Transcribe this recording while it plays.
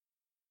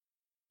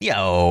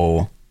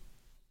Yo.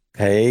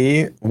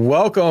 Hey,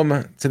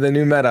 welcome to the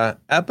new meta,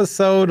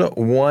 episode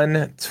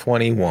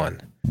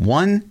 121.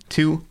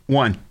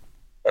 121.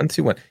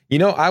 121. You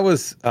know, I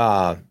was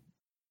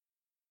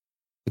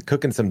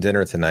cooking some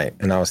dinner tonight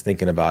and I was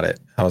thinking about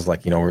it. I was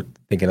like, we're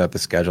thinking about the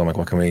schedule. I'm like,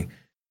 what can we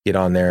get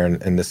on there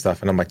and this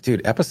stuff? And I'm like,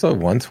 dude, episode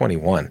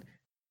 121.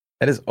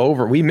 That is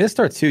over. We missed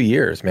our 2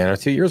 years, man. Our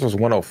 2 years was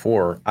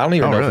 104. I don't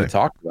even know really? if we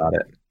talked about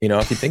it.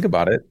 If you think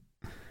about it,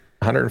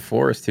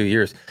 104 is 2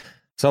 years.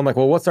 So I'm like,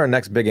 well, what's our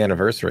next big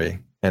anniversary?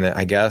 And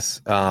I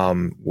guess,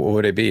 what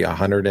would it be?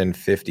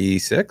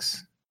 156?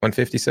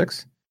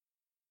 156?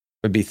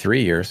 Would be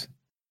 3 years.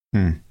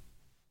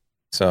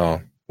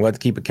 So let's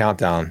keep a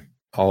countdown.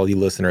 All you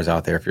listeners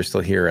out there, if you're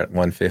still here at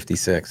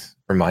 156,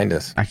 remind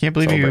us. I can't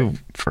believe you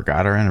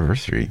forgot our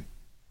anniversary.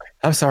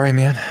 I'm sorry,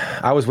 man.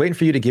 I was waiting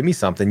for you to give me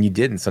something. You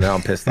didn't, so now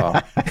I'm pissed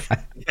off.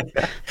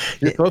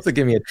 You're supposed to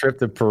give me a trip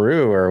to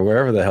Peru or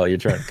wherever the hell you're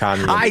trying to con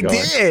me. I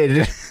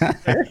did.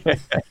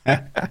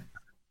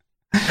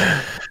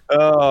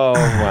 Oh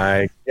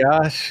my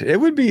gosh. It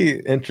would be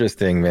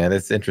interesting, man.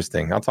 It's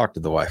interesting. I'll talk to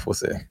the wife. We'll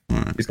see.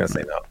 She's going to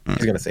say no.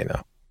 She's going to say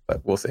no,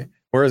 but we'll see.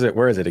 Where is it?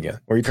 Where is it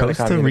again? Where are you trying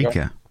Costa to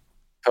Rica.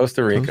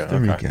 Costa Rica. Costa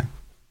Rica.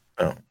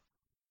 Okay.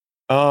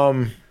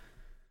 Oh.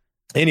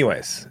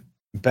 Anyways,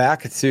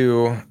 back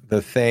to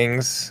the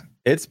things.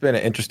 It's been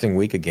an interesting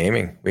week of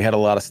gaming. We had a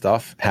lot of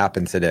stuff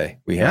happen today.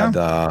 We had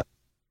the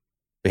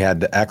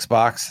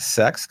Xbox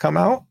Sex come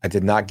out. I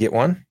did not get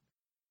one.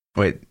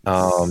 Wait,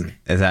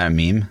 is that a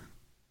meme?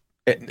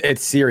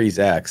 It's Series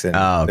X, and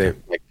okay.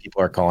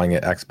 people are calling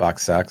it Xbox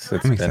Sex.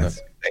 It's been sense.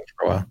 a thing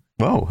for a while.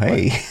 Whoa,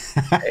 hey.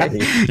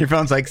 Your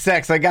phone's like,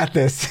 Sex, I got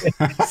this.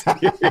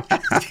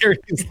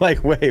 Siri's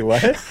like, wait,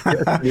 what?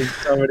 Did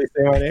somebody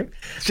say my name?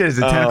 Shit, is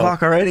it 10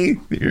 o'clock already?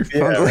 Your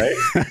phone's right?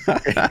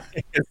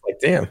 It's like,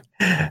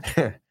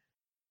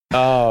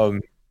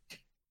 damn.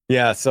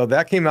 Yeah, so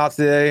that came out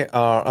today.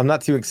 I'm not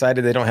too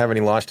excited. They don't have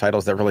any launch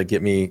titles that really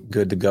get me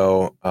good to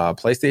go.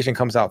 PlayStation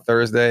comes out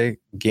Thursday.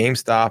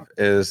 GameStop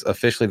is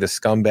officially the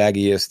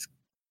scumbaggiest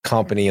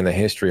company in the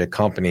history of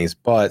companies,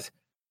 but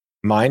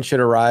mine should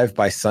arrive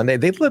by Sunday.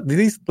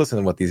 Listen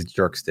to what these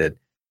jerks did.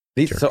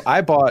 So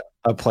I bought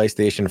a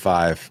PlayStation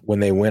 5 when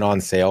they went on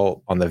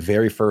sale on the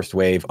very first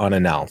wave,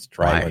 unannounced,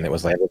 right? Why? When it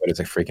was like everybody's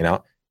like freaking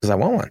out because I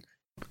want one.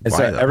 And Why,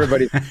 so though?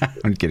 everybody.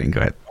 I'm kidding.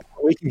 Go ahead.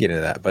 We can get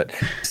into that, but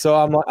so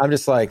I'm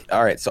just like,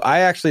 all right. So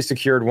I actually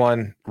secured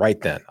one right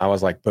then. I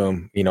was like,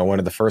 boom, one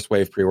of the first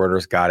wave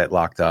pre-orders, got it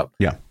locked up.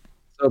 Yeah.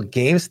 So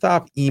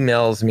GameStop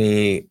emails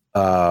me,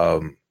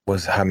 I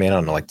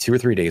don't know, like 2 or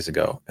 3 days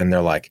ago, and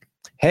they're like,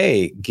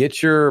 hey,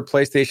 get your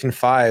PlayStation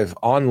 5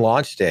 on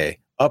launch day,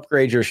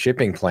 upgrade your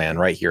shipping plan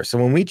right here. So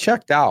when we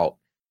checked out,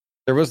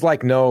 there was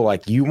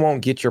you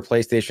won't get your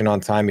PlayStation on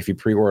time if you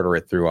pre-order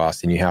it through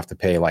us, and you have to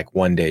pay like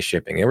 1 day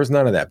shipping. There was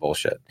none of that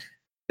bullshit.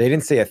 They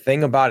didn't say a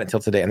thing about it until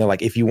today. And they're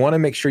like, if you want to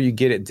make sure you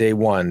get it day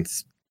one,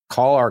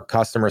 call our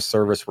customer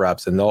service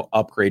reps and they'll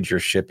upgrade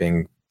your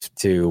shipping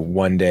to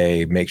 1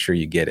 day. Make sure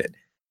you get it.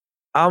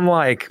 I'm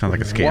like, sounds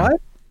like a scam.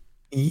 What?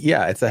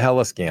 Yeah, it's a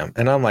hella scam.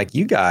 And I'm like,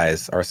 you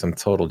guys are some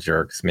total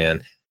jerks,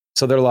 man.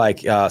 So they're like,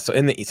 so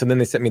then they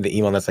sent me the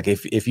email that's like,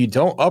 if you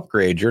don't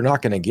upgrade, you're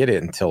not going to get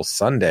it until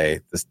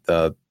Sunday,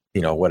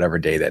 whatever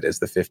day that is,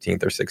 the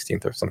 15th or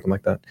 16th or something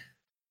like that.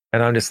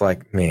 And I'm just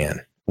like, man,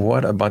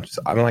 what a bunch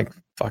of, I'm like,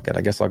 fuck it.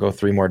 I guess I'll go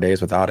 3 more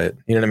days without it.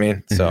 You know what I mean?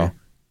 Mm-hmm. So,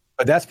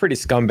 but that's pretty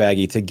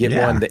scumbaggy to get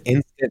one the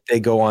instant they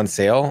go on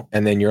sale.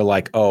 And then you're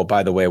like, oh,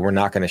 by the way, we're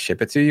not going to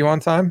ship it to you on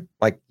time.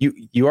 Like you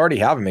already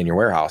have them in your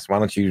warehouse. Why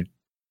don't you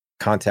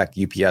contact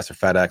UPS or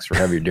FedEx or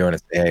whatever you're doing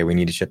and say, hey, we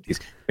need to ship these.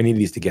 We need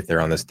these to get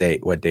there on this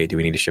date. What date do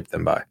we need to ship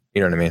them by?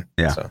 You know what I mean?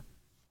 Yeah. So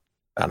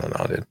I don't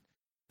know, dude.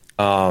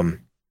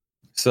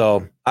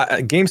 So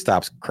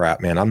GameStop's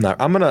crap, man. I'm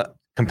going to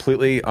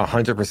completely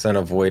 100%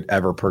 avoid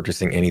ever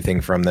purchasing anything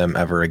from them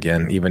ever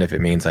again, even if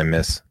it means I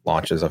miss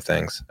launches of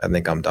things. I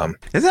think I'm dumb.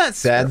 Isn't that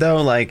sad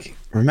though? Like,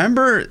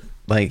 remember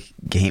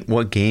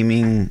what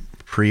gaming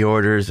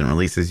pre-orders and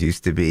releases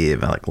used to be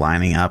about, like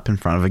lining up in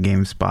front of a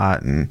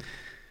GameSpot and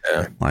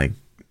like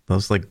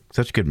those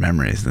such good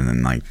memories. And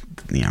then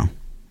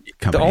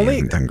company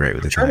hasn't done great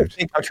with the times.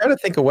 I'm trying to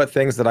think of what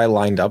things that I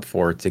lined up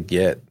for to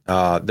get.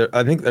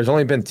 I think there's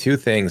only been 2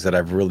 things that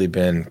I've really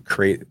been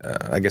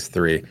I guess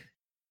 3.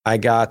 I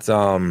got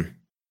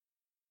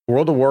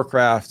World of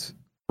Warcraft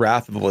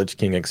Wrath of the Lich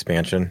King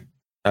expansion.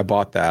 I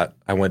bought that.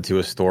 I went to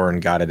a store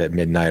and got it at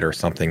midnight or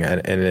something,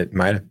 and it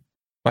might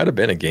have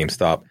been a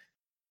GameStop.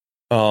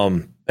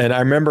 And I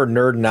remember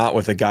nerding out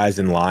with the guys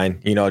in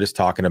line, just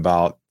talking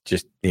about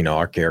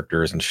our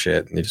characters and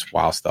shit, and just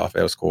wow stuff.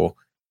 It was cool.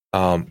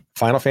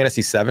 Final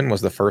Fantasy VII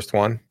was the first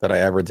one that I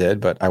ever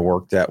did, but I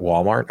worked at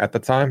Walmart at the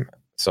time.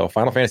 So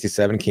Final Fantasy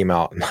VII came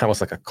out, and I was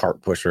like a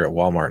cart pusher at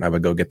Walmart, and I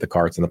would go get the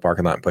carts in the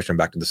parking lot and push them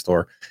back to the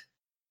store.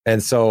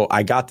 And so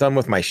I got done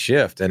with my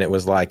shift, and it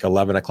was like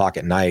 11 o'clock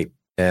at night,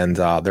 and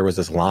there was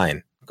this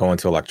line going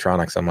to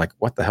electronics. I'm like,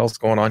 what the hell's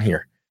going on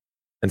here?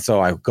 And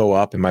so I go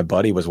up, and my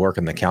buddy was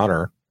working the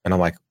counter, and I'm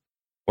like,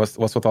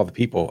 what's with all the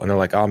people? And they're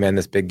like, oh man,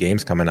 this big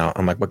game's coming out.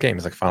 I'm like, what game?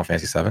 He's like, Final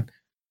Fantasy 7.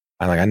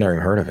 I'm like, I never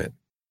even heard of it.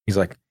 He's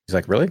like,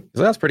 really? He's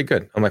like, that's pretty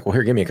good. I'm like, well,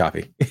 here, give me a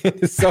copy.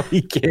 So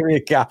he gave me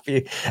a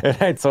copy, and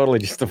I totally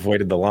just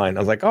avoided the line. I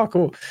was like, oh,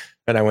 cool.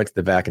 And I went to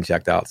the back and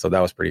checked out. So that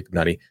was pretty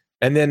nutty.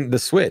 And then the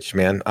Switch,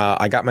 man.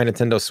 I got my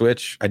Nintendo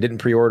Switch. I didn't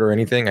pre-order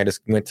anything. I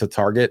just went to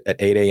Target at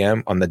 8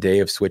 a.m. on the day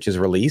of Switch's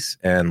release.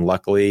 And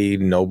luckily,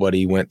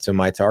 nobody went to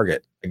my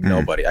Target. Like,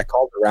 nobody. I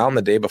called around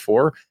the day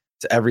before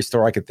to every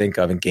store I could think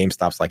of. And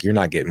GameStop's like, you're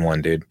not getting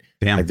one, dude.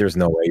 Damn. Like, there's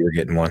no way you're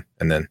getting one.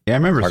 And then I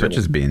remember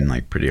Switches being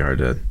like pretty hard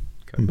to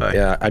come by.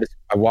 Yeah,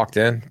 I walked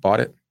in, bought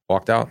it,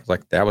 walked out. It's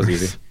like, that was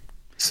easy.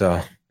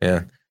 So,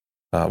 yeah.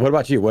 What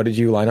about you? What did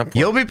you line up for?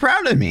 You'll be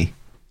proud of me.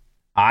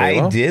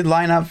 I did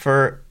line up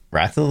for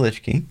Wrath of the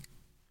Lich King.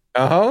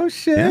 Oh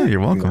shit! Yeah, you're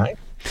welcome. Nice.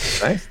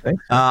 Thanks.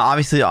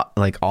 Obviously,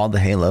 like all the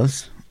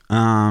Halos.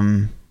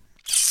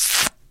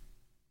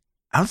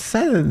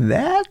 Outside of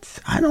that,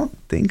 I don't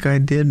think I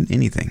did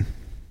anything.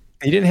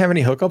 You didn't have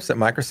any hookups at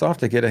Microsoft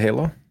to get a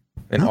Halo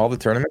in all the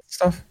tournaments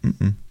and stuff?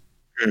 Mm-mm.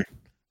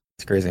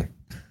 It's crazy.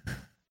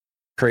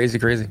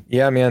 Crazy.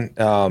 Yeah, man.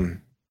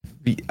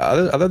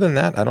 Other than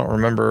that, I don't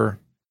remember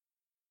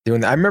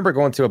doing that. I remember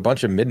going to a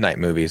bunch of midnight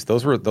movies.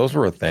 Those were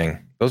a thing.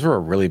 Those were a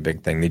really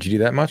big thing. Did you do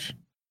that much?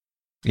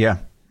 Yeah.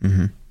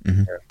 Mm-hmm.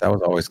 Mm-hmm. Yeah, that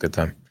was always a good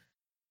time.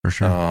 For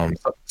sure.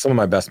 Some of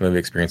my best movie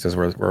experiences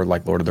were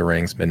like Lord of the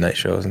Rings midnight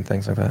shows and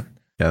things like that.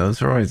 Yeah,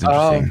 those were always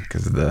interesting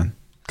because of the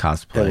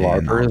cosplay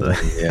and all the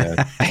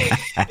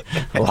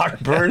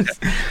LARPers.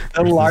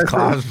 The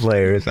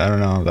cosplayers. I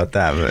don't know about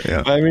that, but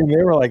yeah. I mean,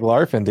 they were like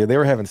LARPing, dude. They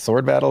were having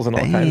sword battles and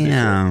all kinds of shit.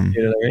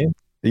 You know what I mean?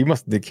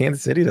 The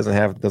Kansas City doesn't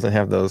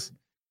have those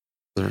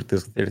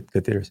good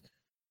theaters.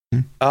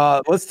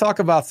 Let's talk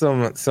about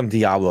some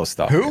Diablo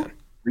stuff. Who?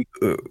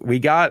 We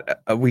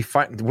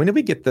when did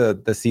we get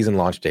the season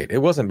launch date? It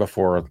wasn't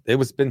before. It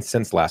was been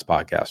since last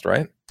podcast,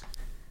 right?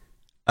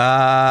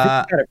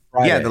 Yeah,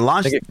 the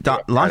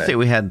launch date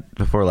we had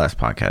before last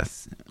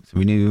podcast. So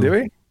we knew. Did we?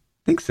 I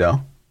think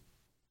so.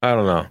 I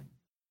don't know,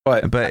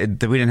 but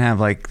we didn't have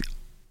like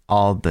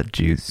all the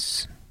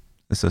juice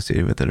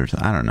associated with it, or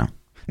something. I don't know.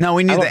 No,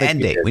 we knew the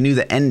end date. We knew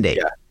the end date.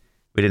 Yeah.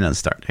 We didn't know the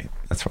start date.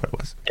 That's what it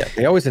was. Yeah,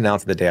 they always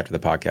announce the day after the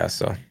podcast.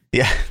 So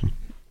yeah,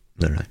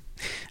 literally.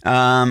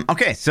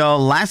 Okay, so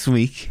last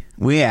week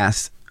we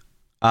asked,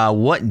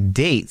 what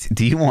date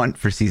do you want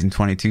for season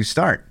 22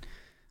 start?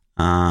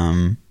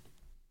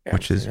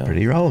 Which is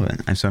pretty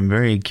relevant. And so I'm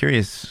very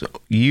curious.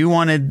 You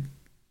wanted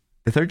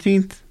the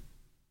 13th?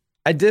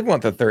 I did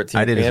want the 13th,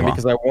 I did as well.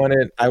 because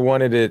I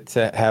wanted it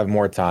to have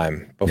more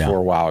time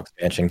before WoW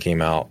expansion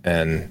came out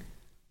and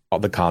all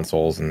the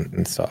consoles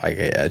and stuff.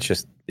 It's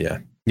just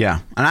yeah.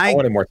 And I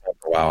wanted more time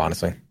for WoW,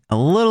 honestly. A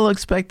little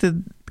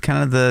expected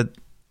kind of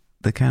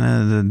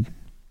the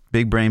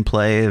big brain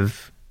play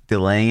of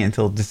delaying it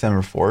until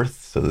December 4th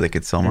so that they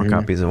could sell more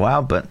copies of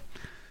WoW, but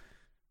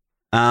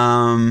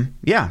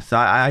so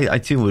I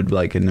too would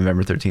like it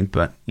November 13th,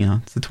 but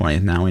it's the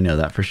 20th now. We know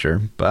that for sure.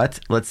 But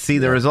let's see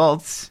the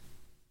results.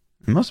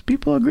 Most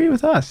people agree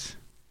with us.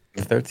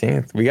 The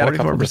 13th. We got a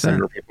couple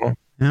December people.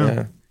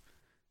 Yeah.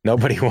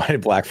 Nobody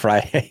wanted Black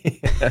Friday.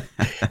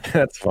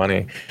 That's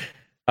funny.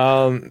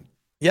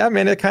 Yeah,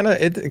 man, it kind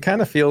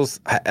of feels.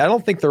 I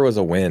don't think there was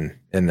a win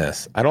in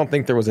this. I don't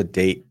think there was a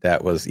date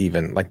that was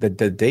even like the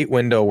date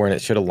window when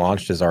it should have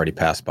launched has already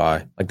passed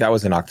by. Like that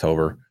was in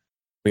October.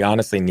 We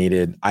honestly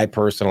I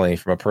personally,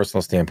 from a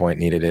personal standpoint,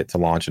 needed it to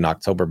launch in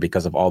October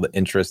because of all the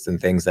interest and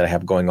things that I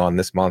have going on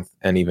this month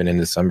and even in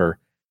December.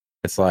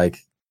 It's like,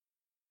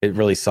 it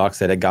really sucks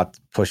that it got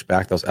pushed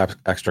back those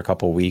extra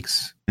couple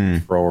weeks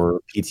for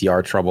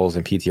PTR troubles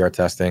and PTR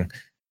testing.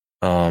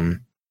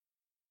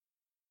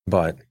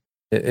 But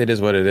it is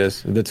what it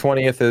is. The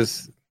 20th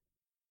is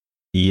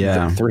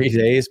 3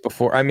 days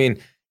before. I mean,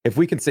 if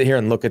we can sit here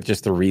and look at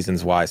just the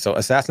reasons why. So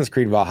Assassin's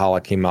Creed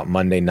Valhalla came out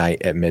Monday night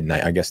at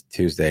midnight. I guess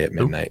Tuesday at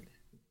midnight,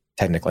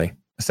 technically.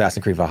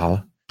 Assassin's Creed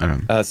Valhalla.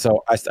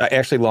 So I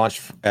actually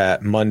launched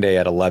at Monday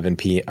at 11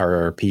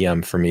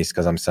 p.m. for me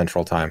because I'm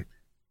Central Time.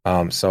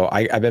 So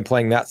I've been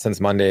playing that since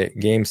Monday.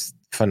 Game's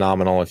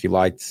phenomenal. If you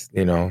liked,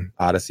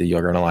 Odyssey,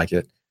 you're going to like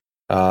it.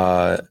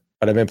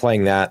 But I've been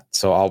playing that.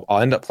 So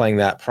I'll end up playing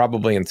that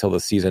probably until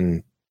the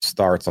season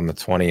starts on the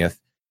 20th.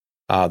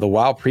 The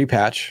WoW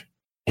pre-patch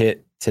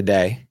hit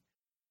today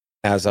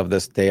as of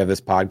this day of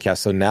this podcast.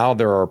 So now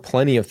there are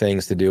plenty of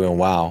things to do in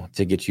WoW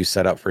to get you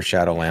set up for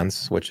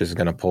Shadowlands, which is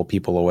going to pull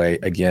people away.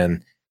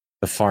 Again,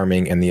 the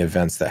farming and the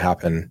events that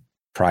happen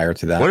prior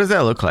to that. What does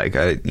that look like?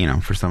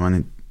 For someone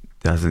who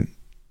doesn't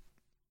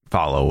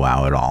follow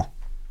WoW at all.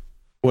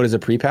 What does a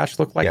pre-patch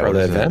look like? Or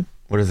the event?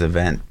 What is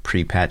event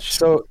pre-patch?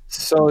 So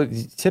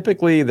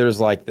typically there's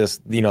like this,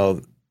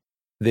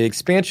 the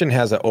expansion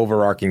has an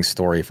overarching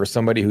story for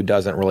somebody who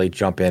doesn't really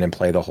jump in and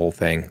play the whole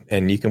thing.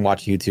 And you can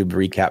watch YouTube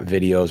recap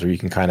videos, or you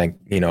can kind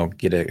of,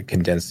 get a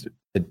condensed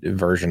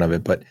version of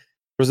it. But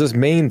there's this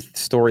main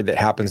story that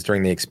happens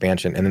during the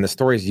expansion. And then the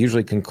story is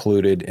usually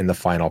concluded in the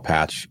final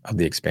patch of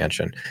the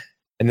expansion.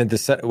 and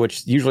then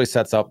which usually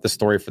sets up the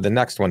story for the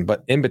next one.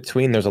 But in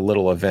between, there's a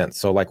little event.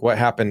 So like what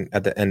happened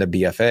at the end of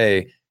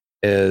BFA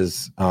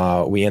is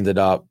we ended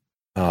up,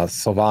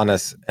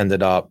 Sylvanas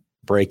ended up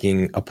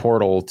breaking a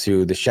portal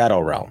to the Shadow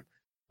Realm,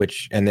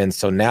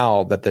 so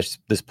now that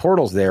this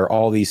portal's there,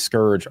 all these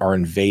Scourge are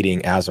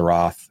invading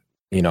Azeroth,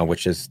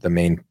 which is the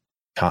main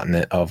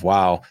continent of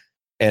WoW.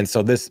 And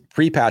so this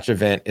pre-patch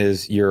event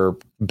is you're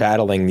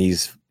battling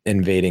these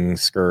invading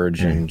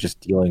Scourge and just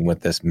dealing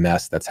with this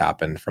mess that's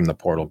happened from the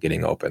portal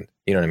getting opened.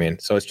 You know what I mean?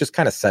 So it's just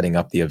kind of setting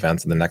up the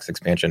events in the next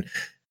expansion.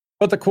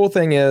 But the cool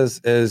thing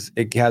is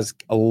it has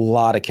a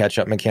lot of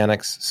catch-up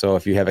mechanics. So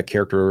if you have a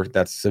character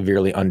that's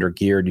severely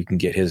under-geared, you can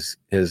get his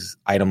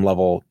item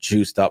level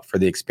juiced up for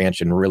the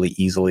expansion really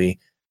easily.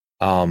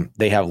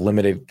 They have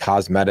limited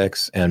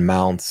cosmetics and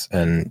mounts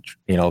and,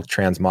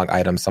 transmog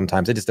items.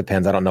 Sometimes it just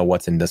depends. I don't know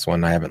what's in this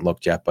one. I haven't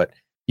looked yet, but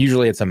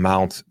usually it's a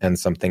mount and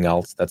something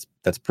else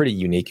that's pretty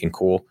unique and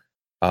cool.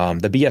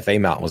 The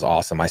BFA mount was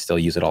awesome. I still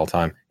use it all the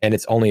time, and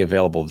it's only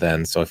available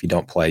then. So if you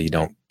don't play, you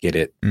don't get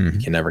it. You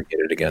can never get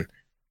it again.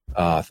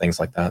 Things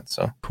like that.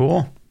 So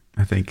cool.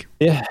 I think.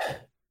 Yeah.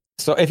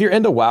 So if you're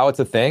into WoW, it's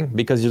a thing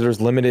because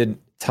there's limited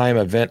time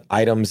event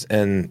items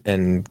and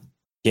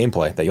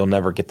gameplay that you'll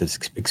never get this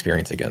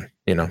experience again,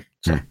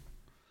 So.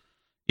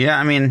 Yeah,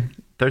 I mean,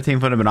 13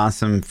 would have been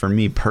awesome for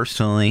me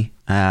personally.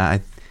 I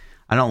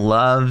don't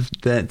love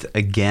that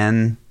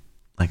again.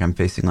 Like I'm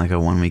facing like a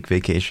 1 week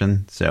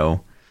vacation,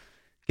 so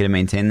get to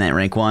maintain that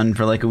rank 1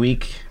 for like a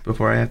week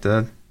before I have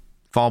to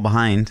fall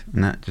behind,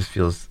 and that just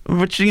feels,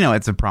 which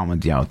it's a problem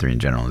with Diablo 3 in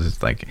general. It's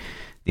just like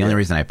the only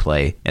reason I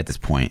play at this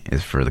point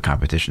is for the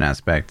competition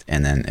aspect,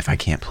 and then if I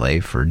can't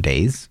play for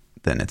days,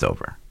 then it's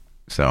over.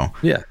 So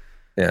yeah,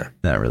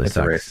 that really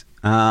sucks.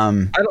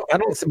 I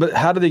don't. But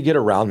how do they get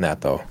around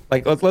that though?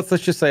 Like let's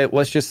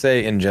just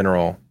say in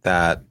general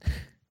that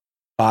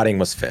botting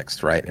was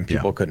fixed, right? And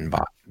people couldn't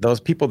bot. Those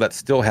people that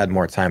still had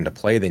more time to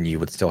play than you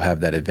would still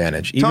have that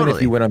advantage. Even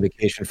if you went on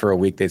vacation for a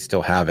week, they'd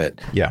still have it.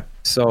 Yeah.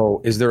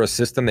 So is there a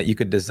system that you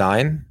could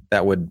design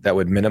that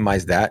would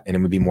minimize that, and it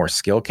would be more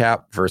skill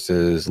cap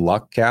versus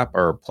luck cap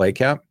or play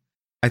cap?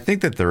 I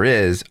think that there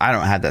is. I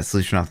don't have that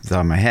solution off the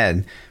top of my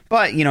head,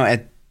 but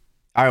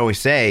I always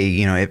say,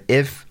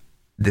 if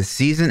the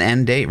season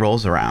end date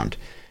rolls around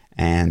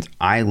and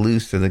I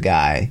lose to the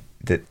guy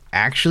that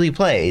actually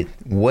played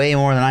way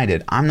more than I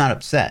did, I'm not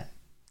upset.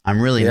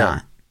 I'm really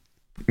not.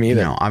 Me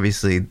either.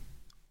 Obviously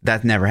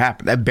that never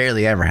happened. That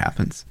barely ever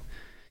happens.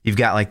 You've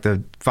got like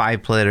the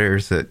 5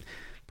 players that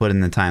put in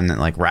the time that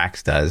like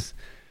Rax does.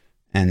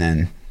 And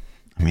then,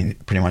 I mean,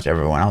 pretty much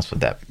everyone else with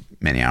that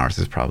many hours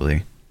is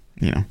probably,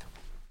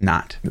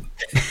 not.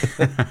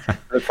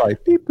 They're probably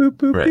beep, boop,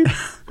 boop, right.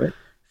 Beep.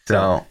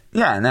 So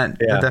yeah, and that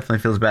definitely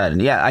feels bad.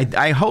 And yeah,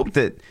 I hope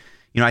that,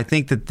 I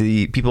think that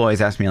the people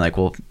always ask me like,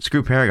 well,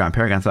 screw Paragon.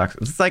 Paragon sucks.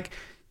 It's like,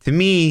 to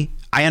me,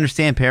 I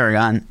understand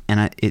Paragon,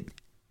 and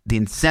the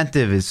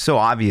incentive is so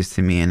obvious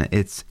to me, and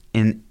it's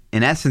in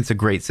essence a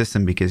great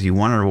system because you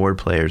want to reward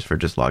players for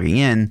just logging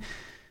in,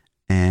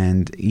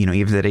 and even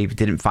if they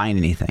didn't find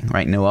anything,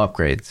 right? No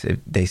upgrades,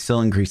 they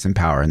still increase in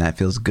power, and that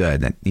feels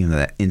good. That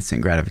that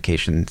instant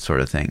gratification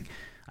sort of thing.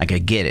 Like I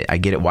get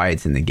it why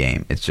it's in the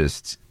game. It's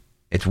just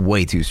it's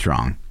way too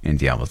strong in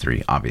Diablo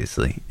 3,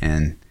 obviously,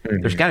 and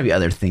there's got to be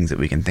other things that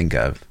we can think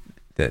of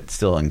that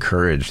still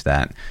encourage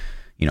that.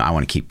 I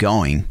want to keep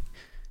going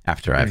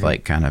after I've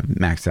like kind of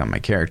maxed out my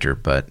character,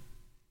 but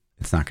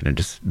it's not going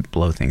to just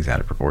blow things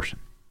out of proportion.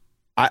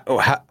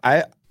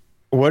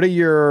 What are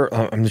your?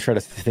 I'm just trying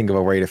to think of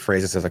a way to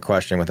phrase this as a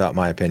question without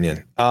my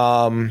opinion.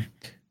 How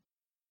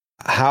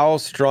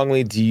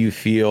strongly do you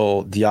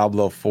feel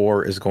Diablo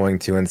 4 is going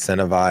to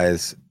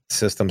incentivize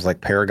systems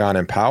like Paragon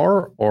and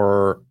Power,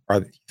 or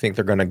you think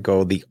they're going to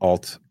go the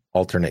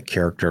alternate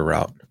character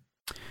route?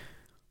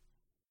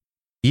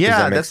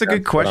 Yeah, that's a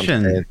good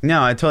question.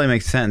 No, it totally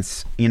makes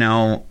sense.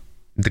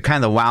 The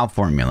kind of WoW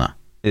formula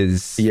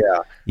is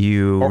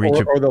you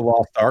reach or the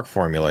Lost Ark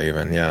formula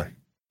even. Yeah,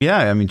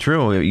 I mean,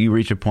 true. You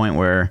reach a point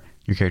where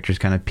your character's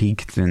kind of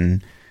peaked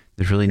and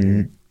there's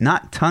really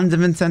not tons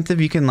of incentive.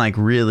 You can like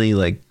really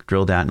like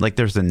drill down. Like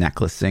there's a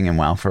necklace thing in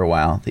WoW for a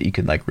while that you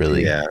could like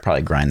really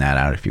probably grind that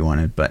out if you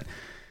wanted. But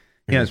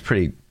it's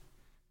pretty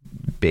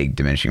big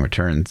diminishing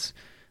returns.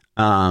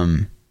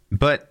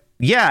 But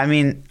yeah, I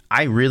mean,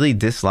 I really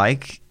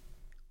dislike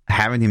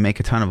having to make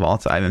a ton of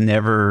alts.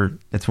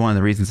 That's one of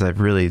the reasons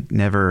I've really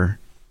never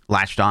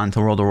latched on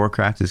to World of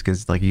Warcraft, is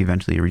because like you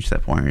eventually reach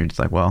that point where you're just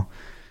like, well,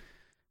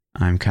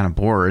 I'm kind of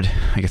bored.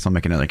 I guess I'll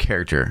make another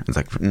character. It's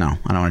like, no,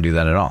 I don't want to do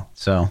that at all.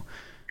 So,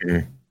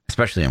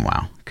 especially in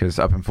WoW, because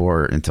up and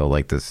forward until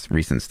like this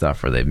recent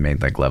stuff where they've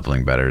made like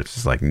leveling better, it's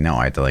just like, no,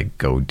 I have to like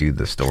go do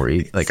the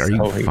story. Like, are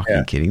you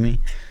fucking kidding me?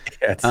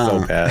 Yeah, it's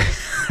so bad.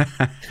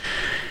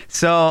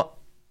 So,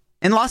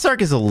 and Lost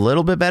Ark is a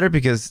little bit better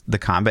because the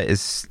combat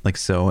is like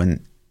so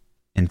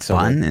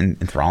fun and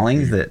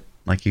enthralling that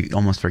like you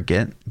almost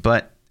forget.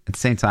 But at the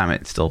same time,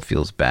 it still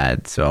feels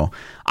bad. So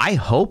I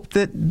hope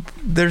that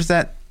there's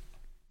that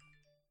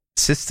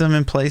system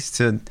in place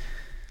to,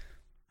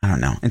 I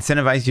don't know,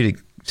 incentivize you to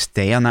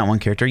stay on that one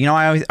character. You know,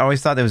 I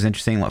always thought that was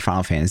interesting what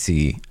Final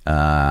Fantasy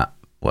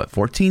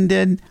 14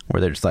 did, where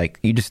they're just like,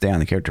 you just stay on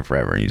the character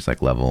forever and you just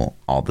like level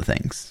all the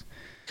things.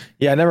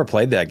 Yeah, I never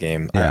played that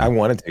game. Yeah. I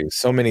wanted to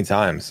so many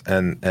times,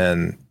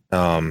 and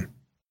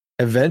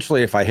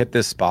eventually, if I hit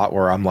this spot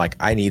where I'm like,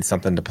 I need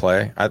something to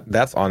play,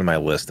 that's on my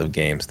list of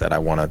games that I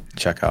want to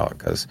check out,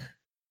 because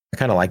I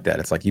kind of like that.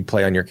 It's like you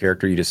play on your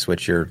character, you just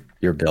switch your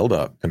build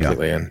up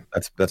completely, and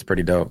that's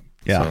pretty dope.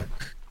 Yeah.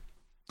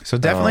 So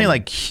definitely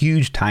like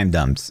huge time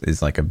dumps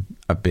is like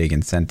a big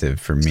incentive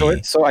for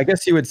me. So I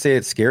guess you would say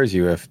it scares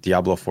you if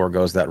Diablo 4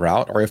 goes that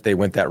route, or if they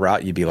went that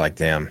route, you'd be like,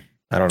 damn,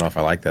 I don't know if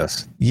I like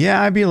this.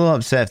 Yeah, I'd be a little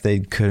upset if they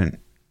couldn't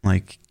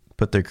like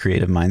put their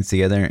creative minds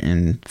together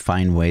and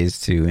find ways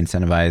to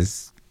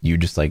incentivize you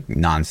just like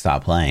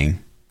nonstop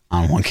playing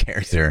on one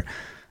character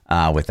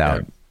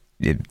without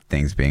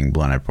things being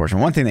blown out of proportion.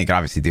 One thing they could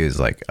obviously do is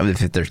like,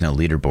 if there's no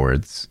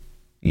leaderboards,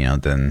 you know,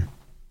 then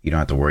you don't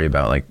have to worry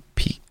about like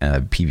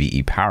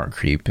PvE power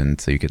creep,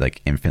 and so you could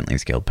like infinitely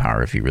scale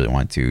power if you really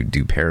want to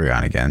do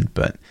Paragon again.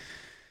 But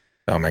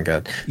oh my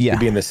god,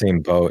 you'd be in the same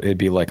boat. It'd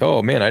be like,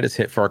 oh man, I just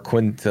hit for a a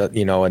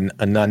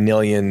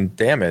nonillion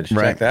damage.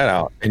 Check that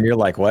out, and you're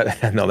like,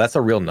 what? No, that's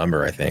a real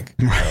number. I think.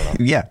 I don't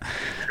know. Yeah,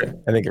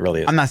 I think it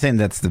really is. I'm not saying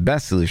that's the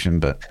best solution,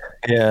 but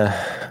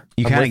yeah,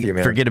 you kind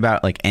of forget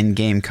about like end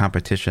game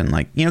competition,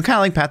 like, you know, kind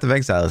of like Path of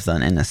Exile has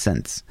done in a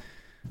sense.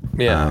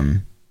 Yeah.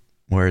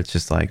 Where it's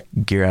just like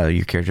gear out of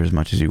your character as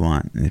much as you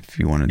want. If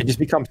you want to, it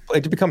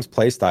becomes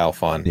play style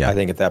fun. Yeah. I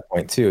think at that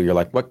point too, you're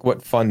like,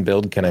 what fun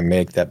build can I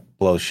make that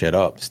blows shit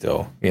up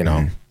still, you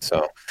know?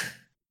 So,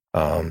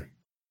 but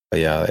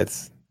yeah,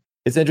 it's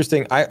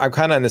interesting. I'm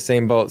kind of in the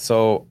same boat.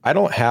 So I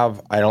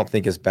don't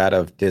think as bad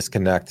of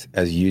disconnect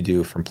as you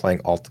do from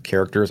playing alt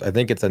characters. I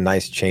think it's a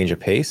nice change of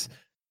pace.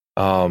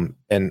 And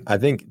I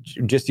think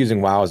just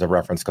using WoW as a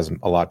reference, because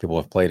a lot of people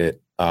have played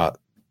it,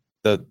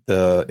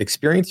 the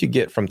experience you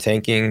get from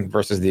tanking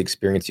versus the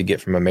experience you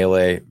get from a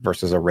melee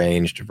versus a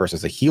ranged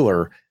versus a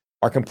healer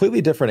are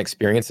completely different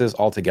experiences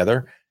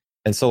altogether.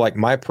 And so like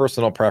my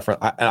personal preference,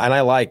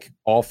 I like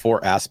all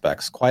four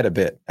aspects quite a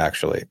bit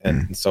actually.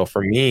 And so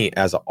for me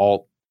as an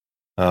alt,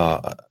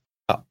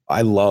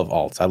 I love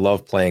alts. I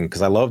love playing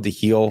because I love to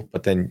heal,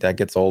 but then that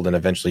gets old and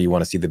eventually you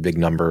want to see the big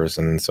numbers.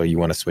 And so you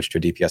want to switch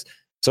to DPS.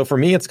 So for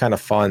me, it's kind of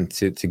fun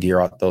to gear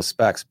out those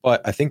specs.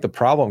 But I think the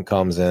problem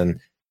comes in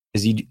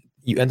is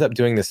you end up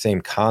doing the same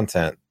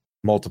content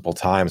multiple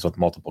times with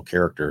multiple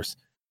characters.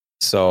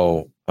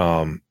 So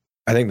I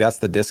think that's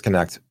the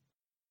disconnect.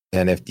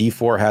 And if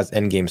D4 has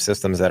endgame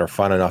systems that are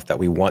fun enough that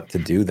we want to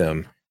do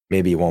them,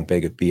 maybe it won't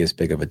be as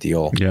big of a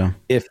deal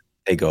if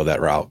they go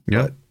that route.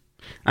 Yeah. But,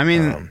 I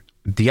mean,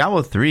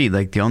 Diablo 3,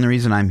 like the only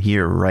reason I'm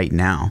here right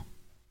now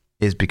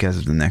is because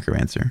of the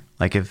Necromancer.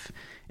 Like if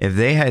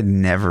they had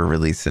never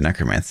released the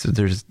Necromancer,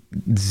 there's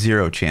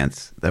zero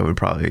chance that would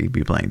probably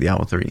be playing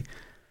Diablo 3.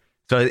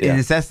 So in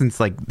its essence,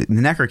 like the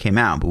Necro came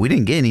out, but we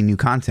didn't get any new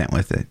content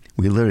with it.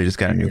 We literally just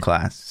got a new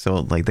class.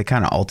 So like they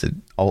kind of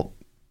alt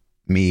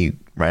me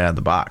right out of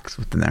the box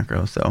with the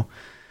Necro. So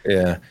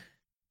yeah,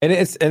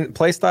 and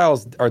play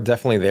styles are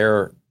definitely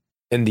there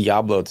in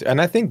Diablo too. And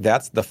I think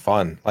that's the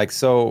fun. Like,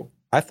 so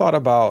I thought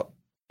about,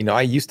 you know,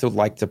 I used to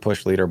like to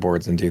push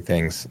leaderboards and do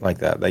things like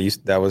that.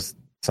 That was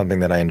something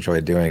that I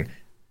enjoyed doing.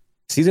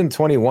 Season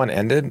 21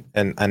 ended,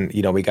 and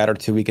you know, we got our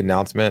 2-week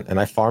announcement, and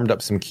I farmed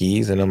up some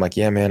keys, and I'm like,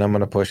 yeah, man, I'm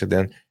gonna push it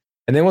then.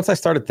 And then once I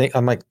started thinking,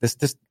 I'm like, this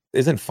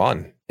isn't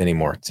fun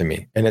anymore to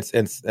me. And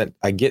it's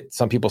I get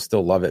some people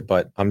still love it,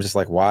 but I'm just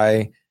like,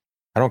 why?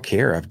 I don't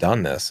care. I've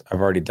done this. I've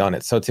already done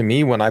it. So to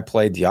me, when I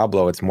play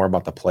Diablo, it's more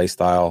about the play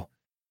style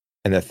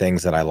and the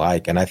things that I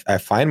like. And I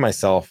find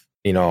myself,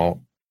 you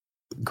know,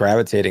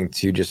 gravitating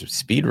to just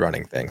speed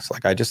running things.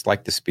 Like I just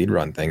like to speed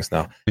run things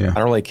now. I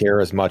don't really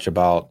care as much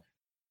about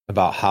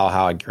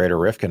how great a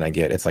riff can I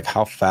get. It's like,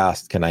 how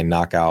fast can I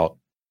knock out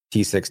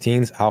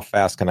T16s? How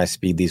fast can I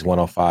speed these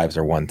 105s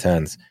or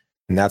 110s?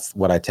 And that's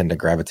what I tend to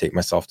gravitate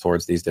myself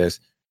towards these days.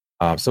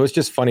 So it's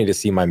just funny to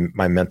see my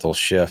mental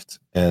shift,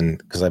 and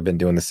because I've been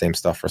doing the same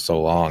stuff for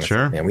so long.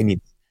 Sure. Like, man,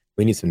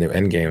 we need some new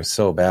end games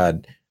so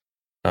bad.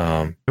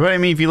 But I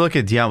mean, if you look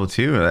at Diablo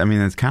 2, I mean,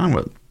 that's kind of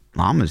what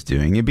Llama's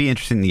doing. It'd be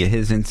interesting to get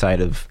his insight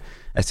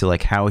as to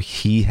like how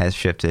he has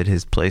shifted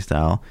his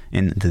playstyle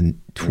in the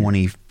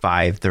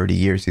 25, 30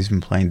 years he's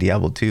been playing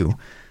Diablo 2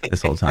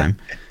 this whole time.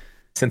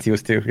 Since he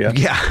was 2,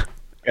 yeah.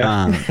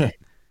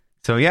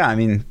 So yeah, I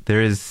mean,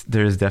 there is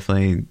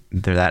definitely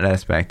that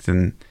aspect.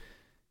 And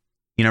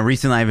you know,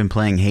 recently I've been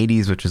playing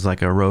Hades, which is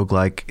like a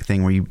roguelike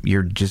thing where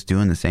you're just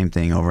doing the same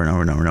thing over and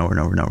over and over and over and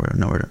over and over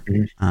and over.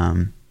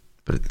 Mm-hmm.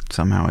 But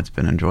somehow it's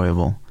been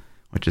enjoyable,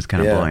 which is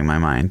kind of blowing my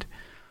mind.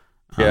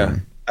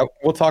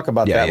 We'll talk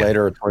about that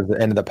later towards the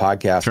end of the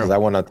podcast, because I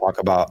want to talk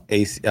about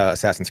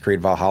Assassin's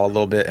Creed Valhalla a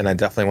little bit, and I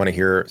definitely want to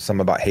hear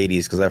some about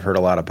Hades, because I've heard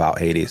a lot about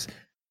Hades.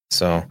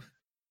 So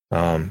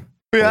that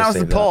was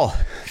the poll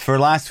for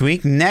last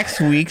week. Next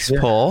week's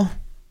poll,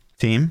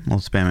 team, we'll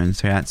spam it in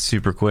chat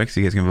super quick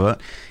so you guys can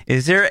vote.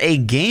 Is there a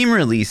game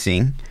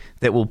releasing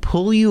that will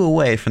pull you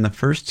away from the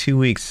first 2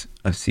 weeks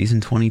of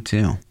season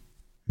 22?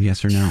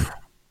 Yes or no?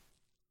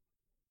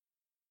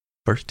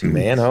 First 2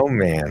 Man, weeks. oh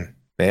man.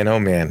 Man, oh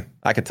man.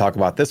 I could talk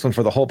about this one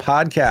for the whole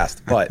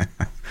podcast, but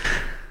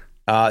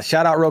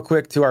shout out real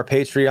quick to our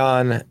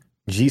Patreon,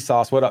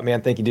 G-Sauce. What up,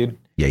 man? Thank you, dude.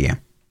 Yeah.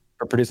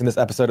 For producing this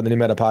episode of the New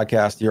Meta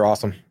Podcast. You're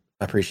awesome.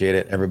 I appreciate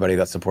it. Everybody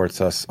that supports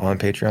us on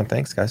Patreon.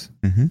 Thanks, guys.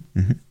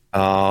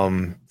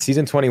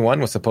 Season 21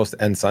 was supposed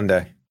to end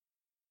Sunday.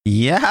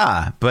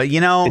 Yeah, but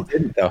you know, It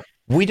didn't, though.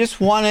 we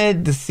just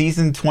wanted the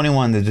season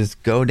 21 to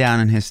just go down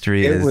in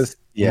history as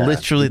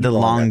literally the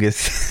longest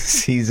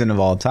season of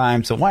all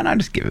time. So why not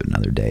just give it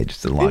another day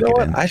just to lock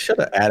it in? I should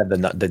have added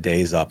the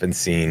days up and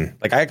seen.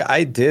 Like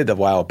I did a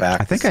while back.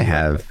 I think I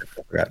have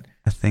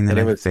a thing that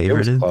I favorited. It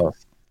was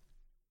close.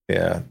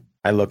 Yeah,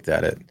 I looked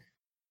at it.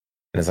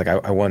 And it's like,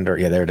 I wonder.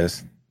 Yeah, there it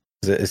is.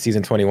 Is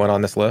season 21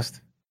 on this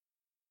list?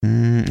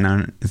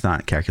 No, it's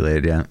not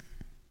calculated yet.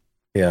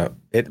 Yeah,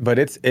 but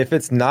if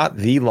it's not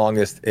the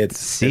longest,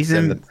 it's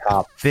in the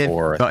top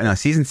 4. No,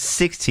 season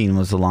 16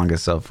 was the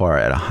longest so far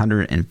at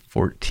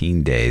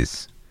 114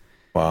 days.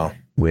 Wow.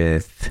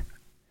 With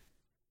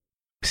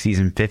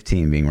season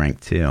 15 being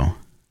ranked 2.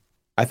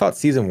 I thought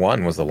season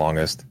 1 was the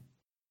longest.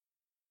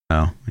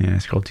 Oh, yeah, I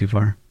scrolled too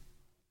far.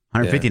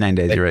 159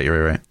 days.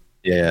 You're right.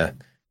 Yeah.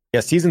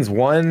 Seasons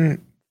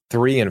 1,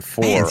 3, and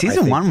 4. Man,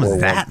 season 1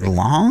 was that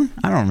long?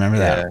 I don't remember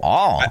that at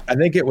all. I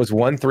think it was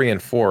 1, 3,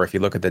 and 4. If you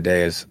look at the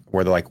days,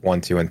 were like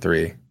 1, 2, and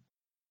 3.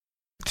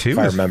 2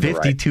 was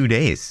 52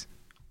 days.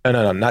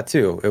 No, not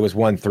 2. It was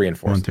 1, 3, and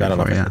 4. 1, 3, I don't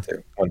know if it's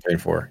 2. 1, 3,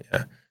 and 4.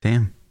 Yeah.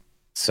 Damn.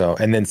 So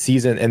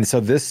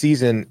this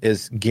season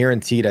is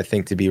guaranteed, I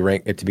think, to be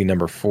ranked to be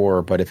number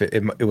 4. But if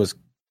it was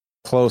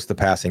close to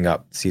passing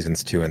up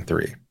seasons 2 and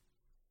 3.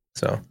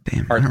 So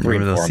damn, I don't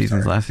remember those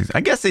seasons last season.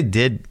 I guess they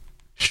did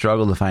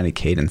struggle to find a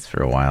cadence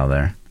for a while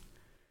there.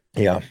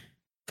 Yeah,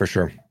 for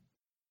sure.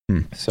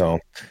 So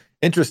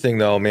interesting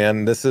though,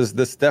 man. This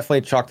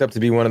definitely chalked up to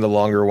be one of the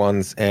longer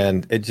ones,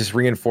 and it just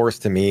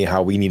reinforced to me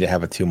how we need to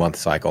have a 2-month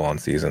cycle on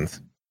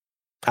seasons.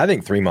 I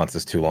think 3 months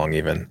is too long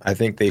even. I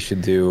think they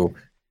should do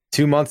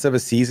 2 months of a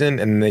season,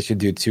 and then they should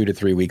do 2 to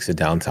 3 weeks of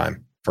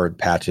downtime for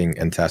patching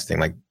and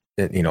testing, like,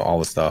 you know, all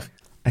the stuff.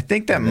 I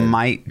think that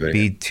might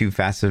be too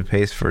fast of a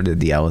pace for the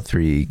Diablo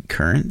 3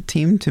 current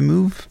team to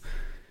move.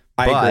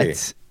 I agree.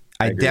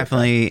 I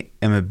definitely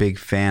am a big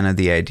fan of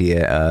the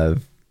idea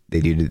of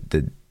they do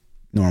the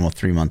normal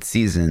 3-month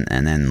season,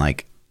 and then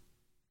like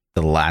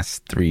the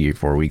last 3 or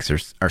 4 weeks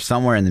are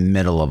somewhere in the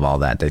middle of all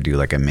that. They do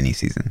like a mini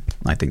season.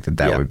 I think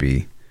that would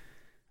be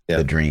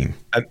the dream.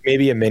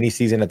 Maybe a mini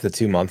season at the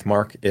 2-month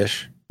mark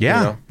ish. Yeah,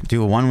 you know?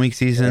 Do a 1-week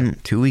season,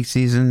 2-week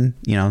season.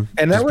 You know,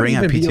 and just bring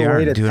up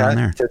PTR and do it on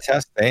there to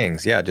test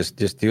things. Yeah,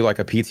 just do like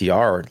a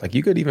PTR. Like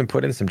you could even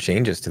put in some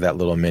changes to that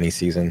little mini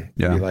season.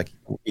 Yeah, be like,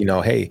 you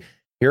know, hey,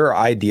 here are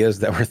ideas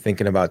that we're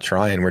thinking about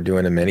trying. We're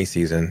doing a mini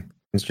season.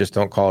 Just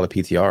don't call it a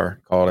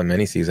PTR. Call it a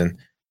mini season,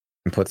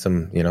 and put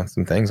some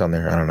things on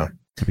there. I don't know.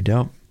 That'd be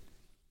dope.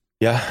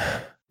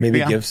 Yeah.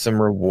 Maybe give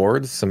some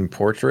rewards, some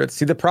portraits.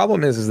 See, the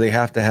problem is they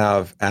have to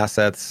have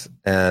assets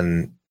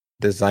and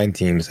design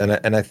teams.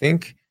 And I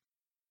think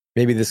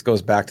maybe this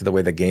goes back to the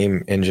way the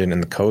game engine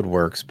and the code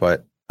works.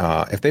 But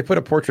if they put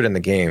a portrait in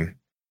the game,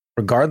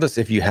 regardless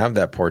if you have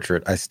that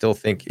portrait, I still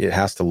think it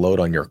has to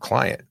load on your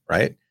client,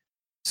 right?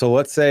 So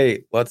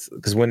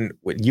because when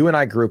you and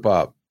I group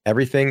up,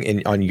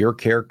 everything on your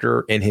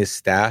character in his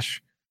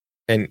stash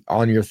and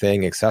on your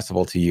thing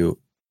accessible to you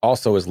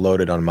also is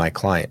loaded on my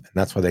client. And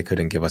that's why they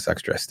couldn't give us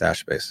extra stash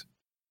space.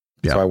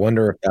 Yeah. So I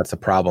wonder if that's a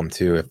problem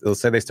too. If let's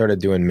say they started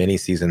doing mini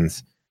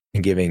seasons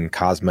and giving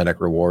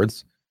cosmetic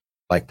rewards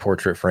like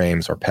portrait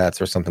frames or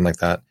pets or something like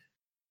that,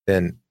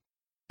 then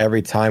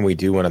every time we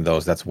do one of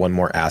those, that's one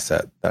more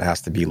asset that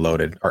has to be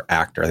loaded, or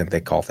actor. I think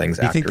they call things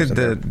actors. You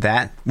think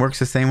that works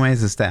the same way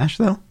as a stash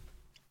though?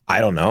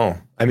 I don't know.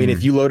 I mean,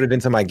 if you load it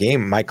into my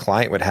game, my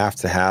client would have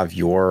to have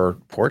your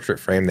portrait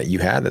frame that you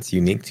had that's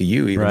unique to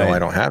you, even though I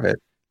don't have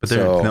it. But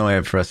there's no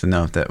way for us to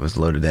know if that was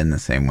loaded in the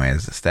same way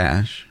as the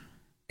stash.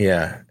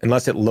 Yeah,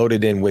 unless it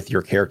loaded in with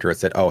your character. It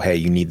said, oh, hey,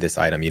 you need this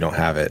item. You don't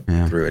have it.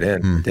 Threw it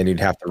in. Then you'd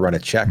have to run a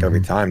check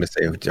every time to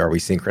say, are we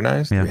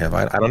synchronized? Do we have,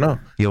 I don't know.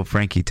 Yo,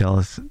 Frankie, tell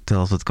us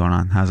what's going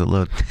on. How's it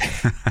look?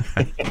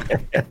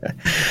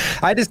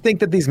 I just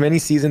think that these mini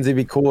seasons, it'd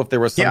be cool if there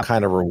was some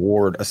kind of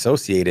reward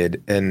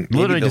associated. And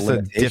literally just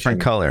a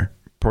different color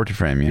portrait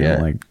frame, you know,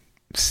 like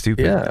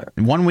stupid. Yeah.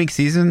 1 week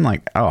season,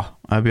 like,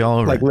 I'd be all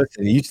over it.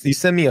 Listen, you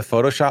send me a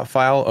Photoshop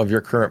file of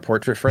your current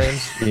portrait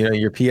frames, you know,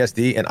 your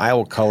PSD, and I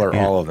will color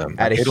all of them.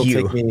 It'll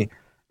take me,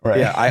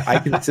 I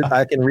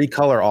can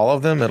recolor all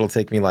of them. It'll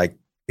take me like,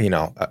 you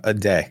know, a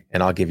day,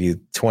 and I'll give you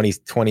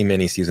 20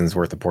 mini seasons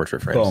worth of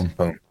portrait frames.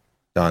 Boom.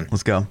 Done.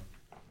 Let's go.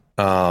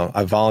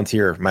 I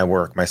volunteer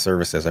my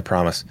services, I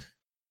promise.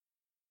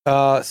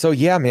 So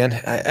yeah, man,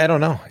 I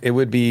don't know. It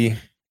would be,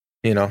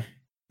 you know,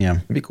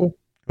 it'd be cool.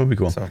 It would be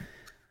cool. So.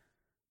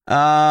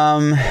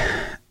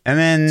 And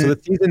then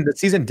the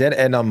season did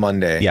end on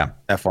Monday. Yeah.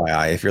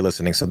 FYI, if you're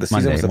listening. So the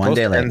season was supposed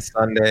to end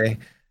Sunday.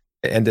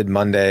 It ended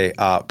Monday.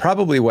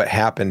 Probably what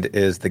happened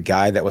is the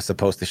guy that was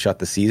supposed to shut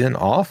the season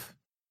off,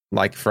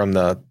 like from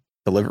the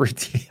delivery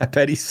team. I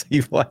bet he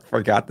like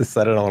forgot to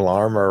set an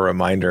alarm or a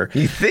reminder.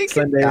 You think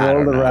Sunday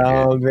rolled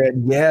around,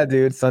 man? Yeah,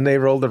 dude. Sunday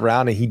rolled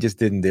around and he just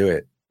didn't do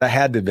it. That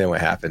had to have been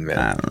what happened, man.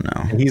 I don't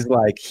know. And he's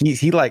like,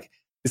 he like,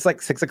 it's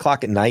like 6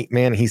 o'clock at night,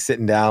 man. He's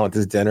sitting down with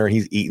his dinner,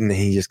 he's eating, and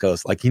he just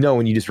goes like,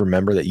 when you just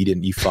remember that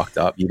you fucked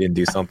up, you didn't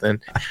do something.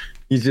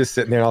 He's just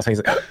sitting there and all of a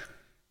sudden he's like,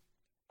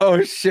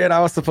 oh shit, I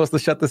was supposed to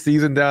shut the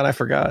season down. I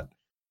forgot.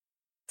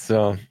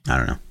 So I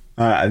don't know.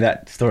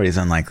 That story is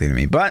unlikely to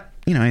me, but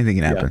anything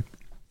can happen.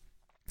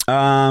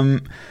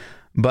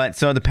 But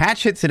so the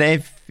patch hit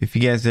today, if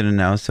you guys didn't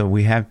know. So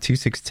we have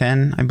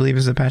 2610, I believe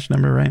is the patch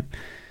number, right?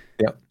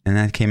 Yep. And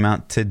that came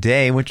out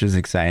today, which is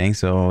exciting.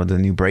 So the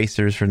new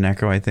bracers for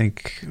Necro, I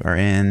think, are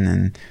in,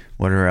 and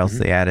whatever else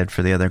they added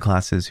for the other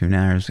classes. Who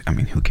knows? I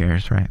mean, who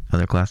cares, right?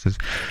 Other classes.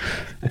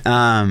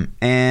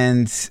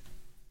 And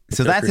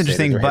so that's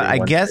interesting. But I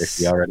guess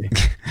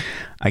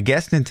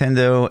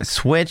Nintendo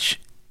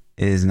Switch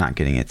is not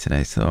getting it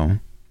today. So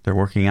they're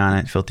working on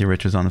it. Filthy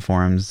Rich was on the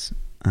forums.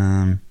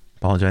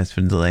 Apologize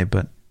for the delay,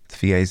 but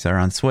if you guys are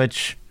on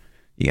Switch,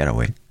 you gotta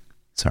wait.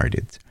 Sorry,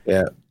 dudes.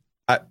 Yeah,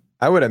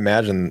 I would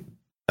imagine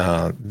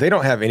they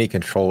don't have any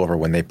control over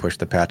when they push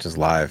the patches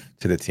live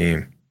to the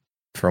team.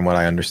 From what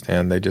I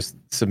understand, they just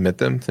submit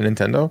them to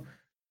Nintendo.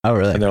 Oh,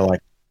 really? And they're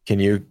like,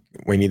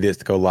 we need this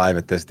to go live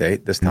at this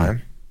date, this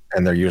time.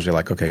 And they're usually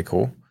like, okay,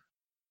 cool.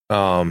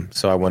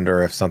 So I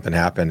wonder if something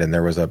happened and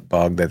there was a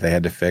bug that they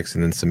had to fix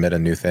and then submit a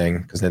new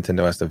thing, because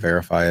Nintendo has to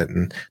verify it.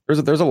 And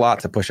there's a lot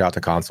to push out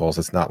to consoles.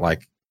 It's not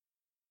like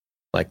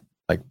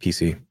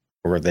PC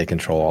where they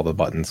control all the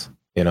buttons,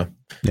 Yeah.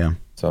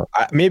 So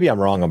maybe I'm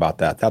wrong about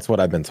that. That's what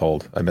I've been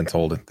told. I've been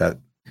told that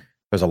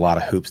there's a lot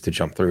of hoops to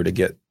jump through to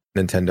get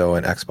Nintendo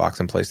and Xbox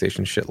and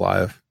PlayStation shit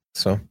live.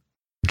 So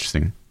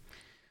interesting.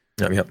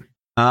 Yep.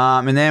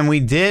 And then we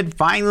did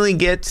finally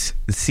get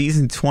the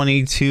season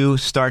 22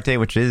 start date,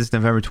 which is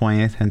November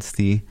 20th, hence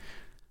the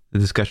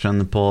discussion on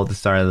the poll at the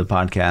start of the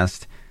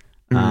podcast.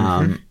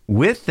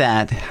 With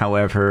that,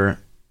 however,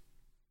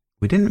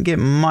 we didn't get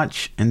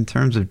much in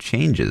terms of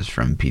changes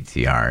from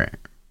PTR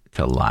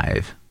to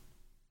live,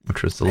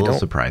 which was a little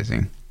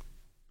surprising.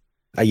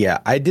 Yeah,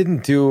 I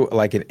didn't do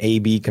like an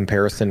A/B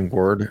comparison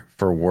word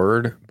for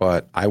word,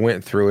 but I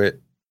went through it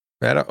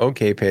at an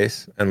okay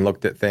pace and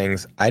looked at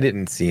things. I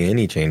didn't see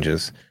any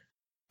changes.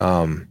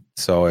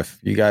 So if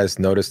you guys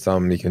noticed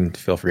some, you can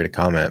feel free to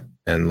comment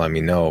and let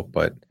me know.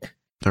 But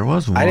there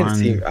was one. I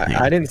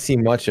didn't see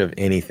much of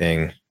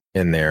anything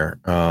in there.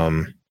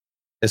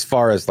 As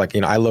far as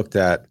I looked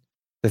at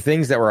the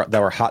things that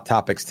were hot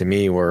topics to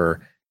me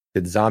were: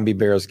 did zombie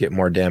bears get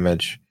more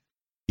damage?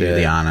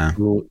 Did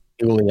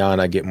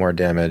Juliana get more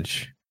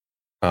damage?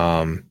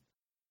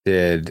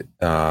 Did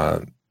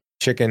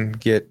chicken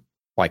get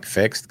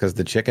fixed? Because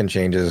the chicken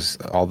changes,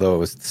 although it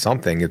was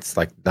something, it's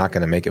not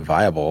going to make it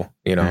viable,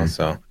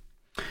 So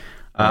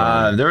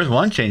there was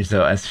one change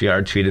though.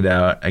 SVR tweeted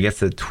out, I guess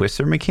the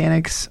twister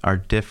mechanics are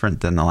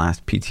different than the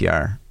last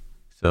PTR,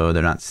 so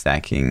they're not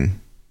stacking,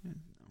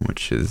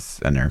 which is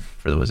a nerf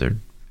for the wizard.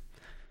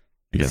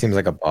 It seems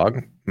like a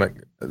bug.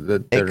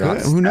 They're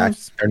not. Who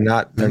knows?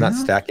 They're not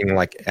stacking,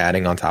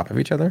 adding on top of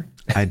each other.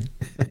 I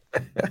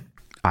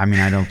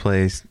mean, I don't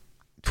play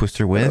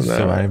Twister Wiz,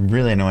 so I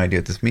really have no idea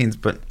what this means.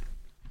 But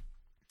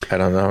I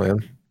don't know,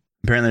 man.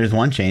 Apparently, there's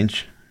one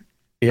change.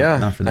 Yeah,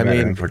 not for the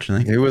better,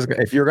 unfortunately.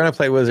 If you're gonna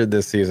play Wizard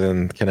this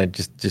season, can I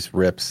just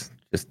rips?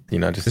 Just get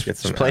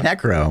some. Just play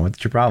Necro.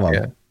 What's your problem?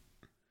 Yeah.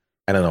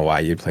 I don't know why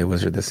you'd play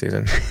Wizard this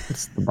season.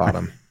 It's the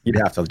bottom. You'd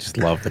have to just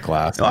love the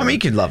class. Well, I mean,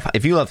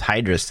 if you love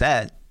Hydra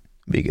set,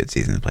 it'd be a good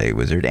season to play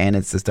Wizard, and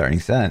it's the starting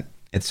set.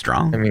 It's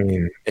strong. I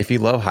mean, if you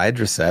love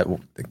Hydra set,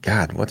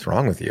 God, what's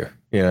wrong with you?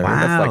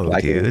 Wow,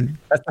 that's dude.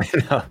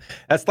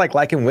 That's like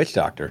liking Witch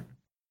Doctor.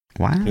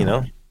 Wow. I don't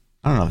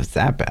know if it's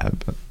that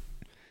bad, but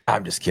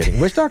I'm just kidding.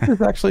 Witch Doctor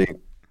is actually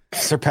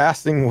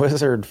surpassing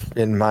Wizard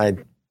in my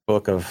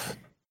book of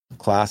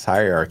class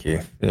hierarchy.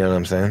 You know what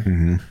I'm saying?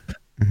 Mm-hmm.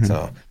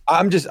 So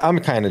I'm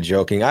kind of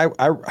joking. I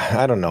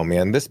don't know,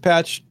 man. This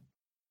patch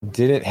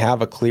didn't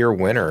have a clear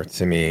winner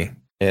to me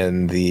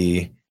in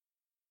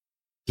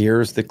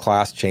here's the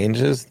class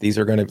changes. These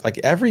are going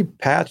to every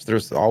patch.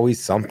 There's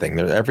always something.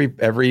 There's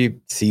every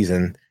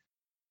season,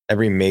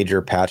 every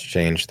major patch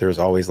change. There's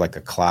always a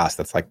class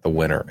that's the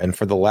winner. And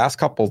for the last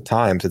couple of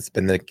times, it's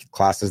been the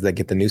classes that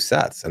get the new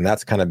sets, and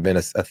that's kind of been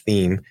a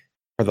theme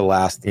for the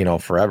last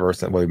forever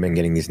since we've been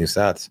getting these new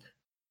sets.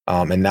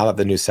 And now that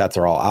the new sets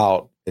are all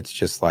out, it's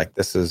just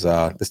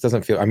this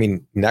doesn't feel. I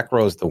mean,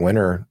 Necro's the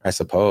winner, I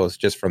suppose,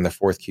 just from the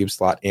 4th cube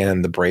slot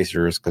and the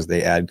bracers because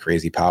they add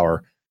crazy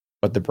power.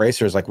 But the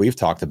bracers, like we've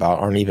talked about,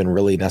 aren't even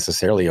really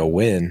necessarily a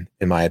win,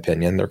 in my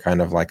opinion. They're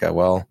kind of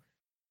it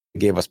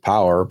gave us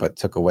power, but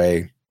took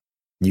away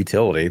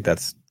utility.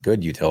 That's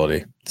good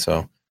utility.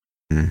 So,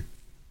 I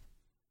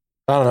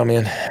don't know,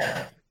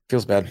 man.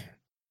 Feels bad.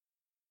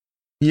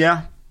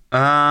 Yeah.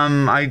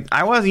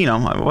 I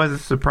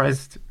was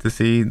surprised to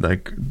see,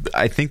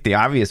 I think the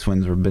obvious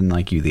wins have been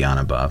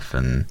Juliana buff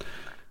and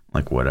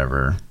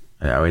whatever.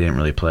 we didn't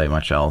really play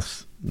much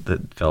else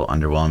that felt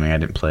underwhelming. I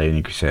didn't play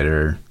any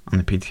Crusader on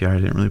the PTR. I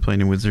didn't really play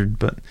any Wizard,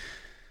 but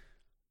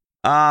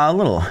a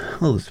little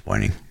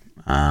disappointing.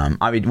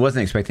 I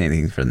wasn't expecting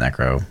anything for the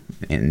Necro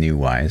in new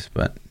wise,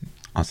 but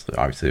also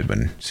obviously it would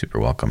have been super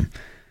welcome.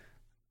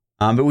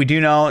 But we do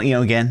know,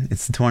 again,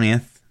 it's the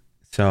 20th,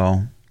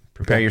 so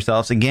prepare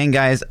yourselves. Again,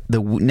 guys,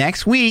 the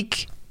next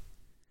week,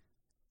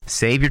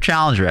 save your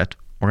challenge rift.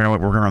 We're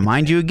gonna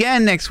remind you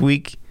again next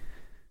week.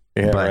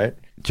 Yeah, right.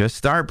 Just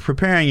start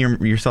preparing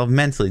yourself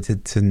mentally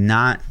to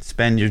not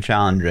spend your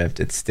challenge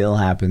rift. It still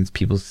happens.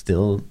 People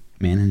still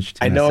manage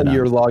to. I know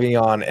you're logging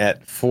on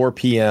at 4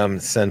 p.m.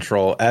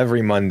 Central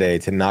every Monday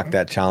to knock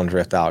that challenge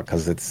rift out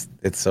because it's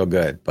so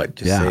good. But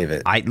just save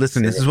it.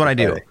 Listen. This is what I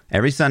do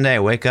every Sunday. I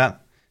wake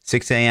up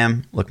 6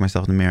 a.m. Look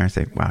myself in the mirror. I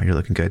say, "Wow, you're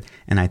looking good,"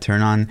 and I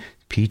turn on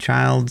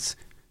ThaPchild's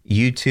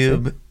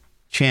YouTube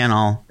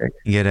channel.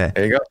 You get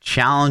a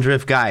challenge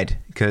rift guide,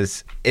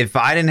 because if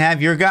I didn't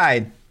have your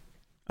guide,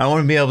 I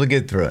wouldn't be able to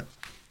get through it.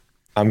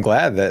 I'm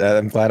glad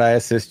I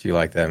assist you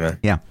like that, man.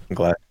 Yeah, I'm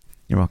glad.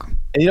 You're welcome.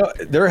 And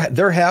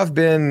there have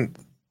been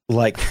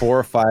like 4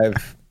 or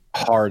 5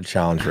 hard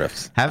challenge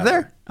rifts. Have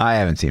there? I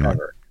haven't seen one,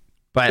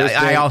 but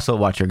I also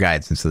watch your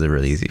guides, and so they're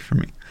really easy for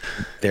me.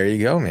 There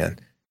you go, man.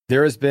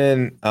 There has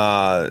been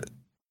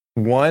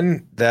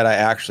one that I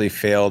actually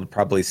failed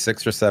probably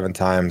 6 or 7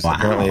 times. Wow.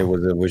 Apparently,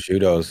 it was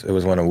Judo's. It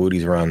was one of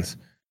Woody's runs.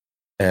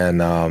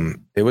 And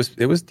it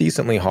was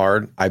decently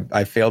hard.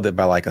 I failed it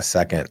by like a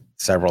second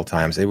several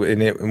times.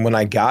 When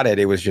I got it,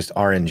 it was just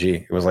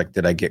RNG. It was like,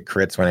 did I get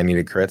crits when I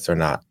needed crits or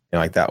not?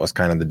 Like that was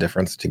kind of the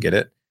difference to get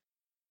it.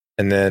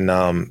 And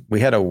then we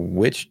had a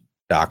witch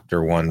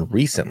doctor one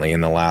recently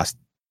in the last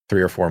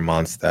 3 or 4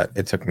 months that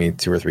it took me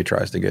 2 or 3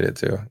 tries to get it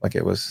to. Like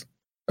it was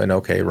an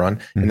okay run.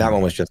 Mm-hmm. And that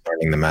one was just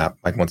learning the map.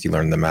 Like once you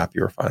learned the map,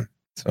 you were fine.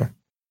 So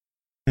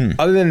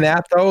other than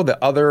that, though,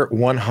 the other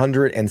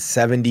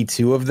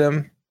 172 of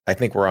them, I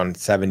think we're on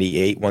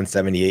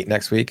 178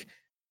 next week.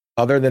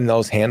 Other than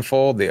those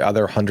handful, the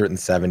other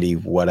 170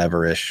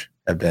 whatever-ish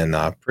have been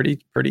pretty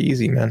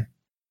easy, man.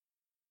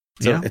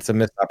 So it's a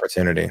missed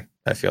opportunity,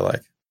 I feel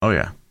like. Oh,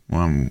 yeah.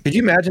 Could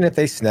you imagine if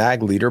they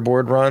snag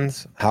leaderboard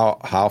runs?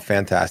 How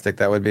fantastic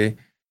that would be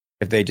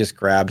if they just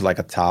grabbed like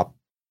a top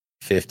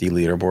 50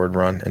 leaderboard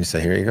run and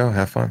say, here you go,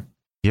 have fun.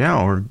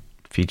 Yeah, or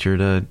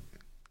featured a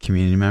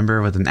community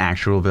member with an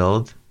actual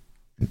build.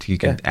 You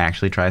could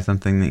actually try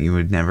something that you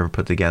would never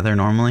put together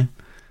normally.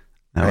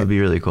 That would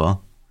be really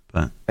cool.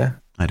 But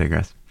I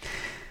digress.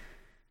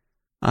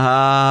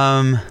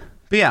 But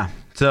yeah,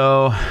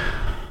 so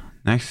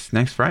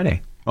next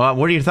Friday. Well,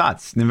 what are your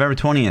thoughts? November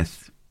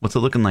 20th. What's it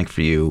looking like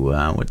for you?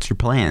 What's your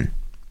plan?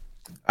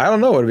 I don't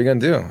know. What are we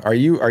gonna do? Are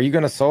you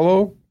gonna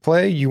solo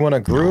play? You want a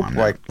group?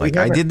 No, like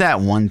I did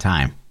that one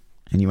time,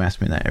 and you ask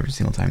me that every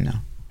single time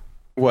now.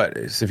 What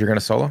is if you're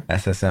gonna solo?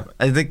 SSF.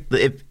 I think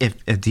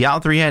if Diablo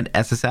 3 had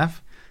SSF.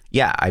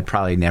 Yeah, I'd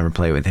probably never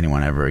play with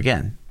anyone ever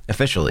again,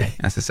 officially,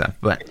 SSF.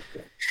 But,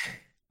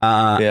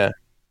 I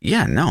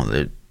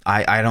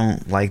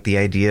don't like the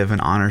idea of an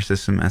honor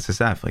system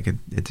SSF. Like,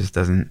 it just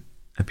doesn't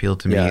appeal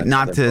to me. Yeah,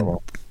 not to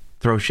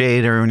throw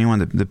shade or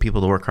anyone, the people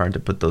that work hard to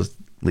put those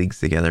leagues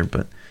together,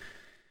 but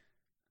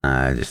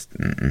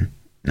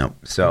nope.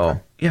 So,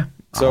 yeah.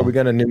 So are we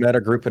going to new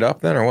meta group it up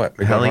then, or what?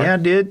 Hell yeah,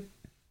 dude.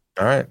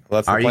 All right.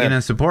 Well, are you going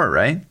to support,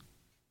 right?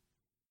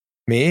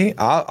 Me?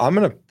 I'm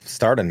going to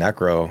start a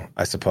Necro,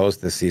 I suppose,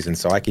 this season,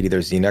 so I could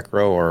either Z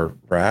Necro or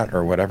Rat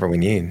or whatever we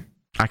need.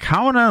 I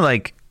kind of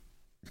want to,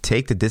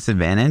 take the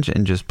disadvantage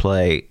and just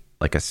play,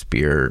 a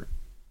spear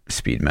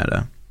speed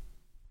meta.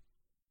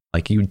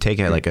 You would take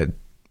it,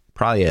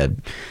 probably a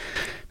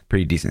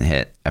pretty decent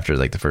hit after,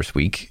 the first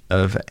week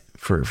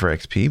for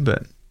XP,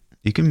 but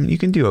you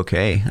can do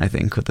okay, I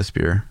think, with the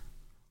spear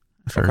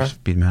for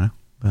speed meta.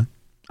 But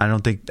I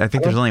think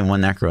there's only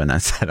one Necro in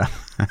that setup.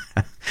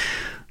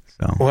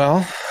 So.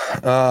 Well,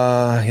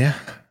 yeah.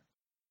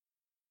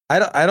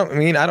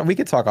 We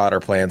could talk otter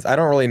plans. I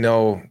don't really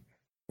know.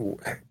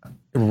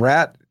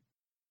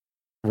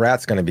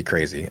 Rat's going to be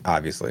crazy,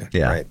 obviously.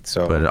 Yeah. Right.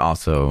 So, but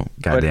also,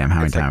 goddamn,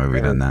 how many times have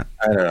we done that?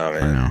 I don't know,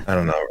 man. I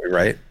don't know.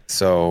 Right.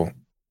 So,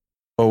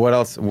 but what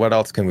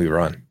else can we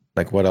run?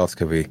 What else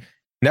could we?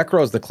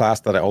 Necro is the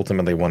class that I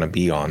ultimately want to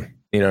be on.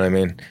 You know what I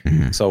mean?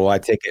 Mm-hmm. So will I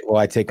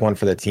take one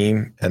for the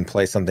team and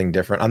play something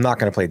different? I'm not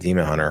going to play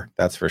Demon Hunter,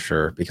 that's for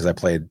sure, because I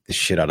played the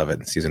shit out of it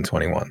in season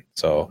 21.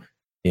 So,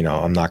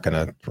 I'm not going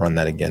to run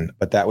that again.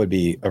 But that would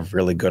be a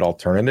really good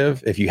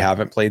alternative. If you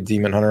haven't played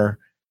Demon Hunter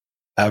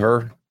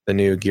ever, the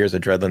new Gears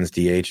of Dreadlands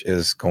DH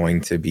is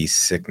going to be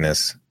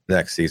sickness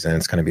next season.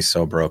 It's going to be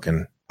so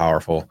broken,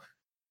 powerful.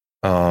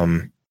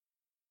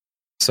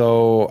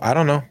 So I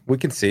don't know. We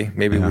can see.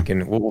 Maybe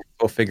we'll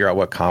figure out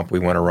what comp we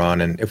want to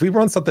run, and if we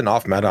run something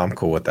off meta, I'm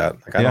cool with that.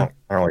 I don't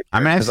really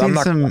care. I've seen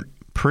some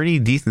pretty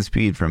decent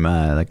speed from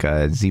a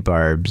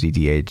Z-Barb,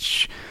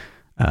 ZDH,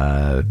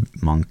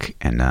 Monk,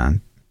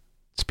 and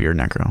Spear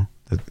Necro.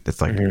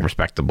 That's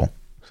respectable.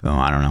 So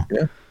I don't know.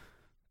 Yeah,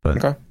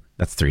 but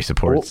that's 3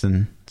 supports,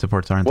 and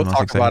supports aren't the most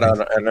exciting. We'll talk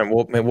about it, and then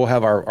we'll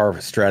have our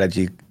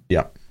strategy.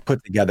 Yeah,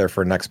 put together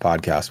for next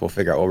podcast. We'll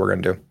figure out what we're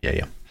gonna do.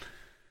 Yeah.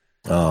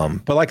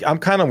 But like I'm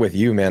kind of with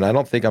you, man. I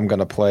don't think I'm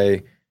gonna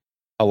play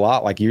a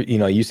lot. Like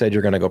you said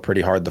you're gonna go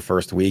pretty hard the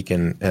first week,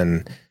 and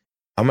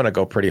I'm gonna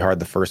go pretty hard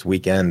the first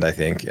weekend, I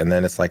think. And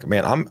then it's like,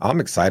 man, I'm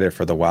excited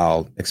for the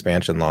WoW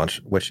expansion launch,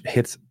 which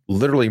hits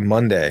literally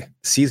Monday.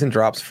 Season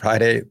drops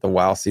Friday. The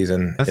WoW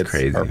season, that's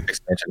crazy. Our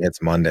expansion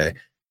hits Monday,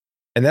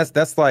 and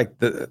that's like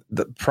the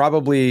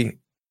probably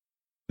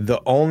the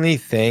only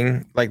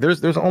thing. Like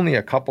there's only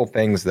a couple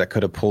things that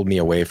could have pulled me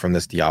away from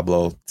this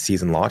Diablo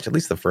season launch, at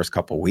least the first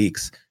couple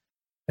weeks.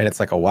 And it's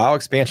like a WoW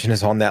expansion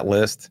is on that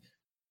list.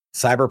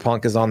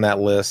 Cyberpunk is on that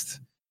list.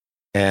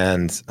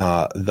 And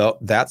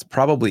that's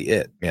probably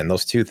it, man.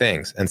 Those two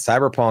things. And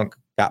Cyberpunk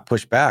got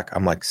pushed back.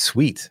 I'm like,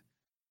 sweet.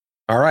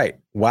 All right.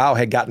 WoW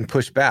had gotten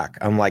pushed back.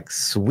 I'm like,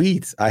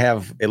 sweet. I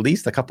have at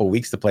least a couple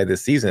weeks to play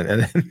this season.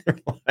 And then they're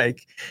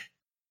like,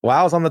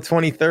 WoW's on the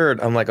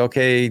 23rd. I'm like,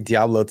 okay,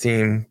 Diablo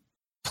team,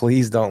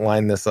 please don't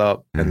line this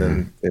up. And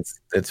then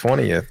it's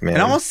 20th, man.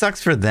 It almost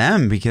sucks for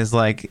them because,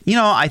 like,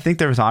 I think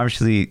there was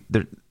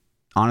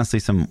honestly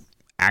some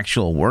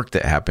actual work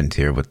that happened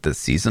here with the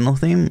seasonal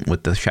theme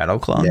with the shadow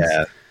clones.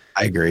 Yeah,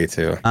 I agree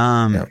too.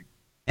 And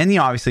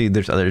obviously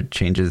there's other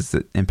changes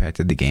that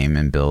impacted the game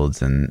and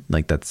builds, and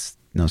like that's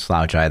no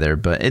slouch either.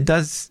 But it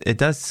does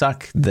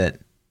suck that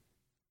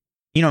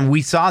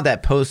we saw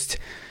that post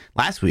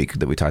last week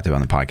that we talked about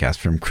on the podcast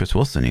from Chris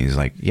Wilson. He's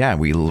like, yeah,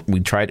 we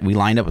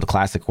lined up with the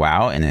classic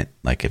WoW, and it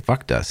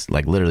fucked us,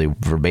 like literally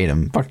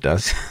verbatim fucked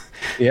us.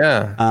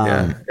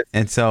 Yeah.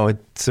 And so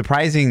it's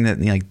surprising that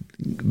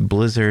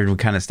Blizzard would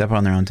kind of step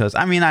on their own toes.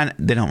 I mean,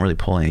 they don't really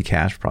pull any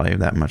cash probably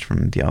that much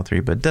from Diablo 3,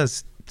 but it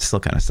does still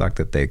kind of suck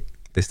that they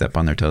step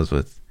on their toes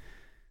with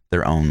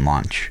their own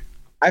launch.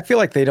 I feel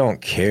like they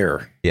don't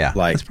care. Yeah,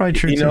 like that's probably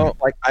true.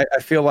 Like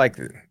I feel like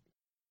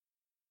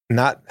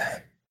not.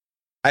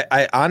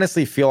 I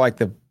honestly feel like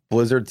the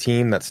Blizzard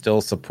team that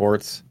still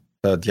supports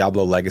the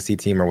Diablo Legacy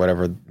team or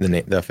whatever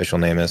the official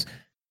name is,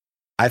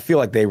 I feel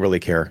like they really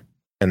care.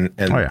 And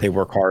they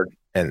work hard,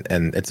 and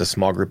it's a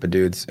small group of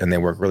dudes, and they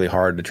work really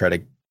hard to try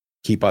to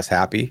keep us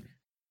happy,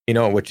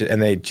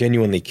 and they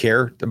genuinely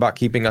care about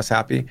keeping us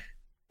happy.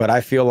 But I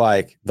feel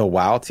like the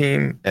WoW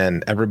team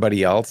and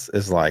everybody else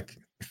is like,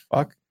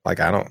 fuck,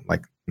 like I don't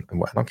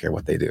care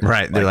what they do.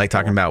 Right? They're like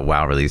talking about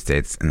WoW release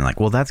dates, and like,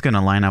 well, that's going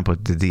to line up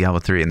with the Diablo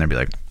 3, and they'll be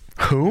like,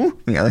 who?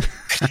 They're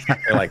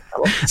like,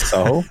 oh,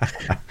 so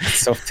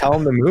tell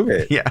them to move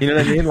it. Yeah. You know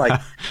what I mean?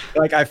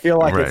 Like I feel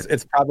like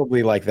it's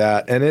probably like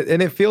that, and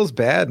it feels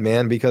bad,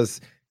 man,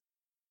 because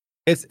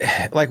it's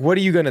like, what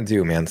are you gonna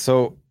do, man?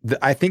 So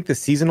I think the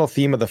seasonal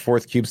theme of the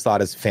fourth cube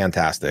slot is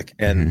fantastic,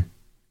 and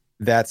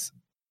that's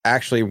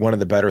actually one of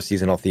the better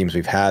seasonal themes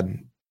we've had.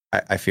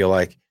 I feel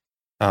like,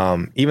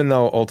 even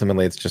though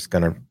ultimately it's just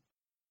gonna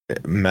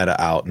meta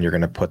out and you're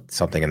going to put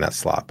something in that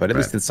slot, but at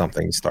least it's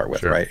something to start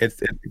with, right? It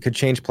could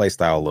change play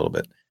style a little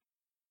bit,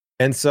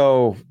 and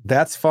so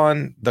that's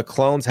fun. The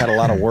clones had a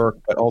lot of work,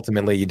 but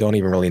ultimately you don't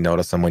even really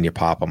notice them when you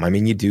pop them. I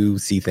mean, you do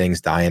see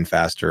things dying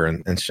faster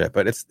and shit,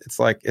 but it's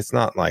like, it's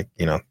not like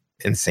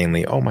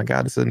insanely, oh my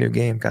god, this is a new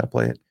game, gotta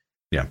play it.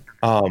 Yeah.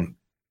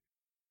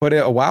 But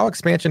a WoW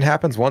expansion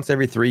happens once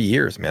every 3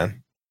 years,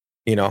 man.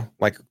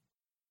 Like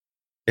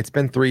it's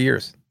been 3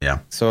 years. Yeah.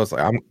 So it's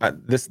like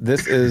this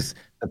is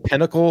the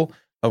pinnacle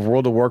of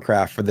World of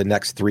Warcraft for the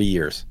next 3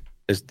 years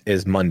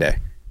is Monday.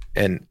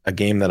 And a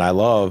game that I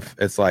love,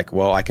 it's like,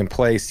 well, I can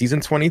play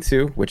season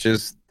 22, which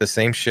is the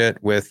same shit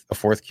with a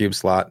fourth cube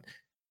slot,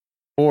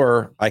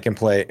 or I can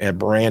play a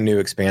brand new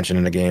expansion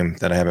in a game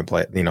that I haven't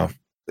played.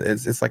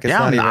 It's like, it's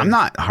not even, I'm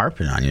not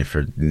harping on you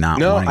for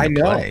not wanting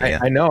to play.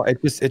 I know.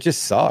 It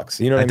just sucks.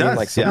 You know what I mean?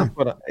 Does,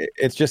 like,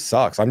 it just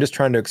sucks. I'm just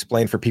trying to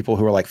explain for people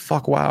who are like,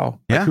 fuck WoW.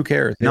 Like, who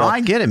cares?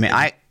 I get it, man.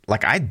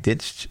 I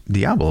ditched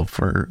Diablo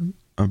for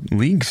a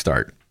league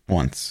start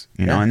once,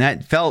 and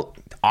that felt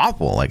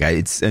awful. Like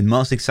it's the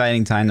most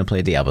exciting time to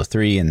play Diablo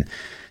 3 and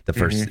the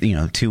first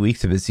 2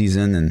 weeks of the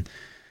season, and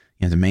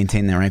to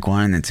maintain the rank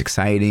 1, it's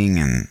exciting,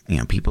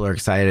 and people are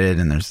excited,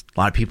 and there's a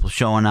lot of people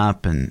showing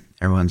up, and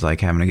everyone's like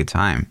having a good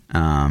time,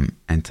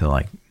 until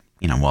like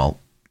well,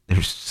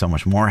 there's so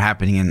much more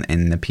happening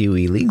in the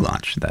POE league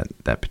launch,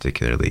 that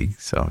particular league.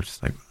 So it's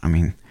just like, I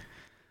mean,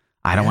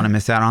 I don't want to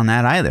miss out on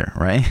that either,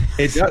 right?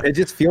 It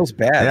just feels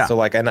bad. Yeah. So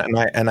like, and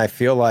I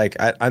feel like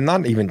I'm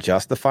not even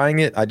justifying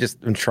it. I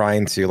just am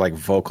trying to like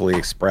vocally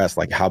express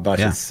like how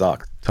much it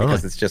sucks. Totally.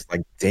 Because it's just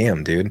like,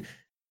 damn, dude.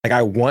 Like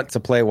I want to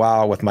play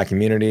WoW with my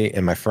community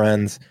and my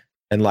friends,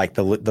 and like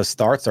the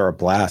starts are a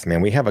blast,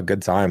 man. We have a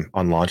good time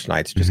on launch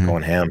nights, just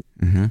going ham.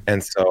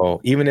 And so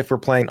even if we're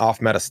playing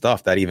off meta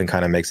stuff, that even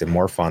kind of makes it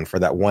more fun. For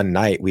that one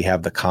night, we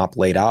have the comp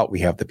laid out, we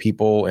have the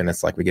people, and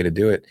it's like we get to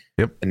do it.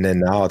 Yep. And then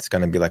now it's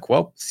going to be like,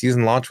 well,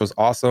 season launch was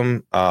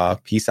awesome.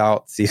 Peace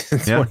out, season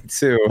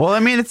 22. Well,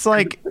 I mean, it's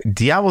like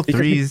Diablo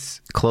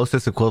 3's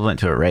closest equivalent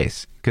to a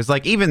race, because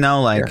like even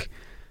though like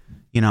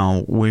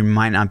we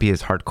might not be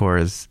as hardcore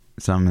as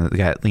some of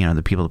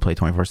the people that play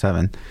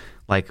 24/7.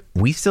 Like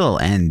we still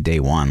end day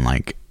one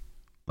like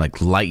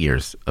light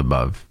years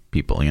above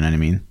people. You know what I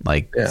mean?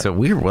 Like, so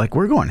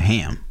we're going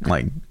ham,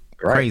 like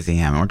crazy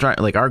ham. And we're trying,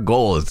 like, our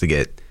goal is to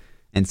get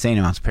insane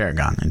amounts of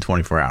Paragon in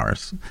 24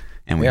 hours.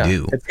 And we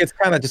do. It's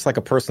kind of just like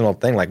a personal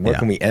thing. Like, where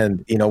can we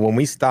end? You know, when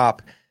we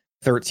stop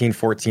 13,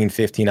 14,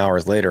 15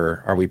 hours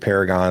later, are we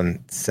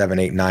Paragon 7,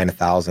 8, 9,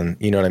 1,000?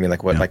 You know what I mean?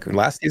 Like what? Like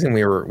last season,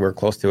 we were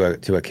close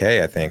to a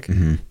K, I think.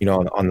 You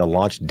know, on the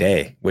launch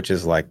day, which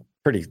is like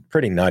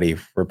pretty nutty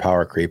for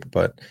power creep,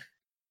 but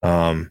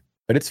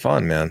it's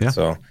fun, man. Yeah.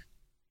 So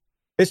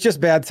it's just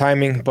bad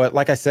timing. But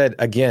like I said,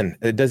 again,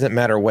 it doesn't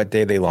matter what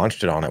day they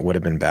launched it on. It would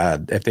have been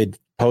bad if they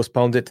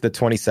postponed it to the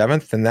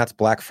 27th. Then that's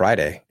Black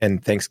Friday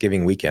and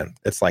Thanksgiving weekend.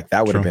 It's like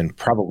that would have been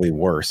probably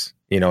worse,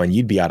 you know. And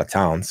you'd be out of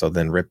town, so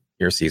then rip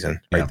your season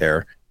right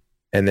there.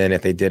 And then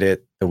if they did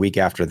it the week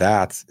after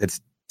that,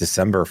 it's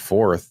December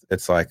 4th.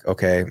 It's like,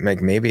 okay,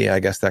 maybe I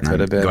guess that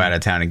could have been go out of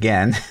town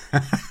again.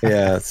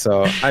 Yeah.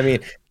 So I mean,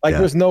 like,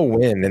 there's no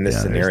win in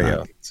this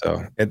scenario.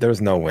 So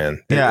there's no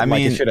win. Yeah, I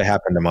mean, it should have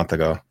happened a month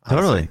ago.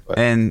 Totally. Honestly,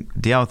 and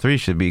Diablo 3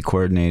 should be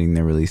coordinating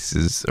their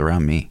releases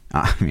around me.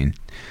 I mean,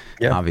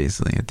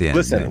 obviously at the end.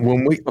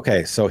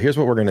 Listen, so here's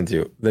what we're gonna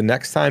do. The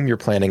next time you're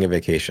planning a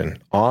vacation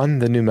on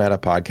the New Meta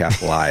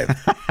Podcast Live,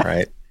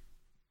 right?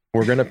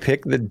 We're going to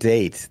pick the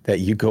date that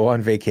you go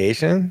on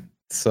vacation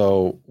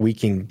so we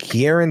can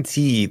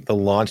guarantee the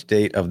launch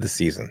date of the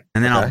season.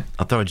 And then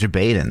I'll throw a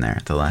debate in there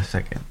at the last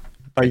second.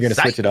 Are you going to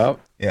switch it up?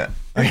 Yeah.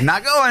 I'm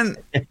not going.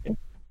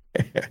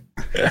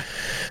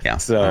 Yeah.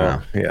 So,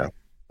 I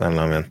don't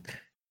know, man.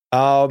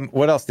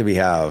 What else do we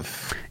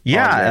have?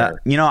 Yeah.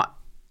 You know,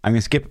 I'm going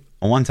to skip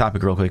one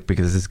topic real quick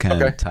because this kind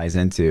of ties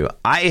into,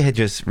 I had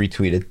just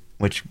retweeted,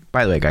 which,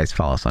 by the way, guys,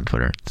 follow us on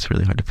Twitter. It's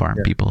really hard to farm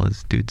people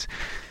as dudes.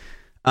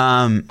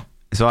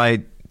 So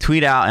I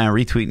tweet out and I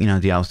retweet, you know,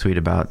 Diablo's tweet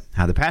about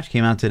how the patch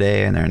came out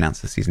today and they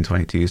announced the season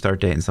 22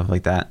 start date and stuff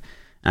like that.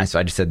 And so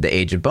I just said the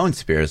age of Bone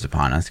Spear is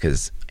upon us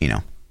because, you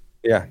know,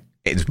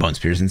 age of Bone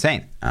Spear is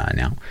insane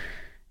now.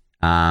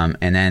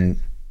 And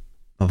then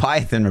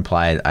Leviathan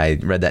replied, I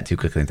read that too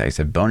quickly and thought he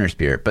said Boner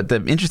Spear. But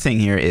the interesting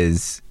here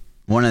is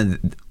one of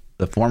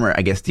the former,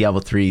 I guess,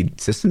 Diablo 3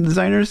 system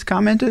designers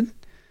commented.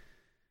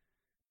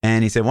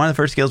 And he said, one of the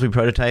first skills we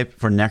prototyped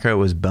for Necro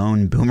was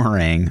Bone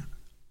Boomerang,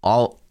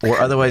 or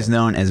otherwise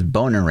known as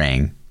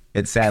Bonerang.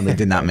 It sadly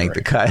did not make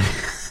the cut.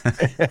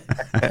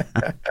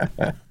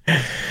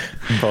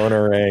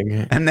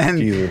 Bonerang. And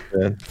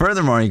then,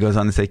 furthermore, he goes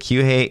on to say,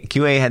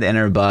 QA had to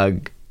enter a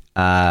bug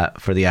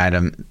for the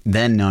item,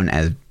 then known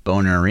as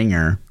Boner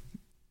Ringer.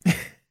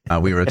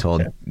 We were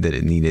told that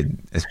it needed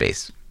a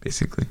space,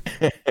 basically.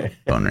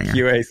 Bone Ringer.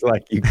 QA's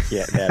like, you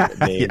can't have it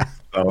named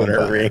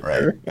Boner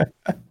Ringer.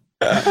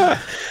 Right.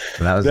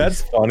 So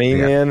that's funny,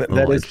 man.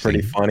 That is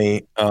pretty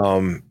funny.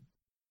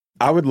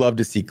 I would love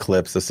to see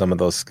clips of some of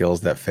those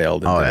skills that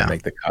failed and didn't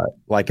make the cut.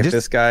 Like if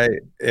this guy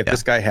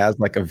has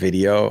like a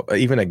video,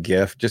 even a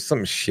GIF, just some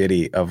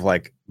shitty of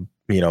like,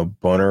 you know,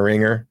 Boner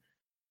Ringer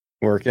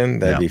working,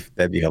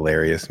 that'd be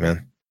hilarious,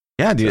 man.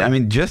 Yeah, dude. I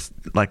mean, just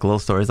like little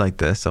stories like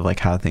this of like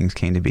how things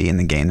came to be in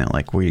the game that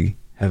like we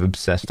have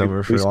obsessed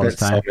over for all this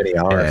time. So many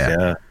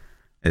hours,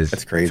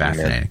 It's crazy,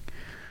 fascinating.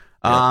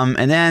 Man.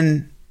 And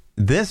then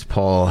this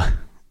poll,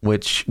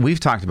 which we've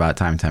talked about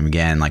time and time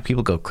again, like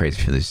people go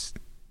crazy for this.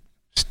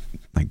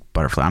 Like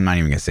butterfly. I'm not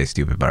even gonna say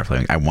stupid butterfly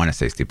wings. I want to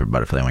say stupid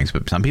butterfly wings,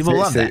 but some people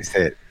love that.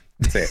 Say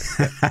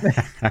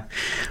it.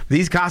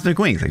 These cosmic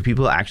wings, like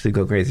people actually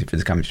go crazy for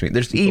this cosmic wing.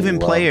 There's even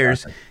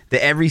players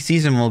that every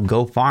season will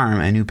go farm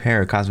a new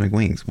pair of cosmic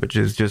wings, which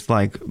is just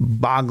like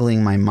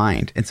boggling my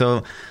mind. And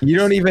so you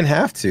don't even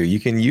have to.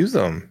 You can use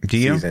them. Do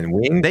you?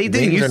 Wings, they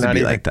used to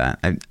be like that.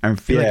 I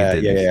feel like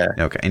it did.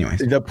 Yeah. Okay. Anyways,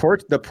 the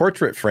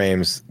portrait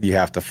frames you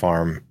have to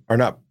farm are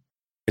not.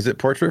 Is it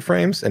portrait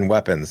frames and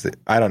weapons?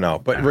 I don't know.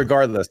 But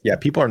regardless,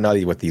 people are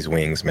nutty with these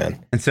wings,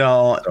 man. And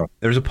so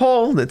there's a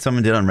poll that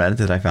someone did on Reddit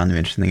that I found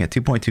interesting. They got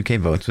 2.2K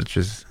votes, which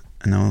is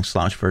no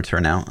slouch for a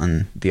turnout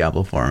on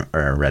Diablo forum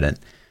or Reddit.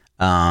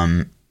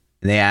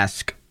 They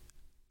ask,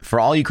 for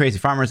all you crazy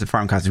farmers that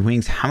farm cosmic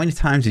wings, how many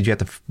times did you have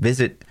to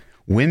visit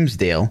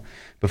Whimsdale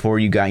before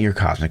you got your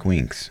cosmic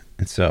wings?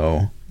 And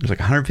so there's like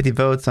 150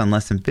 votes on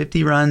less than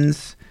 50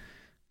 runs,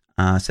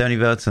 70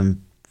 votes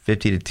on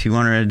 50 to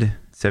 200,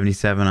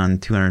 77 on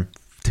 200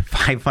 to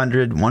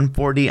 500,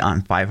 140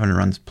 on 500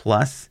 runs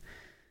plus.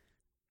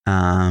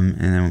 And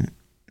then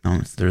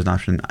there's an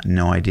option,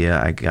 no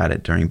idea, I got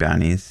it during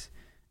bounties.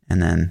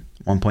 And then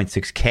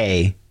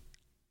 1.6K.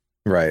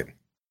 Right.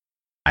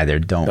 Either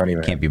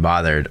can't be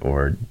bothered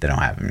or they don't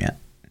have them yet,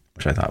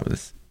 which I thought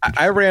was.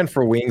 I ran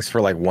for wings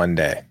for like one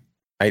day.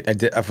 I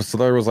did. So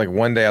there was like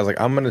one day I was like,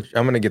 I'm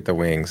gonna get the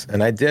wings,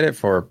 and I did it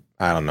for,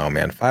 I don't know,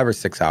 man, 5 or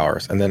 6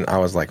 hours, and then I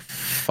was like,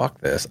 fuck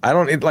this. I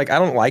don't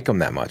like them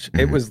that much.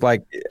 It was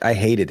like I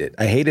hated it.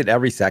 I hated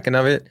every second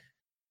of it.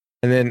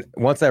 And then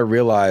once I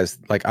realized,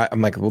 like,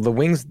 I'm like, well, the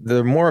wings,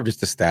 they're more of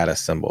just a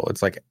status symbol.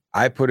 It's like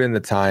I put in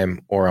the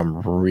time or I'm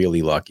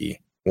really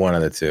lucky, one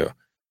of the two.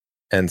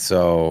 And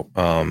so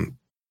I'm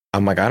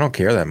like, I don't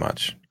care that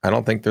much. I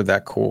don't think they're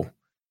that cool.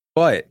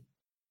 But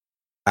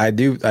I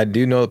do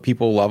know that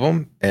people love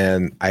them,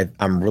 and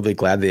I'm really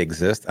glad they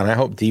exist. And I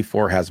hope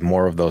D4 has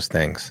more of those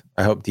things.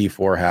 I hope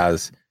D4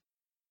 has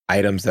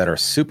items that are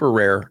super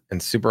rare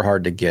and super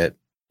hard to get,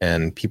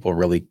 and people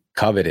really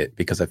covet it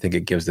because I think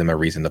it gives them a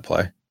reason to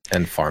play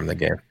and farm the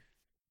game.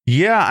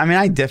 Yeah, I mean,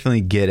 I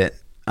definitely get it.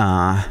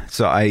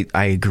 So I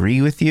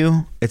agree with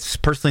you. It's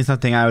personally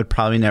something I would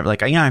probably never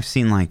like. I've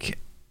seen like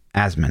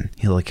Asmon.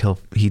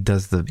 He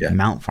does the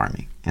mount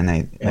farming,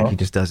 and he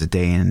just does it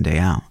day in and day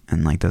out,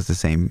 and like does the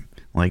same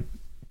like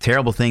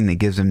terrible thing that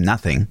gives him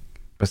nothing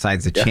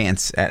besides the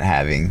chance at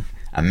having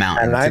a mount.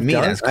 And to me,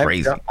 that's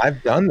crazy.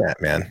 I've done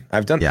that, man.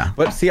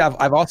 But see,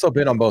 I've also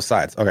been on both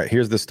sides. Okay,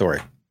 here's the story.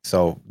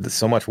 So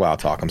much WoW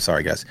talk. I'm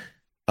sorry, guys.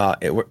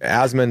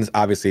 Asmon's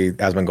obviously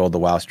Asmon Gold, the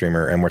WoW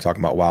streamer, and we're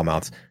talking about WoW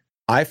mounts.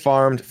 I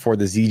farmed for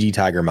the ZG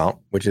Tiger mount,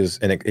 which is,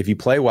 if you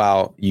play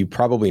WoW, you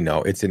probably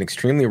know it's an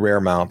extremely rare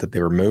mount that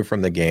they removed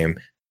from the game.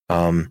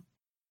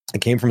 It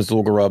came from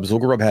Zul'Gurub.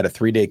 Zul'Gurub had a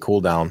 3-day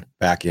cooldown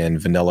back in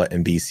vanilla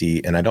and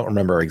BC, and I don't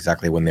remember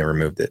exactly when they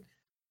removed it.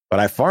 But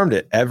I farmed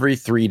it every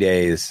 3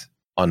 days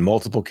on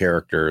multiple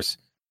characters,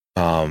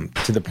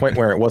 to the point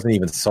where it wasn't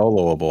even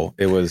soloable.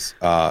 It was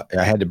I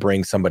had to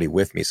bring somebody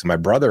with me. So my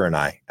brother and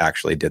I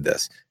actually did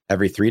this.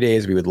 Every 3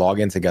 days, we would log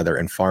in together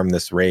and farm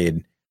this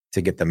raid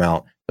to get the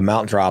mount. The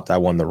mount dropped. I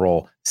won the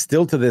role.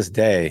 Still to this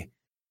day,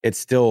 it's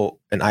still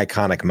an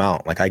iconic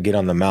mount. Like I get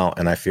on the mount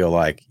and I feel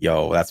like,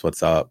 yo, that's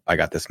what's up. I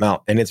got this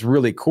mount, and it's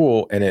really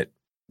cool. And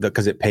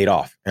because it paid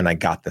off, and I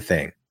got the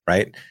thing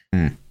right.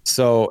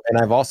 So, and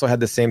I've also had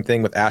the same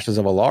thing with Ashes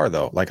of Alar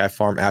though. Like I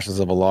farm Ashes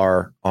of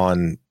Alar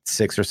on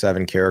 6 or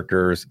 7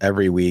 characters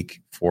every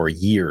week for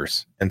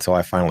years until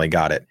I finally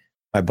got it.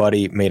 My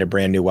buddy made a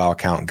brand new WoW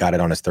account and got it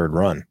on his 3rd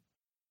run.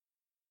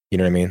 You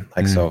know what I mean?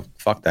 Like, so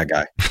fuck that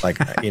guy. Like,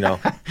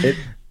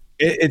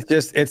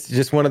 it's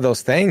just one of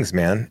those things,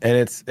 man. And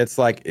it's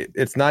like,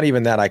 it's not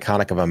even that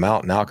iconic of a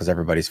mount now because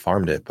everybody's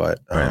farmed it. But,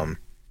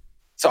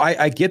 so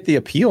I get the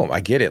appeal.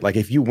 I get it. Like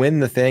if you win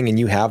the thing and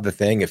you have the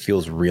thing, it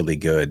feels really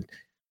good.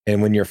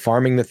 And when you're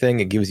farming the thing,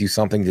 it gives you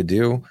something to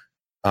do.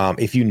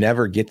 If you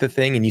never get the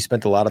thing and you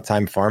spent a lot of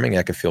time farming,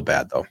 that could feel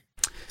bad though.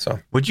 So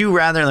would you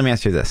rather, let me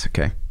ask you this.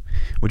 Okay.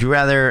 Would you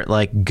rather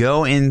like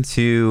go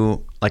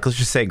into like, let's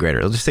just say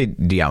greater, let's just say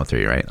Diablo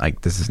 3, right?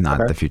 Like this is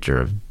not the future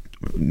of,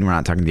 we're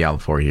not talking Diablo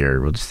 4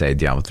 here. We'll just say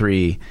Diablo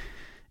 3.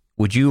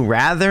 Would you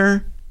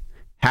rather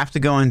have to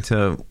go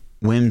into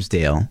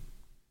Whimsdale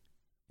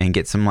and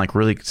get some like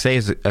really, say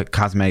it's a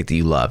cosmetic that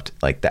you loved,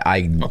 like that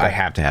I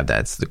have to have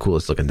that. It's the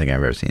coolest looking thing I've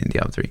ever seen in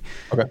Diablo 3.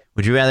 Okay.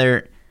 Would you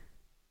rather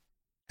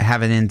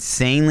have an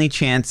insanely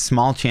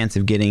small chance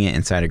of getting it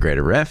inside a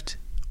Greater Rift,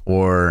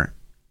 or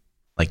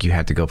like you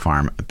have to go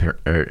farm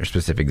a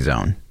specific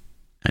zone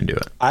and do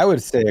it? I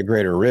would say a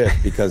Greater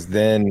Rift because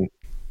then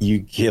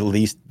you at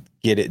least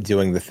get it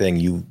doing the thing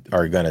you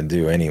are going to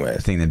do anyway.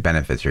 The thing that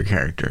benefits your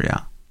character, yeah.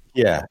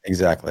 Yeah,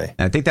 exactly.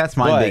 And I think that's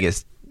my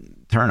biggest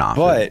turnoff.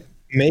 But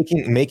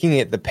making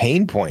it the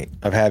pain point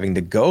of having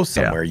to go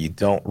somewhere you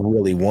don't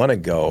really want to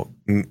go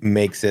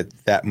makes it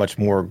that much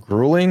more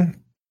grueling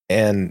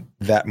and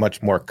that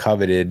much more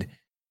coveted.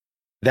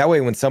 That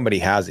way, when somebody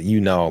has it,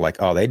 like,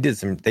 oh, they did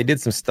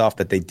some stuff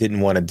that they didn't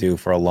want to do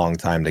for a long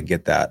time to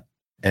get that,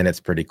 and it's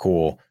pretty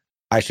cool.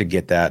 I should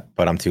get that,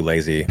 but I'm too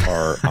lazy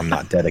or I'm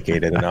not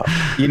dedicated enough.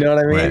 You know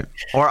what I mean? Right.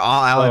 Or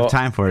all I'll have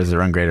time for is to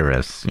run Greater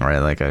Rifts, right?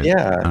 Like,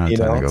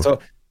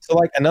 So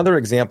like another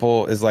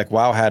example is like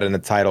WoW had a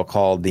title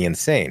called The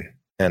Insane,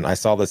 and I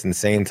saw this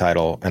Insane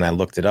title and I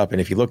looked it up, and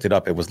if you looked it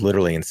up, it was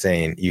literally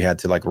insane. You had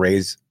to like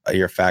raise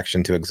your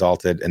faction to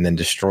Exalted and then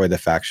destroy the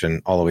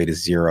faction all the way to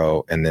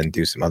 0 and then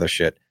do some other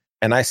shit.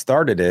 And I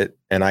started it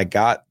and I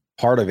got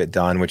part of it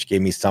done, which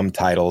gave me some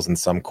titles and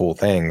some cool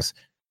things.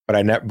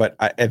 But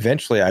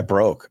eventually I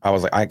broke. I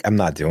was like, I'm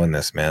not doing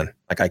this, man.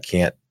 Like I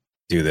can't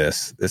do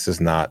this. This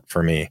is not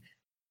for me.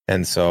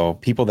 And so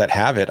people that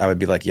have it, I would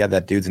be like, yeah,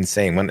 that dude's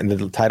insane. And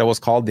the title was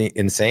called The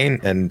Insane,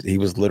 and he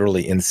was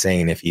literally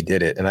insane if he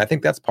did it. And I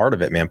think that's part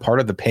of it, man.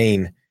 Part of the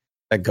pain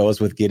that goes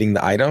with getting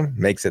the item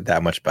makes it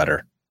that much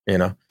better,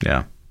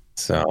 Yeah.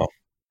 So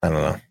I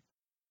don't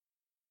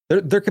know.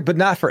 There could, but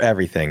not for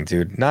everything,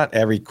 dude. Not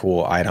every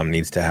cool item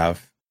needs to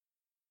have,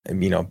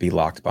 be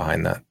locked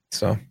behind that.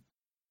 So.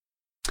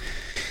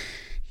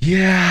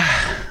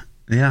 Yeah.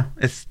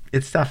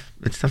 It's tough.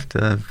 It's tough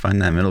to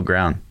find that middle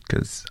ground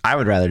because I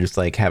would rather just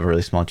like have a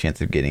really small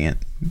chance of getting it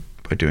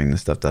by doing the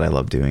stuff that I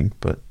love doing.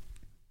 But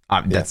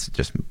that's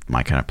just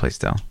my kind of play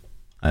style.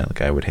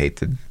 I would hate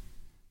to,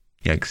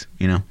 yikes,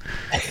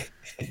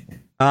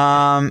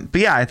 But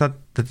yeah, I thought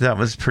that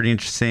was pretty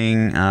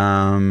interesting.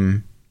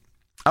 And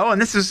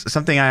this is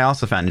something I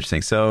also found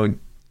interesting. So,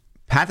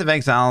 Path of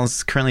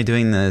Exile's currently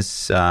doing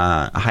this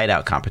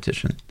hideout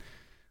competition.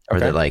 Or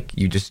that like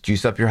you just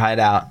juice up your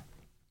hideout,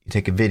 you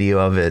take a video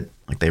of it,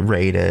 like they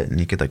rate it, and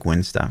you could like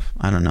win stuff.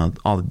 I don't know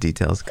all the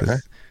details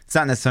because it's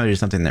not necessarily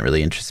something that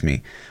really interests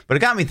me. But it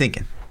got me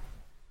thinking.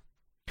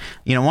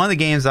 One of the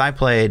games I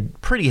played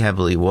pretty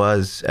heavily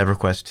was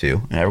EverQuest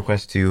 2. And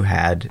EverQuest 2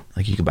 had,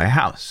 like, you could buy a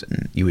house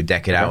and you would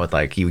deck it out with,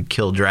 like, you would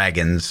kill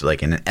dragons,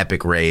 like, in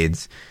epic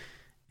raids.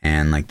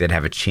 And, like, they'd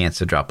have a chance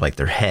to drop, like,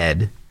 their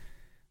head.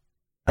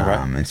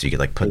 And so you could,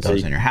 like, put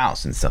those in your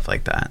house and stuff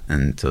like that.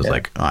 And so it was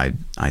like, oh,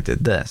 I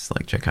did this.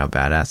 Like, check how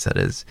badass that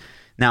is.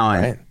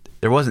 Now,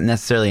 there wasn't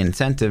necessarily an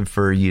incentive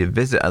for you to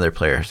visit other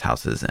players'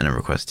 houses in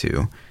EverQuest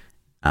 2,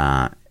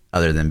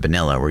 other than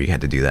vanilla, where you had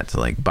to do that to,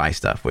 like, buy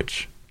stuff,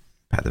 which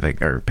Path of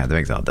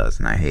Exile does,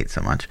 and I hate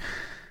so much.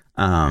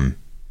 But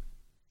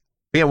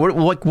yeah,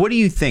 what do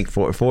you think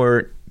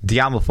for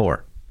Diablo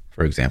 4,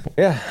 for example?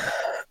 Yeah.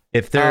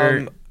 If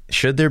there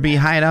should there be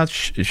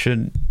hideouts?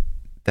 Should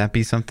that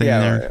be something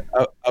there?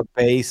 A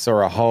base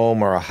or a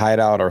home or a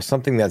hideout or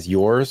something that's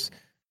yours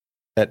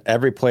that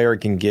every player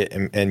can get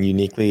and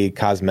uniquely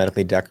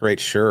cosmetically decorate.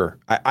 Sure.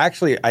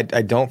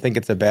 I don't think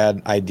it's a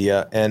bad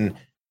idea. And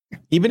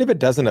even if it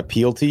doesn't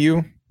appeal to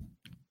you,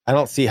 I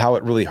don't see how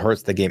it really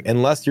hurts the game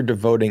unless you're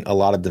devoting a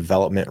lot of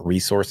development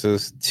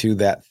resources to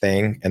that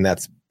thing. And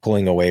that's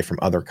pulling away from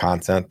other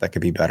content that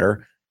could be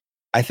better.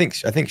 I think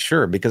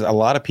sure, because a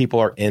lot of people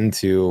are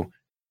into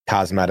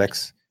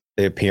cosmetics,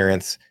 the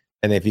appearance,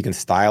 and if you can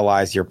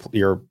stylize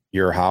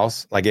your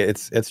house, like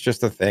it's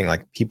just a thing.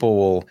 Like people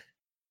will,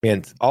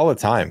 and all the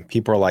time,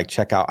 people are like,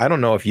 check out. I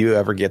don't know if you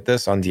ever get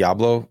this on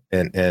Diablo,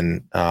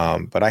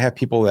 but I have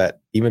people that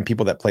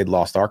played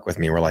Lost Ark with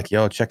me were like,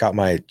 yo, check out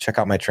my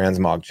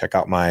transmog, check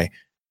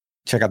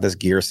out this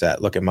gear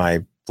set, look at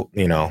my,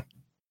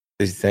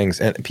 these things,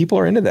 and people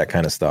are into that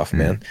kind of stuff,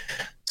 man.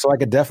 So I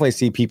could definitely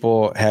see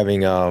people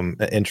having an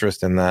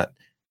interest in that.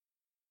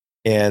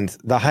 And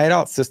the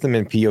hideout system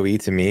in POE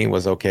to me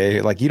was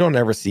okay. Like you don't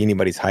ever see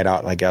anybody's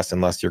hideout, I guess,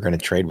 unless you're going to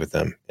trade with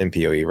them in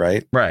POE,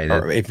 right? Right.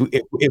 Or if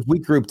we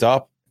grouped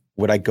up,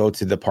 would I go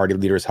to the party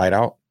leader's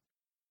hideout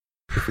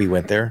if we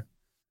went there?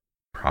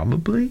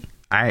 Probably.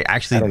 I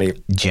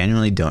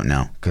genuinely don't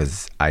know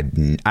because I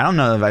don't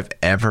know if I've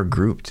ever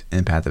grouped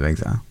in Path of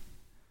Exile.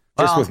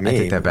 Just with me, I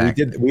take that back.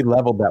 We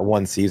leveled that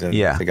one season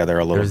together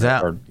a little bit.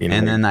 That,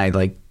 and then I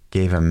like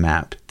gave a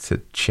map to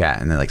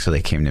chat, and so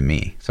they came to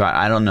me. So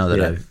I don't know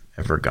that I've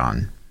ever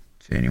gone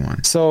to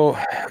anyone. So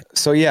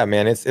yeah,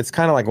 man, it's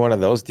kind of like one of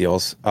those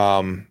deals.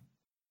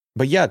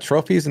 But yeah,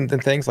 trophies and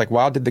things like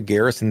WoW did the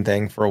garrison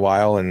thing for a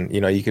while, and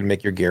you can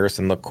make your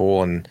garrison look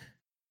cool. And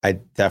I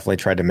definitely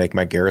tried to make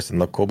my garrison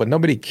look cool, but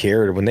nobody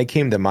cared when they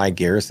came to my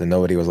garrison.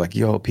 Nobody was like,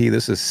 "Yo, P,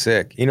 this is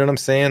sick." You know what I'm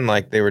saying?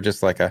 Like they were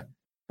just like,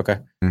 "Okay,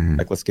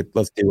 like let's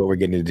do what we're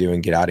getting to do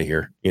and get out of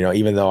here."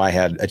 Even though I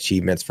had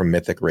achievements from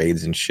mythic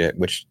raids and shit,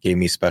 which gave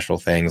me special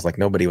things, like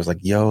nobody was like,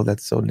 "Yo,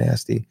 that's so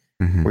nasty.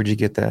 Where'd you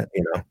get that?"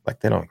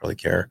 Like they don't really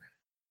care.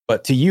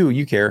 But to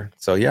you care.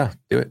 So yeah,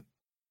 do it.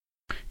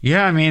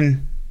 Yeah, I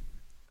mean,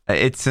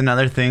 it's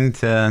another thing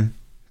to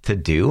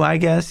do, I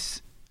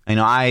guess.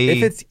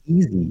 If it's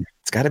easy,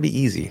 it's got to be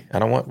easy. I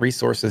don't want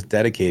resources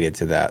dedicated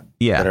to that.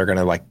 Yeah, that are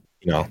gonna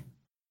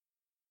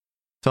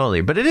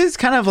Totally, but it is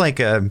kind of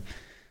like I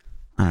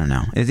don't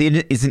know.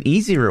 It's an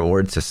easy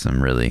reward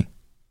system, really.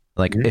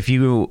 Like if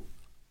you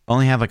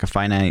only have like a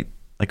finite,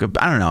 I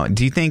don't know.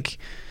 Do you think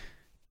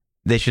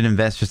they should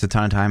invest just a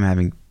ton of time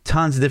having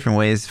tons of different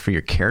ways for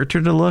your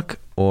character to look,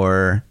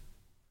 or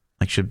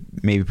like should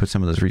maybe put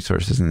some of those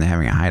resources into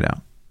having a hideout?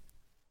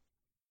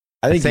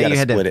 I think you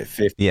had to split it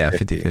 50. Yeah,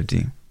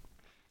 50-50.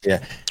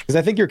 Yeah, because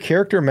I think your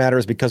character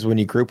matters because when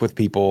you group with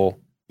people,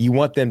 you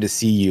want them to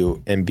see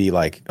you and be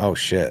like, "Oh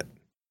shit,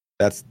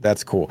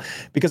 that's cool."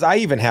 Because I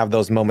even have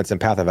those moments in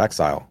Path of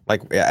Exile.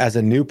 Like as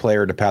a new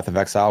player to Path of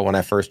Exile, when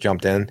I first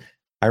jumped in,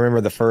 I remember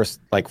the first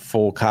like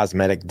full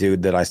cosmetic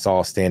dude that I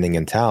saw standing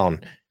in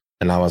town.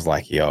 And I was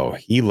like, yo,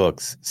 he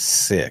looks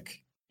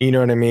sick. You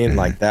know what I mean?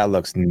 Like that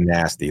looks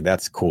nasty.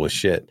 That's cool as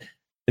shit.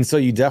 And so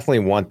you definitely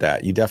want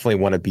that. You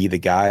definitely want to be the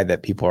guy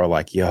that people are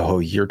like, yo,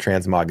 your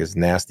transmog is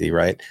nasty,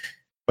 right?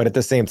 But at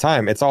the same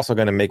time, it's also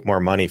going to make more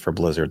money for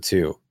Blizzard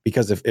too.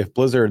 Because if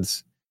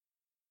Blizzard's,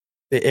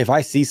 if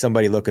I see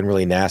somebody looking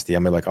really nasty,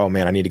 I'm like, oh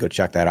man, I need to go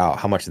check that out.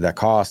 How much did that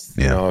cost?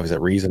 Yeah. Is it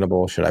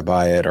reasonable? Should I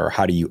buy it? Or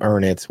how do you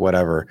earn it?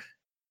 Whatever.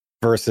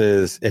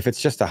 Versus if it's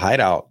just a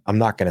hideout, I'm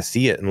not going to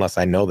see it unless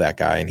I know that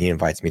guy and he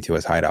invites me to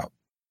his hideout,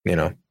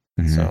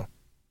 So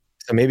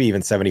maybe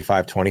even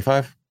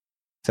 75-25,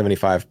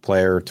 75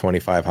 player,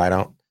 25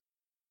 hideout.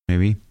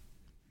 Maybe.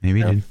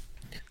 Dude.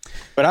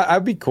 But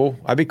I'd be cool.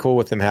 I'd be cool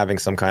with him having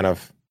some kind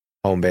of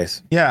home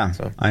base. Yeah,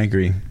 so. I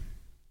agree.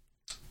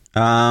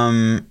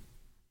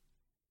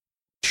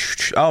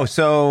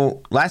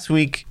 So last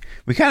week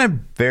we kind of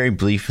very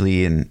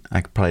briefly, and I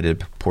probably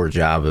did a poor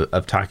job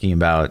of talking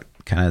about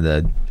kind of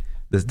the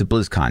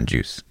BlizzCon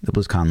juice, the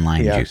BlizzCon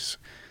line juice.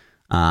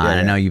 And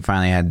I know you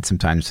finally had some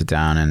time to sit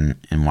down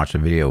and watch the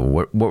video.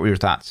 What were your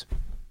thoughts?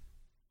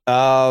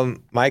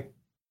 Mike,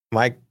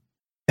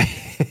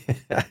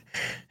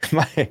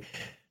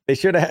 they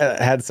should have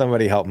had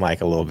somebody help Mike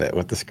a little bit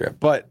with the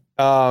script, but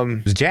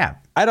it was Jab.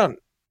 Was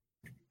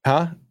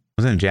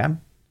it a Jab?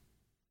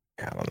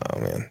 I don't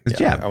know, man. It's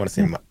Jab. I want to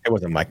say it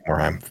wasn't Mike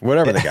Morheim,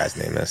 whatever the guy's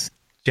name is.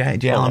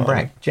 Jalen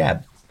Bragg.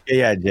 Jab.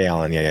 Yeah, Jay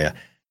Allen. Yeah.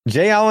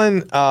 Jay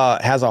Allen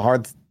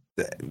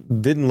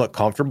didn't look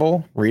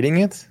comfortable reading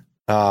it.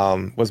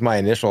 Was my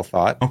initial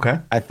thought. Okay.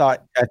 I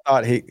thought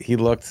he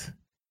looked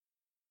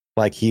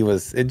like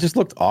it just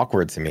looked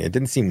awkward to me. It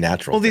didn't seem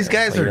natural. Well, these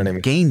guys are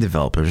game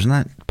developers,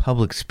 not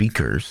public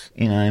speakers.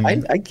 You know what I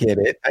mean? I get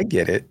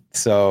it.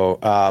 So,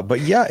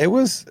 but yeah, it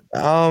was,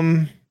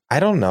 I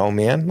don't know,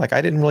 man. Like,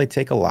 I didn't really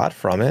take a lot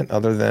from it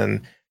other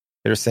than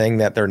they're saying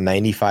that they're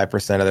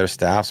 95% of their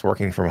staff's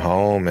working from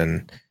home.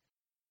 And,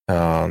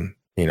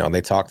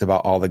 they talked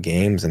about all the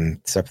games and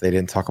except they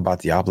didn't talk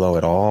about Diablo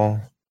at all.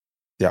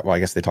 Yeah. Well, I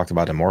guess they talked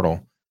about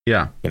Immortal.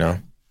 Yeah.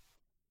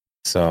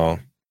 So,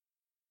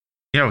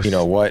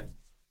 what?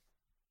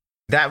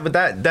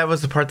 That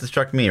was the part that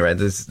struck me, right?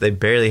 They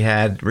barely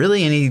had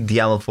really any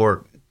Diablo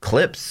 4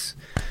 clips.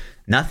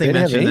 Nothing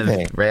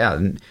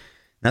mentioned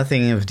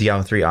nothing of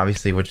Diablo 3,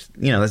 obviously, which,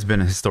 that's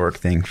been a historic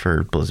thing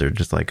for Blizzard.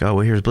 Just like, oh,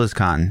 well, here's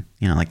BlizzCon.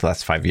 Like the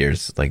last 5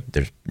 years, like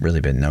there's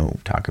really been no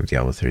talk of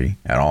Diablo 3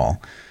 at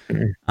all.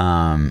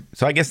 Mm-hmm.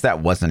 So I guess that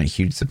wasn't a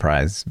huge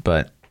surprise,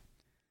 but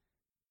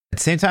at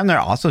the same time, they're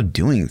also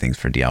doing things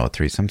for Diablo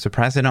 3. So I'm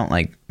surprised they don't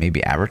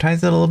maybe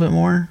advertise it a little bit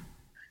more.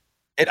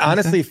 It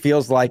honestly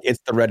feels like it's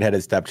the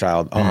redheaded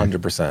stepchild,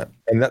 100%.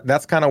 And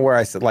that's kind of where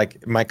I said,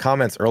 like, my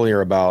comments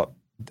earlier about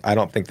I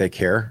don't think they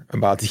care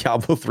about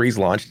Diablo 3's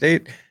launch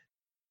date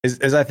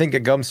is I think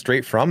it comes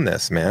straight from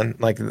this, man.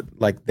 Like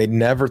they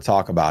never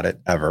talk about it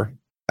ever.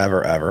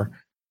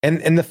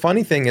 And the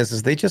funny thing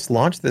is they just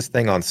launched this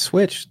thing on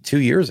Switch 2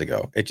 years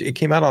ago. It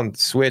came out on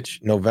Switch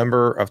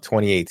November of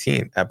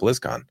 2018 at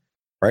BlizzCon,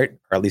 right?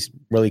 Or at least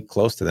really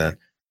close to that.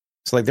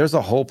 So like there's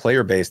a whole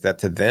player base that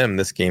to them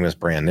this game is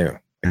brand new.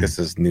 Like this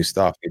is new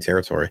stuff, new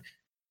territory.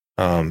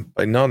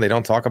 But no, they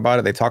don't talk about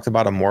it. They talked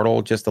about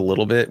Immortal just a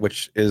little bit,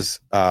 which is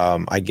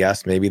I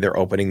guess maybe they're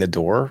opening the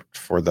door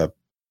for the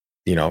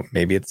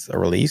maybe it's a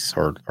release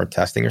or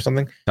testing or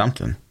something.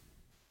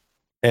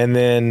 And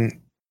then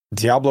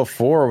Diablo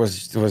 4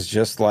 was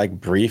just like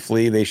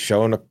briefly they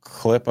shown a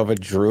clip of a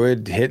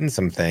druid hitting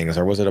some things,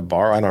 or was it a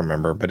bar? I don't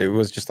remember, but it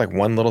was just like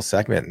one little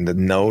segment and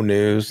no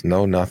news,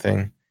 no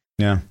nothing.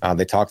 Yeah.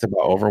 They talked about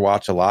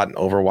Overwatch a lot and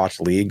Overwatch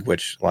League,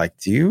 which like,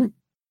 do you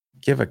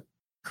give a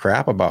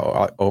crap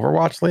about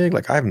Overwatch League?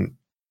 Like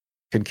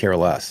could care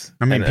less.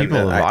 I mean, people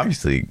have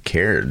obviously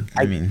cared.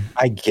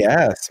 I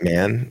guess,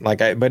 man.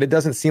 But it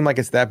doesn't seem like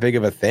it's that big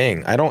of a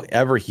thing. I don't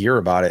ever hear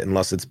about it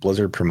unless it's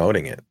Blizzard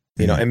promoting it.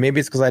 And maybe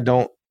it's because I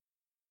don't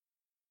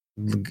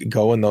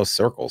go in those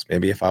circles.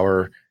 Maybe if I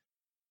were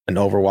an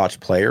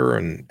Overwatch player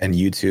and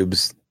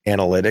YouTube's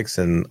analytics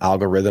and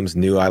algorithms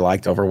knew I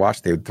liked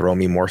Overwatch, they would throw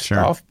me more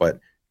stuff.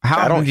 But how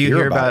often do you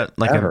hear about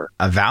like a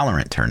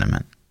Valorant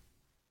tournament?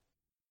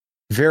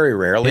 Very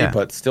rarely,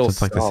 but still, so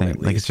it's like the same.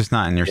 Like it's just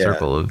not in your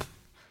circle of.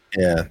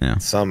 Yeah,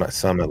 some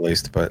at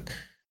least, but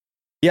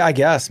yeah, I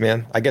guess,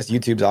 man. I guess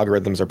YouTube's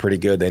algorithms are pretty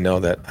good. They know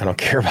that I don't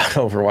care about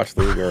Overwatch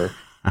League or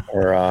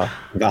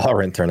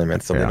Valorant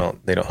tournaments, so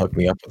they don't hook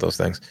me up with those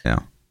things. Yeah.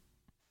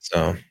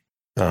 So,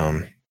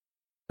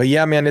 but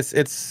yeah, man,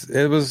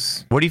 it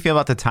was. What do you feel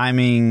about the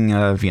timing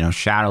of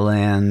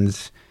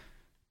Shadowlands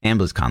and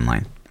BlizzCon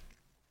line?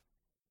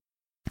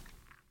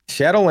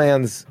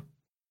 Shadowlands,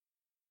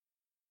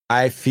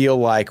 I feel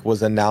like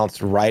was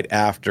announced right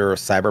after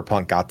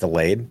Cyberpunk got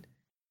delayed.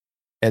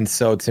 And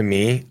so to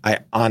me, I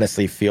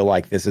honestly feel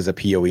like this is a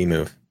POE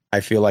move.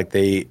 I feel like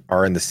they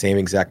are in the same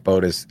exact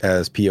boat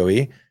as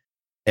POE.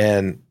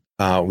 And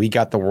we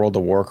got the World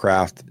of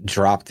Warcraft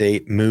drop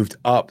date moved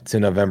up to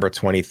November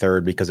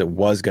 23rd because it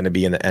was going to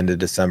be in the end of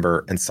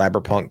December. And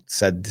Cyberpunk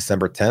said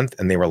December 10th.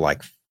 And they were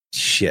like,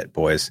 shit,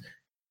 boys.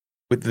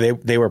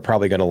 They were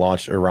probably going to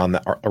launch around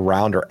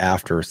or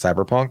after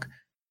Cyberpunk.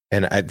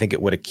 And I think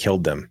it would have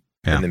killed them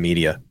in the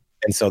media.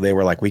 And so they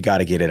were like, we got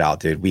to get it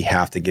out, dude. We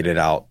have to get it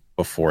out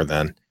before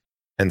then.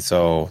 And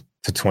so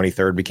the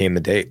 23rd became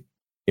the date.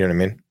 You know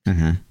what I mean?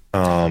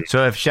 Mm-hmm.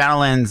 So if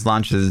Shadowlands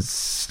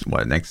launches,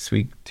 next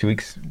week, 2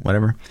 weeks,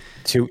 whatever?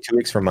 2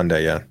 weeks from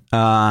Monday,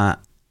 yeah.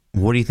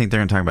 What do you think they're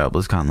going to talk about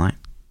BlizzCon Line?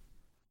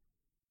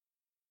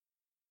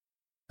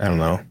 I don't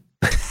know.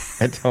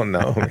 I don't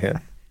know,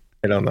 man.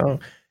 I don't know.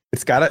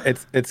 It's gotta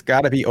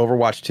be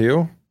Overwatch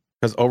 2.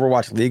 Because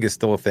Overwatch League is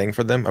still a thing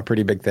for them, a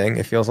pretty big thing,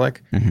 it feels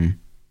like. Mm-hmm.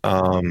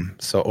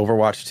 So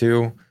Overwatch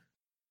 2,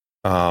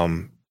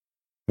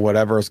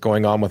 whatever is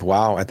going on with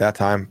WoW at that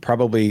time,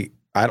 probably,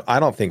 I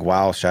don't think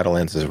WoW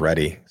Shadowlands is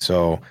ready.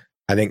 So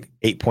I think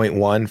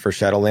 8.1 for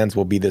Shadowlands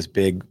will be this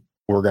big,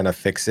 we're going to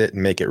fix it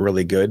and make it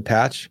really good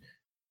patch.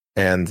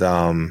 And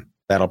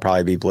that'll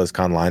probably be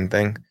BlizzCon line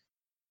thing.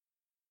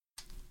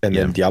 And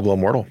then Diablo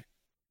Immortal,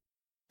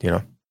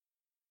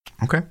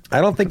 Okay.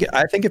 I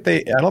think if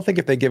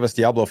they give us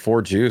Diablo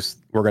 4 juice,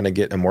 we're going to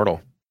get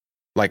Immortal.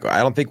 Like,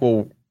 I don't think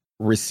we'll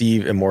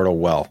receive Immortal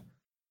well.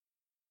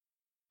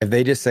 If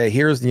they just say,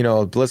 here's,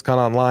 BlizzCon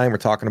Online, we're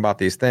talking about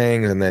these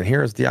things, and then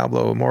here's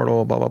Diablo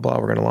Immortal, blah, blah, blah,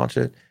 we're going to launch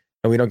it.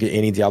 and we don't get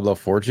any Diablo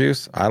 4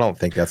 juice, I don't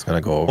think that's going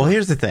to go over. Well,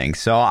 here's the thing.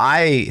 So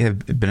I have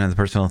been of the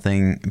personal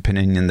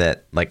opinion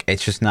that like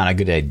it's just not a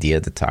good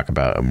idea to talk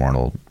about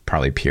Immortal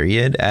probably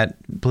period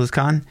at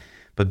BlizzCon.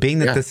 But being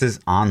that this is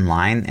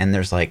online and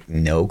there's like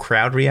no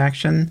crowd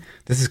reaction,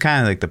 this is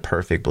kind of like the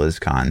perfect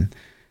BlizzCon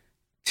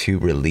to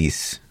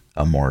release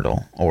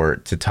Immortal or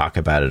to talk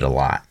about it a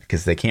lot,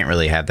 because they can't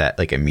really have that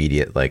like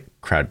immediate like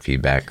crowd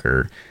feedback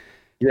or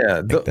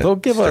they'll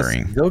give us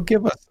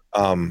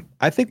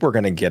I think we're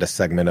going to get a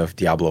segment of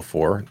Diablo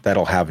 4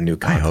 that'll have new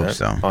content. I hope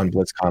so. On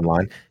BlizzCon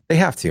Online. They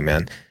have to,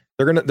 man.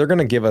 They're going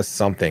to give us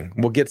something.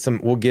 We'll get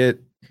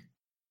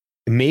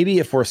maybe,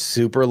 if we're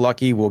super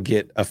lucky, we'll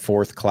get a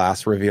 4th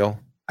class reveal.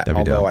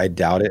 Although I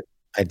doubt it,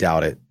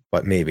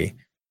 but maybe.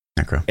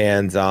 Okay.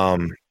 And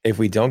if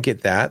we don't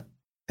get that,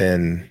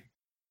 then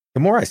the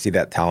more I see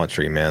that talent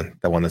tree, man,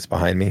 that one that's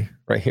behind me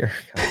right here,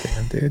 God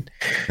damn, dude,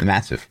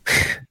 massive.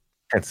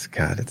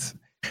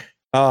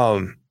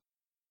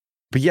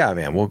 But yeah,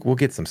 man, we'll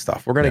get some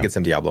stuff. We're gonna get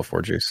some Diablo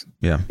 4 juice.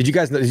 Yeah. Did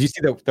you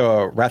see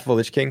the Wrath of the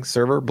Lich King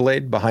server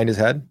blade behind his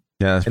head?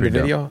 Yeah, that's in the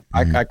pretty video.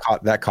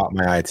 Mm-hmm. I caught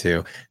my eye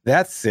too.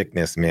 That's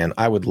sickness, man.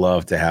 I would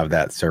love to have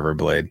that server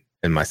blade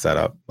in my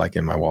setup, like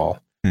in my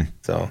wall.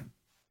 So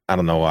I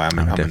don't know why I'm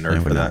a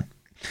nerd for that.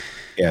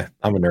 Yeah,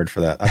 I'm a nerd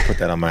for that. I put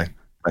that on my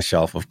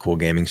shelf of cool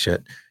gaming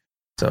shit.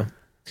 So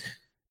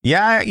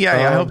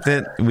I hope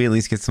that we at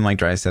least get some like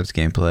Dry Steps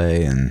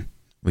gameplay and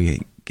we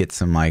get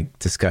some like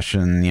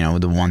discussion. You know,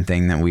 the one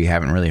thing that we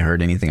haven't really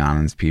heard anything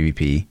on is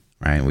PvP,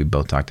 right? We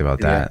both talked about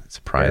that.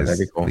 Surprise,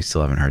 that'd be cool. We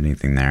still haven't heard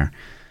anything there.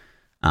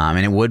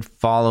 And it would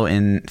fall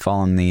in the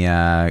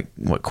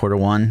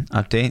Q1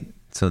 update,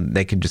 so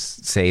they could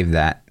just save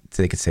that.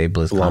 So they could save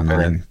BlizzCon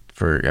Online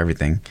for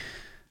everything.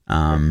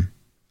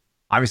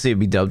 Obviously, it'd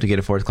be dope to get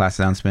a 4th class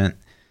announcement.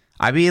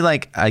 I'd be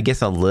like, I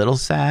guess, a little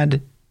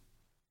sad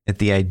at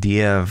the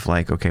idea of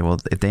like, okay, well,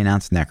 if they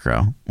announced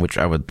Necro, which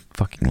I would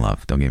fucking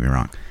love, don't get me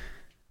wrong,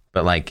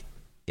 but like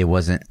it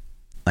wasn't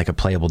like a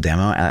playable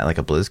demo at like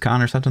a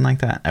BlizzCon or something like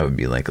that, I would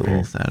be like a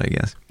little sad, I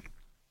guess.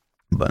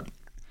 But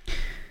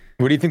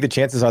what do you think the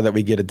chances are that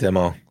we get a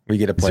demo? We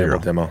get a playable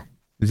demo?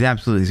 It's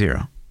absolutely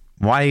zero.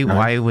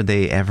 Why would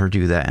they ever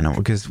do that?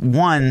 Because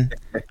one,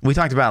 we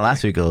talked about it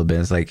last week a little bit.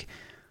 It's like,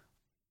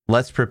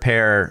 let's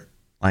prepare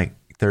like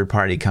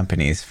third-party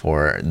companies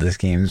for this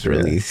game's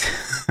release.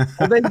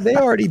 Well, they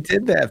already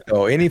did that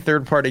though. Any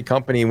third-party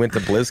company went to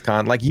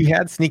BlizzCon. Like you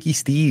had Sneaky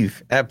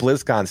Steve at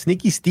BlizzCon.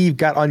 Sneaky Steve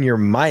got on your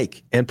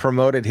mic and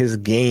promoted his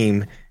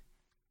game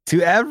to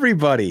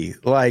everybody,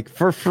 like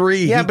for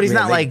free. Yeah, but he's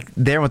not like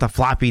there with a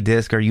floppy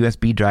disk or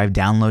USB drive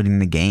downloading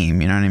the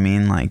game. You know what I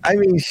mean? Like, I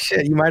mean,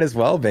 shit, you might as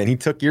well have been. He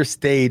took your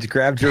stage,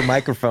 grabbed your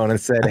microphone, and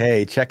said,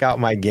 "Hey, check out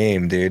my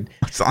game, dude."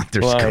 It's like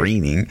they're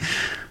screening.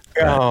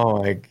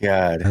 Oh my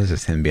god, that was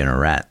just him being a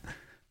rat.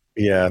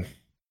 Yeah,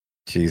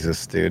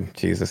 Jesus, dude,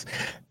 Jesus,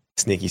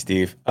 Sneaky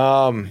Steve.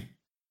 Yeah,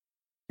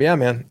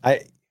 man,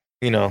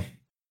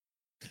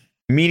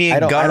 media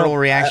guttural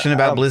reaction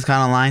about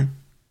BlizzCon Online.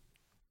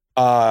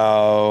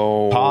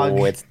 Oh,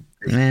 Pog. It's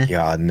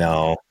God,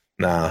 no,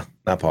 nah,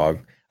 not Pog.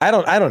 I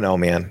don't know,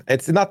 man.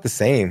 It's not the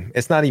same.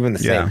 It's not even the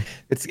same.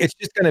 It's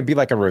just gonna be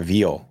like a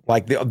reveal.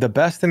 Like the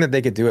best thing that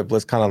they could do at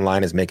BlizzCon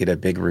Online is make it a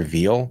big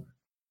reveal,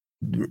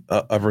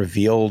 a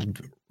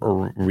revealed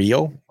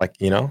reel. Like,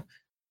 you know,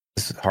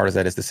 as hard as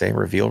that is to say,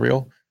 reveal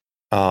reel.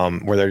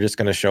 Where they're just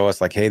gonna show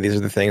us like, hey, these are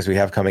the things we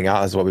have coming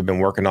out. This is what we've been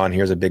working on.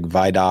 Here's a big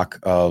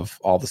Vidoc of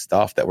all the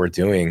stuff that we're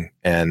doing,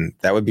 and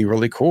that would be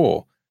really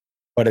cool.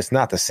 But it's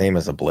not the same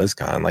as a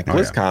BlizzCon. Like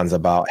BlizzCon's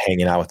about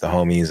hanging out with the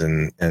homies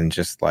and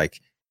just like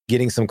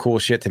getting some cool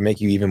shit to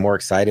make you even more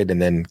excited, and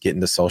then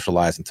getting to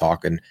socialize and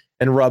talk and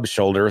rub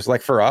shoulders.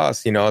 Like for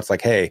us, you know, it's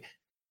like, hey,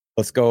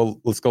 let's go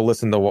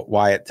listen to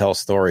Wyatt tell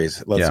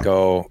stories. Let's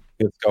go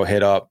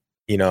hit up,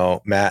 you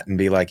know, Matt and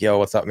be like, yo,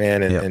 what's up,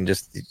 man? And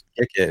just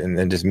kick it and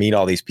then just meet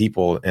all these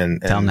people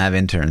and tell them to have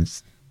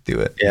interns. Do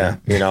it. Yeah.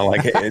 You know,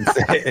 like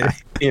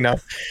it's you know,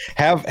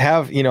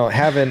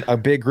 having a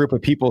big group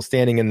of people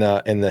standing in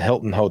the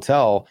Hilton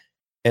hotel,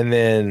 and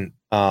then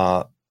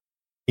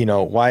you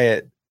know,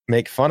 Wyatt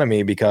make fun of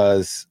me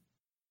because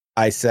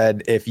I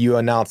said, if you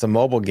announce a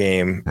mobile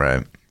game,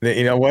 right?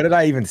 You know, what did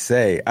I even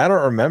say? I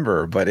don't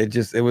remember, but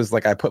it was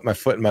like I put my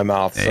foot in my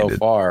mouth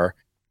far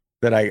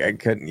that I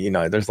couldn't, you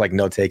know, there's like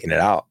no taking it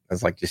out.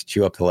 It's like, just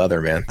chew up the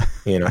leather, man,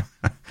 you know?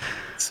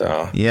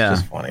 So yeah, it's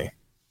just funny.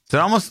 So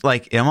it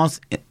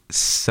almost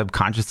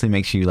subconsciously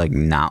makes you like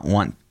not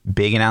want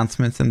big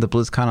announcements in the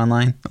BlizzCon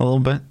Online a little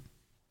bit.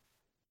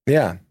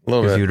 Yeah, a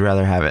little bit. You'd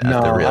rather have it.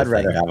 No, I'd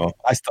rather have them.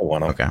 I still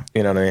want them. Okay,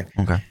 you know what I mean?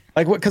 Okay.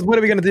 Like, because what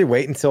are we going to do?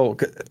 Wait until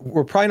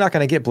we're probably not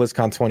going to get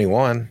BlizzCon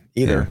 21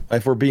 either,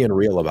 if we're being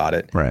real about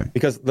it. Right.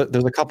 Because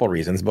there's a couple of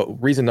reasons, but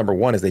reason number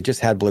one is they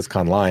just had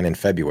BlizzCon Line in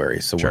February.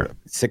 So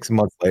 6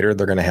 months later,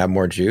 they're going to have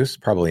more juice?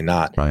 Probably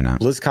not. Probably not.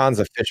 BlizzCon's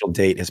official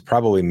date has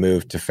probably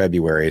moved to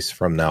February's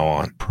from now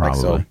on.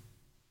 Probably.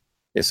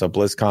 So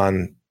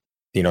BlizzCon,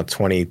 you know,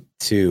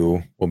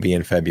 22 will be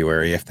in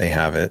February if they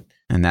have it.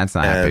 And that's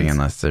not happening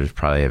unless there's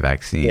probably a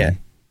vaccine. Yeah.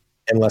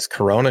 unless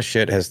Corona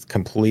shit has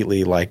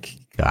completely like,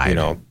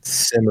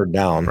 simmered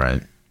down.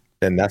 Right.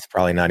 Then that's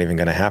probably not even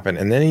going to happen.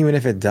 And then even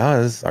if it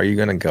does, are you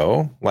going to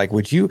go? Like,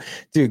 could you,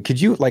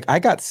 like, I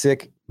got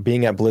sick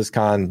being at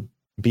BlizzCon,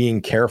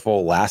 being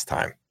careful last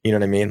time. You know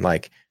what I mean?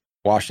 Like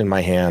washing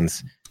my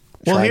hands.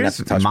 Well,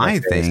 here's my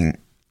thing.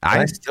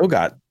 I still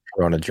got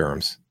Corona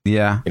germs.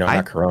 Yeah.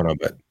 Not Corona,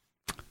 but.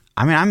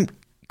 I mean, I'm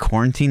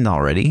quarantined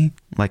already,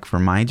 like for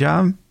my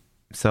job.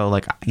 So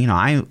like,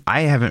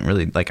 I haven't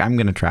really, like, I'm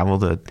going to travel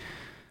to,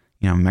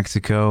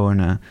 Mexico in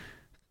a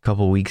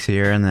couple weeks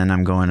here. And then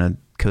I'm going to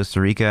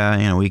Costa Rica,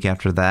 a week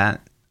after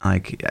that.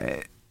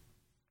 Like,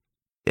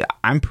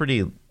 I'm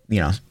pretty,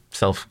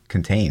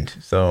 self-contained.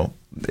 So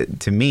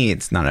to me,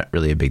 it's not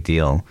really a big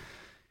deal.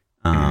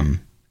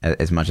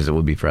 As much as it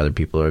would be for other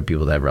people or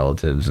people that have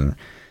relatives and,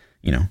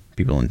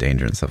 people in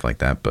danger and stuff like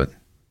that. But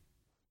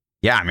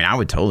yeah, I mean, I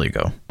would totally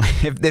go.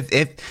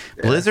 if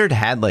Blizzard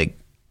had like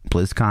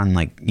BlizzCon,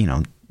 like,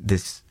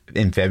 this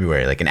in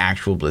February, like an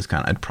actual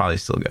BlizzCon, I'd probably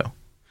still go.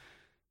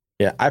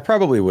 Yeah, I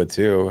probably would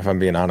too, if I'm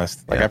being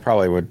honest. Like I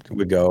probably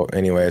would go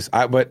anyways.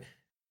 But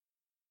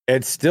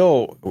it's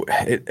still,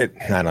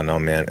 I don't know,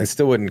 man. It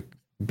still wouldn't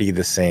be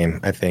the same,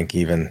 I think,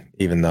 even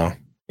though,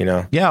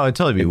 Yeah, it would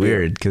totally be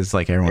weird because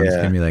like everyone's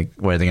going to be like,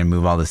 what, are they going to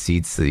move all the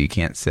seats so you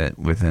can't sit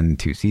within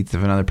 2 seats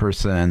of another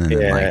person? And then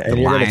like the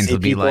lines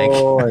would be like,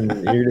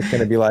 and you're just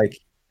going to be like,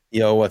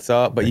 yo, what's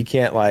up? But you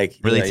can't like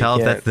really tell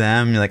if that's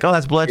them. You're like, oh,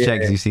 that's Bloodcheck.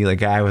 Because you see like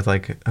a guy with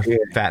like a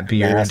fat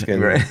beard.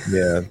 Right.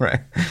 Yeah. Right.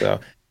 So,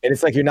 and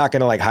it's like, you're not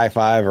going to like high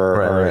five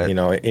or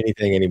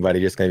anything, anybody.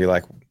 Just going to be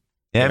like,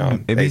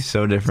 it'd be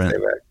so different.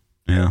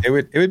 Yeah. It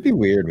would be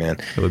weird, man.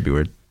 It would be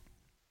weird.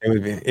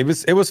 It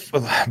was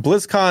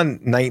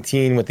BlizzCon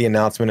 19 with the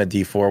announcement of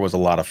D4 was a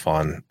lot of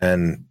fun.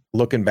 And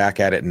looking back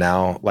at it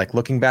now, like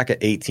looking back at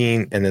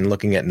 18 and then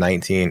looking at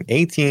 19,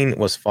 18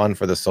 was fun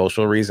for the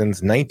social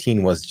reasons.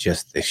 19 was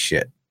just this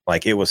shit.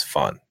 Like it was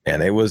fun.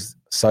 And it was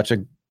such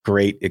a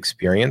great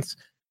experience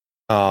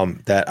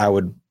that I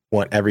would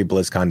want every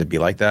BlizzCon to be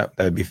like that.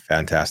 That would be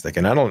fantastic.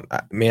 And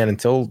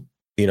until,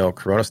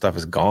 Corona stuff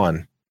is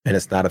gone and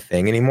it's not a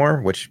thing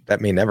anymore, which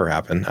that may never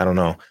happen. I don't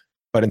know.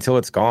 But until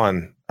it's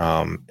gone,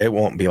 it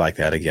won't be like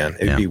that again.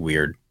 It'd be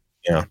weird,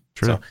 True.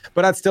 So,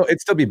 but it'd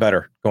still be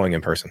better going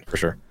in person for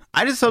sure.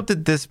 I just hope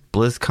that this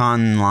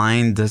BlizzCon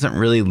line doesn't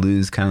really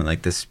lose kind of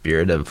like the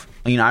spirit of,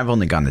 I've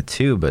only gone to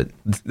 2, but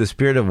the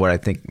spirit of what I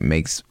think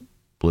makes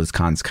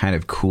BlizzCons kind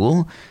of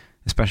cool,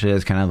 especially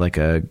as kind of like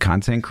a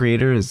content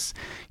creator, is,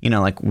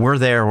 like we're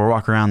there, we're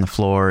walking around the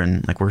floor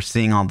and like we're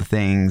seeing all the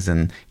things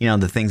and,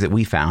 the things that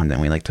we found and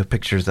we like took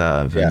pictures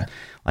of and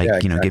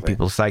exactly. Get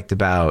people psyched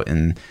about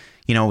and,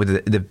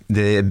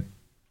 with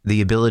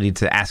the ability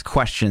to ask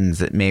questions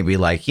that maybe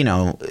like,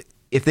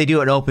 if they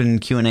do an open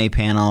Q&A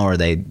panel or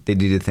they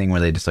do the thing where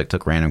they just like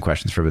took random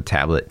questions from a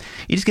tablet,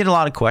 you just get a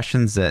lot of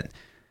questions that,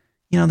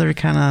 they're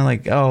kind of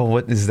like, oh,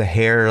 what is the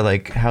hair?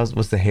 Like,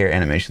 what's the hair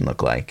animation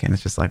look like? And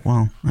it's just like,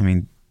 well,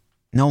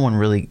 no one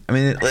really,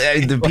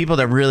 the people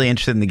that are really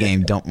interested in the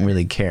game don't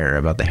really care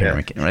about the hair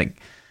mechanic.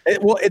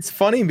 Well, it's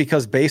funny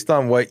because based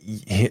on what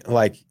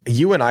like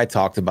you and I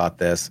talked about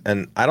this,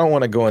 and I don't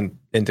want to go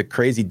into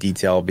crazy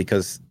detail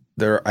because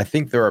I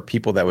think there are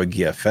people that would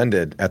get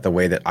offended at the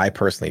way that I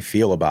personally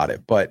feel about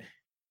it. But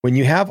when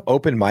you have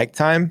open mic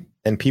time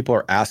and people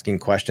are asking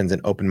questions in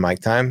open mic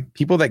time,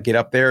 people that get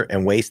up there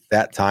and waste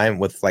that time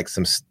with like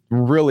some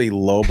really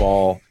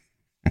lowball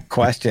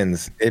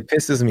questions, it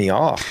pisses me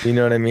off. You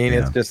know what I mean?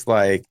 Yeah. It's just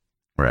like,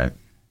 right,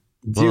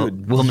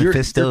 dude. Will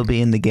Mephisto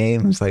be in the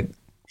game? It's like,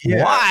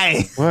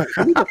 why? What?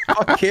 Who the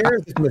fuck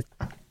cares?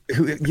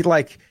 Who you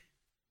like?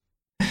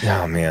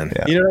 Oh man,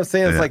 you know what I'm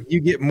saying? It's like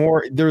you get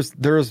more. There's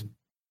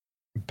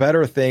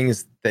better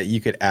things that you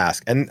could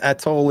ask, and I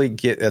totally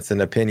get that's an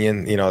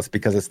opinion. It's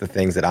because it's the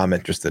things that I'm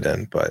interested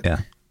in. But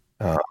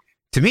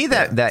to me,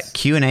 that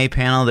Q&A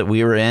panel that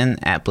we were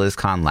in at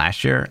BlizzCon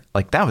last year,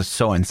 like that was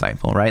so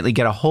insightful, right? Like you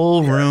get a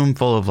whole room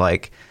full of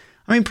like,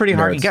 pretty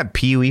hard. You got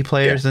POE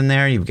players in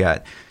there. You've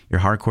got your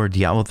hardcore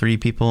Diablo 3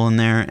 people in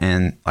there,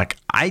 and like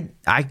I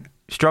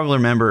struggle to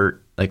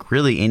remember like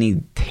really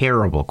any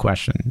terrible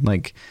question.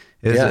 Like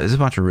there's a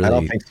bunch of really. I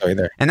don't think so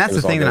either. And that's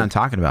the thing that I'm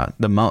talking about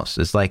the most.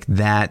 It's like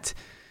that.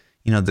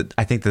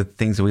 I think the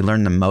things that we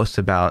learn the most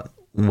about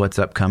what's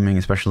upcoming,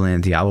 especially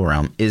in the Diablo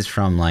realm, is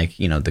from like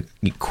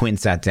Quinn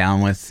sat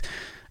down with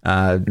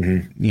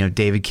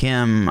David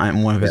Kim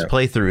on one of his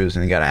playthroughs,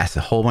 and he got asked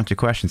a whole bunch of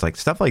questions. Like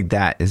stuff like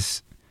that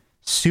is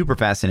super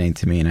fascinating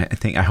to me, and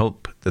I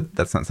hope that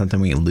that's not something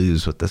we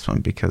lose with this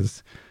one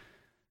because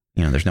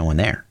there's no one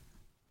there.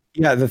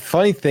 Yeah, the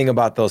funny thing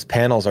about those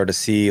panels are to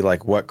see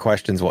like what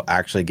questions will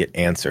actually get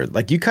answered.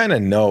 Like you kind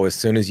of know as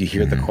soon as you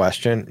hear the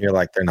question, you're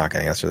like, they're not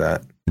going to answer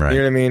that. Right. You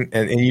know what I mean?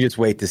 And you just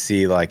wait to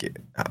see like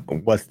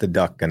what's the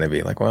duck going to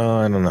be? Like, well,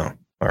 I don't know,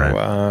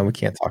 or we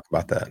can't talk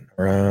about that.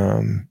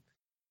 Or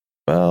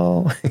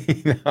well,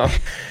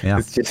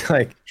 it's just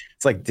like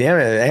damn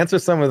it, answer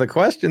some of the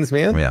questions,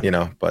 man.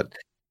 But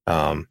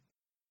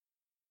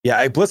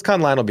Yeah,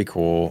 BlizzCon line will be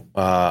cool.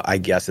 I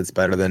guess it's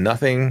better than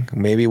nothing.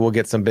 Maybe we'll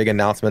get some big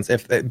announcements.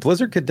 If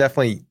Blizzard could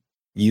definitely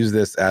use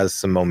this as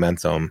some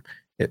momentum,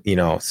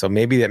 so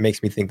maybe that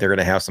makes me think they're going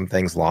to have some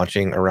things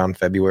launching around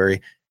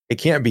February. It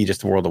can't be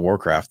just World of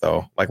Warcraft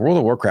though. Like World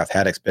of Warcraft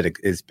had its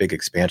big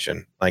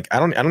expansion. Like I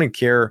don't even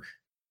care.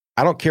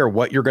 I don't care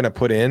what you're going to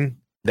put in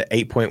the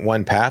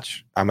 8.1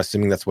 patch. I'm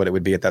assuming that's what it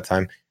would be at that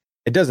time.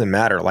 It doesn't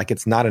matter. Like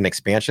it's not an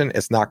expansion.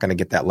 It's not going to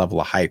get that level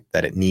of hype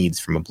that it needs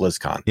from a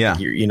BlizzCon. Yeah.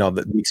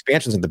 Like, the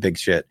expansions are the big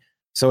shit.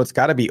 So it's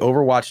got to be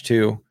Overwatch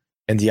 2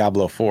 and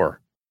Diablo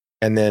 4.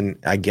 And then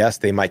I guess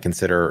they might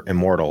consider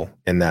Immortal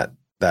in that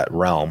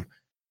realm.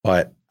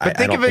 But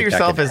think of it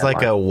yourself as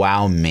like a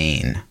WoW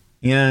main.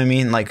 You know what I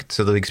mean? Like,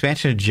 so the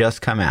expansion had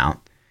just come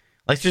out.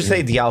 Let's just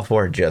say Diablo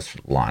 4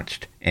 just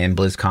launched and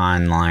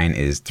BlizzCon line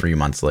is 3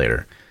 months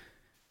later.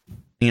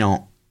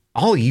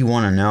 All you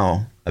want to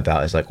know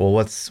about is like, well,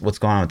 what's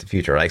going on with the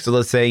future? Like, so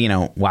let's say,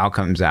 WoW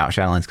comes out,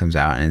 Shadowlands comes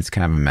out, and it's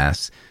kind of a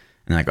mess.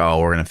 And like, oh,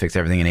 we're going to fix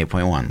everything in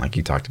 8.1, like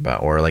you talked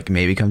about. Or like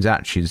maybe comes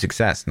out, choose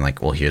success. And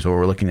like, well, here's what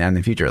we're looking at in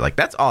the future. Like,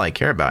 that's all I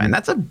care about. And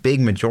that's a big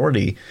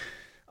majority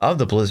of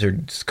the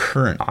Blizzard's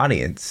current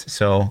audience.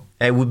 So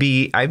I'd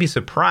be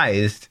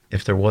surprised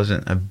if there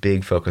wasn't a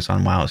big focus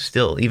on WoW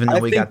still, even though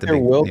we got the big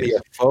there will news. be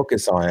a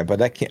focus on it,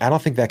 but I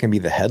don't think that can be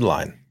the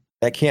headline.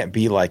 That can't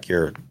be like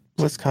your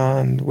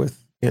BlizzCon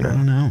with, I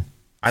don't know.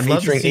 I'd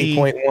love to see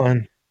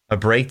 8.1. A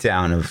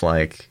breakdown of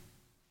like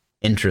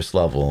interest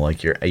level,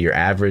 like your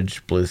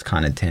average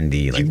BlizzCon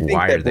attendee. Like,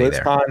 why are they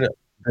there?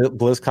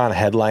 BlizzCon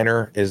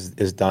headliner is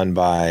done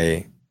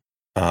by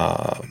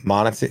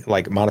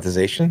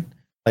monetization.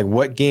 Like,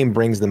 what game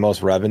brings the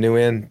most revenue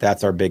in?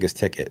 That's our biggest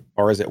ticket.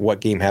 Or is it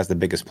what game has the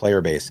biggest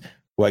player base?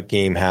 What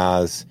game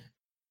has,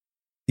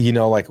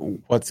 like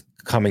what's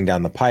coming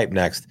down the pipe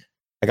next?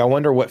 Like, I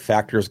wonder what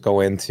factors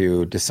go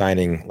into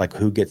deciding like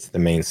who gets the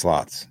main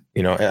slots.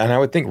 And I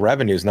would think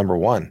revenue is number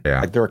one.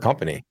 Yeah. Like they're a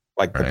company.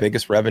 Like the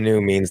biggest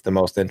revenue means the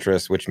most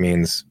interest, which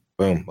means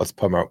boom, let's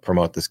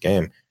promote this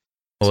game.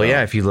 Well,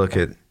 yeah, if you look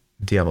at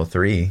Diablo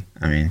 3,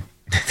 I mean,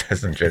 it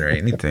doesn't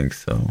generate anything,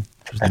 so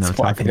that's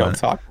why they don't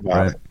talk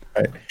about it.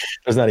 Right?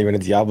 There's not even a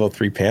Diablo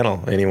 3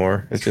 panel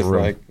anymore. It's just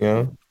like,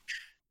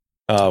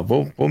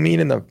 we'll meet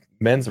in the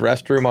men's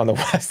restroom on the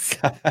west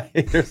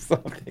side or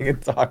something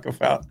and talk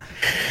about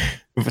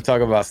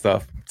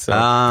stuff.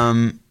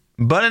 So,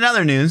 but in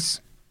other news,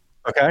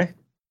 okay,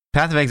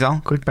 Path of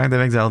Exile, quick Path of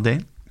Exile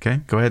date.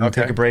 Okay, go ahead and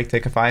take a break.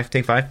 Take 5.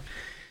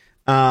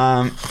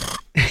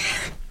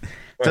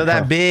 So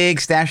that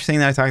big stash thing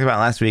that I talked about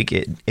last week,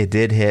 it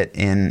did hit,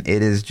 and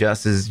it is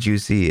just as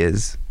juicy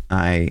as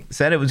I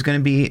said it was going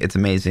to be. It's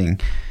amazing.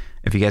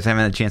 If you guys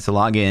haven't had a chance to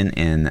log in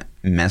and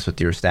mess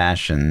with your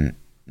stash and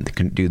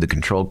do the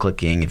control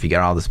clicking, if you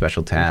got all the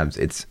special tabs,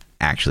 it's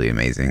actually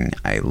amazing.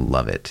 I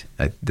love it.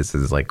 This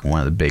is like one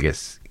of the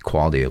biggest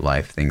quality of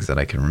life things that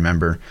I can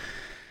remember.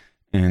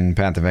 And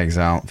Path of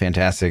Exile,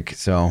 fantastic.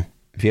 So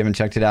if you haven't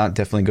checked it out,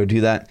 definitely go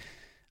do that.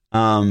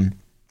 And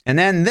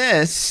then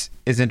this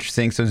is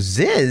interesting. So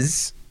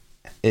Ziz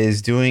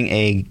is doing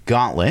a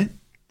Gauntlet,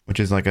 which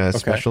is like a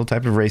special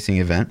type of racing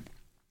event.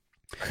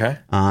 Okay.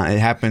 It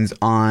happens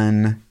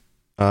on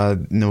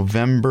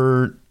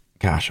November,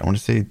 I want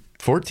to say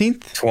 14th?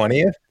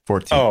 20th?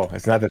 14th. Oh,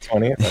 it's not the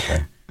 20th?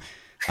 Okay.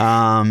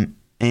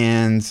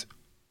 And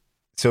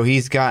so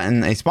he's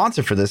gotten a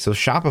sponsor for this. So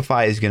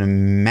Shopify is going to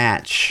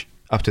match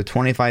up to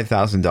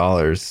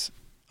 $25,000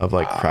 of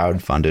like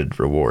crowd-funded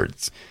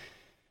rewards.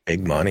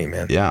 Big money,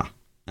 man. Yeah.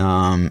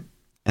 And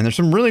there's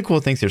some really cool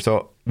things here.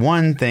 So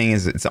one thing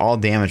is it's all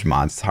damage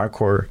mods. It's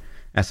hardcore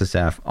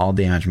SSF, all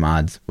damage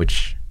mods,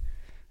 which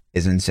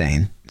is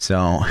insane.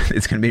 So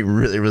it's going to be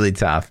really, really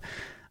tough.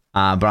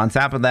 But on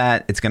top of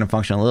that, it's going to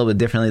function a little bit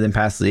differently than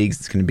past leagues.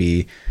 It's going to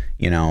be,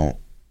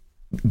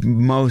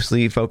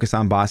 mostly focused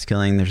on boss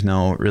killing. There's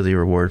no really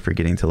reward for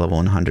getting to level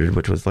 100,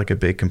 which was like a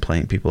big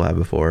complaint people had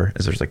before,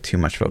 is there's like too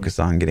much focus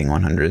on getting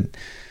 100.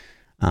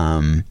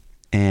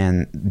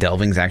 And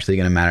delving's actually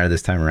going to matter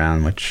this time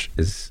around, which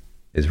is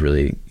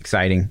really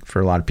exciting for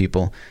a lot of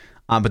people.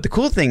 But the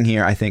cool thing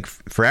here, I think,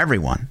 for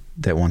everyone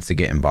that wants to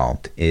get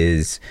involved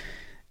is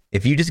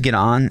if you just get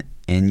on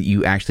and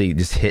you actually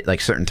just hit like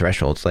certain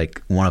thresholds,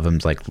 like one of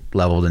them's like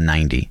level to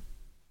 90,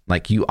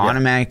 like you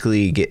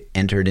automatically get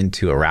entered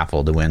into a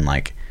raffle to win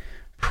like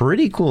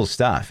pretty cool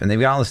stuff. And they've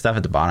got all the stuff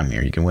at the bottom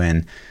here. You can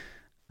win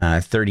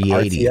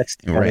 3080. RTX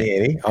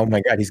 2080. Right. Oh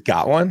my God, he's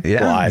got one?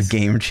 Yeah. Lies.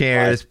 Game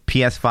chairs,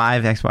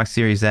 PS5, Xbox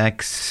Series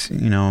X,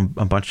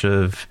 a bunch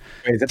of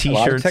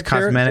t-shirts,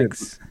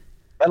 cosmetics.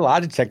 That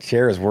Logitech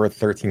chair is worth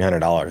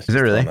 $1,300. Is it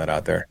really? That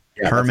out there.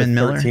 Yeah, Herman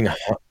Miller?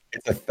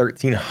 It's a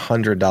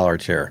 $1,300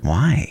 chair.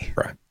 Why?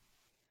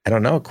 I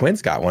don't know.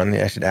 Quinn's got one.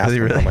 I should ask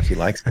him how much he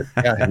likes it.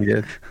 Yeah, he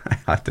did. I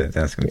have to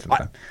ask him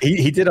sometime.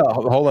 He did a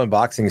whole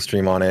unboxing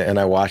stream on it, and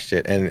I watched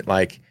it, and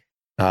like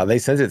they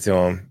sent it to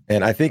him,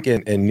 and I think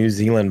in New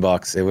Zealand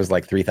bucks it was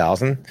like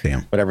 3,000,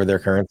 whatever their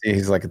currency.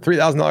 He's like a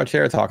 $3,000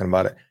 chair talking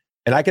about it.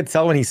 And I could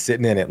tell when he's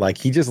sitting in it, like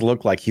he just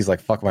looked like he's like,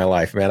 fuck my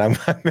life, man. I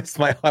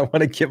want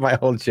to get my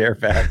old chair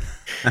back.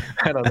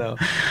 I don't know.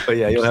 But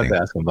yeah, you'll have to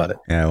ask him about it.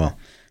 Yeah, well.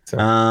 So.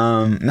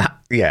 I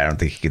don't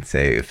think he could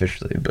say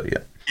officially, but yeah.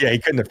 Yeah, he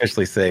couldn't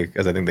officially say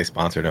because I think they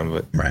sponsored him,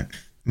 but right.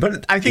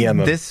 But I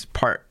think this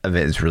part of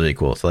it is really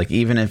cool. So like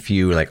even if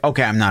you like,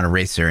 okay, I'm not a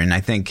racer, and I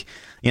think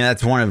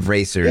that's one of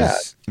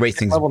racing's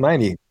level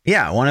 90.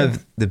 Yeah, one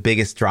of the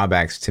biggest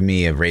drawbacks to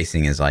me of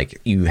racing is like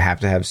you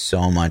have to have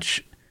so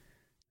much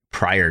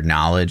prior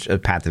knowledge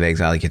of Path of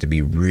Exile. Like you have to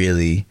be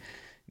really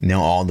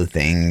know all the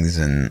things,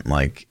 and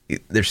like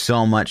there's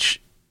so much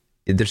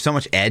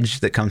edge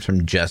that comes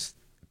from just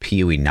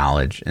POE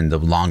knowledge, and the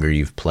longer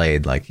you've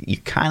played, like you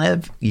kind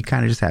of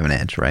just have an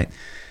edge, right?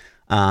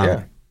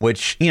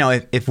 Which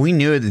if we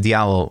knew the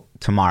Diablo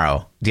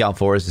tomorrow, Diablo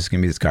 4 is just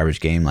gonna be this garbage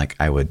game, like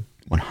I would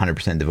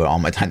 100% devote all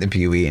my time to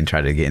POE and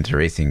try to get into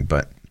racing,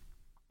 but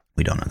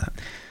we don't know that.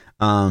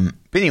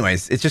 But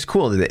anyways, it's just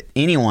cool that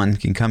anyone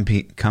can come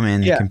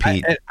in and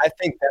compete. I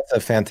think that's a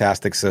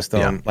fantastic system.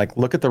 Yeah. Like,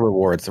 look at the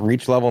rewards.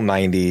 Reach level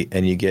 90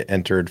 and you get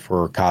entered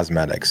for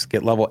cosmetics.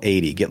 Get level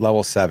 80. Get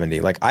level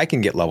 70. Like, I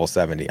can get level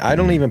 70. I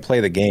don't even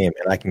play the game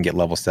and I can get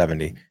level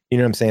 70. You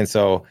know what I'm saying?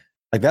 So,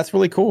 like, that's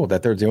really cool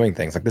that they're doing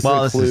things. Like, this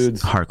includes... This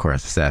is hardcore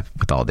SF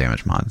with all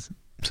damage mods.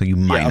 So you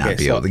might not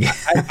be able to get...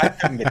 I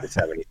couldn't get to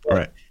 70.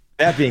 Right.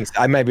 That being said,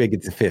 I might be able to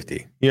get to 50.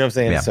 You know what I'm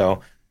saying? Yeah.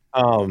 So...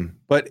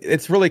 but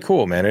it's really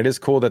cool, man. It is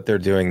cool that they're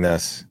doing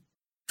this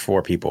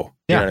for people.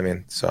 You know what I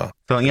mean? So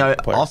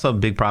also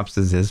big props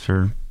to Ziz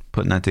for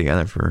putting that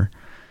together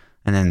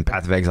and then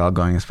Path of Exile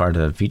going as far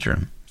to feature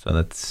him. So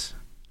that's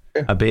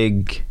a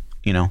big,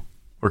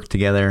 work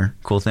together,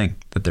 cool thing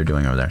that they're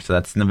doing over there. So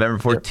that's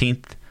November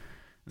 14th,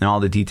 and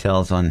all the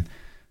details on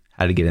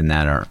how to get in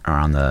that are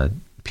on the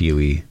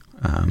POE.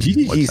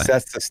 GGG website.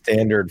 Sets the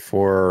standard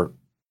for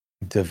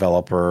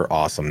developer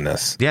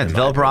awesomeness. Yeah,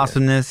 developer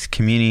awesomeness,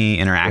 community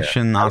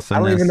interaction awesomeness. I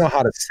don't even know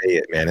how to say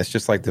it, man. It's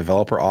just like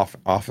developer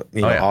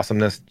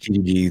awesomeness.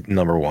 GGG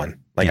 #1.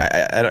 Like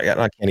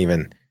I can't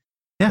even.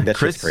 Yeah, that's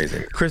just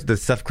crazy. The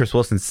stuff Chris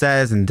Wilson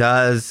says and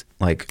does,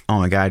 like, oh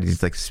my god, he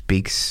just like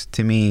speaks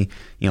to me.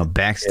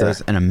 Bex does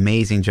an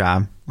amazing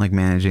job like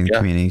managing the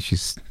community.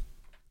 She's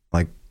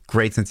like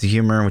great sense of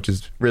humor, which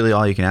is really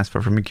all you can ask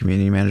for from a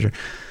community manager,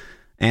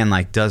 and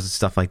like does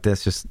stuff like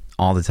this just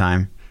all the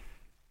time.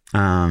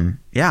 I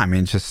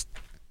mean,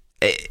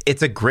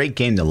 it's a great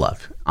game to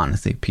love,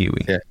 honestly, POE.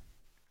 Yeah.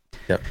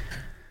 Yep.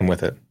 I'm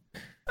with it.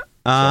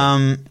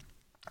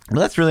 Well,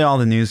 that's really all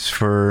the news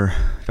for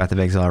Path of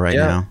Exile right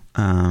now.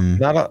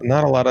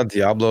 Not a lot of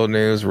Diablo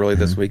news really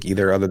this week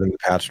either, other than the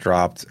patch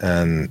dropped,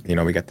 and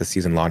we got the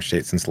season launch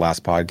date since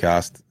last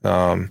podcast.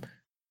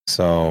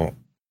 So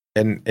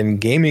in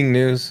gaming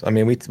news, I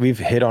mean, we've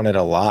hit on it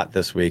a lot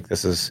this week.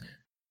 This is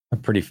a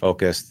pretty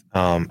focused.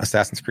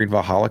 Assassin's Creed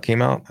Valhalla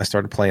came out. I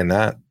started playing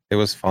that. It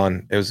was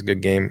fun. It was a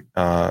good game.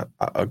 A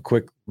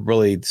quick,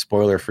 really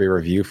spoiler-free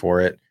review for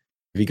it.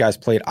 If you guys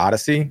played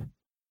Odyssey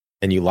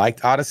and you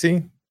liked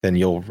Odyssey, then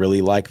you'll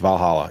really like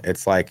Valhalla.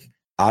 It's like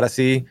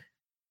Odyssey.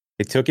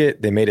 They took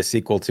it, they made a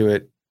sequel to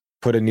it,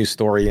 put a new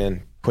story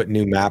in, put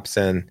new maps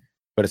in,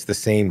 but it's the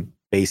same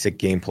basic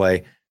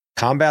gameplay.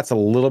 Combat's a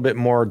little bit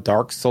more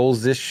Dark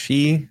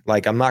Souls-ish-y.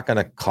 Like, I'm not going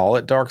to call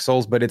it Dark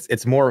Souls, but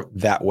it's more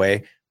that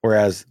way.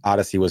 Whereas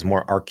Odyssey was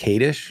more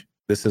arcade-ish.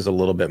 This is a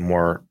little bit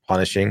more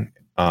punishing.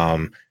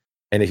 And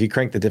if you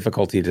crank the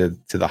difficulty to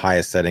the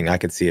highest setting, I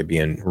could see it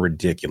being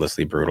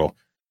ridiculously brutal.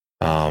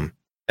 And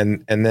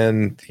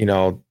then,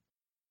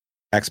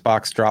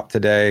 Xbox dropped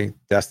today.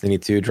 Destiny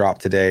 2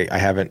 dropped today. I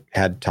haven't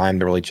had time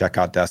to really check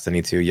out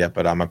Destiny 2 yet,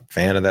 but I'm a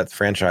fan of that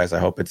franchise. I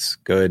hope it's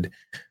good.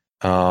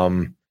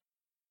 And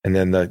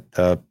then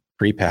the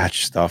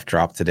pre-patch stuff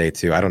dropped today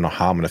too. I don't know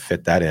how I'm going to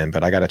fit that in,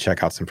 but I got to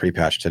check out some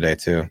pre-patch today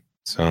too.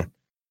 So,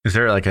 is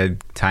there like a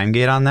time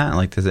gate on that?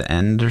 Like, does it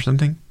end or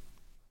something?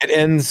 It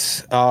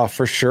ends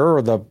for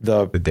sure the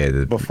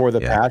day before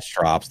the patch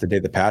drops, the day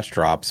the patch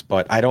drops.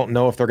 But I don't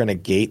know if they're going to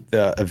gate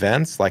the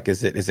events. Like,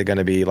 is it going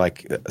to be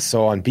like,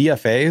 so on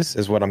BFAs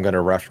is what I'm going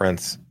to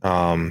reference.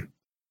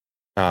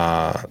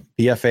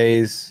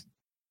 BFAs,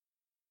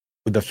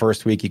 the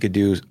first week you could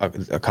do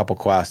a couple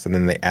quests, and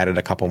then they added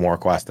a couple more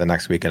quests the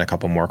next week and a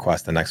couple more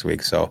quests the next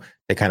week. So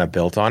they kind of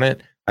built on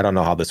it. I don't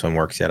know how this one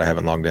works yet. I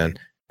haven't logged in.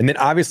 And then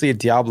obviously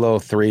Diablo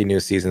 3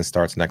 new season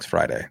starts next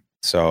Friday.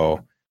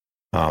 So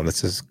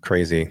this is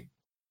crazy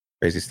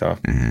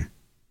stuff. Mm-hmm.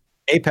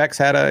 Apex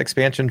had an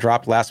expansion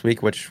dropped last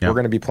week, which we're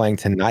going to be playing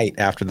tonight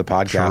after the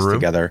podcast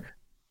together.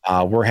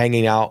 We're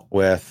hanging out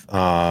with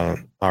our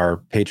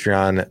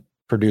Patreon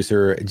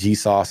producer G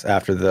Sauce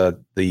after the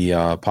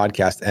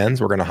podcast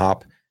ends. We're going to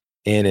hop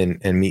in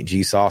and meet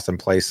G Sauce and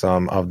play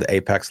some of the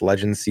Apex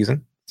Legends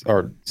season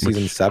 7.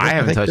 I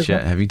haven't touched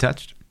yet. Have you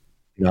touched?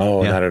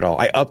 No, not at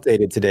all. I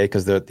updated today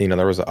because there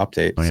was an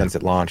update since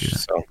it launched.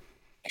 So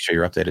make sure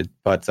you're updated.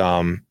 But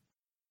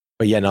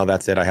yeah, no,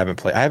 that's it. I haven't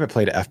played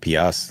a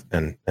FPS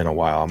in a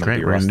while. I'm gonna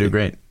be rusty. We're gonna do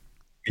great.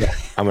 Yeah,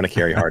 I'm gonna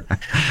carry hard.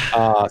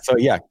 So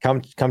yeah,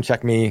 come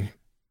check me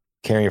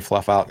carrying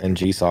fluff out and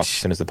G Sauce as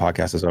soon as the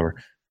podcast is over.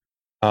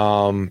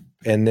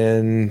 and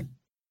then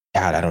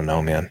God, I don't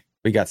know, man.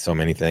 We got so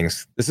many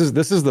things. This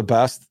is the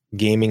best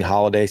gaming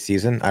holiday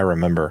season I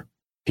remember.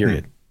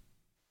 Period.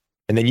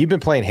 And then you've been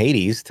playing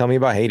Hades. Tell me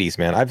about Hades,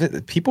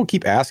 man. People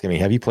keep asking me,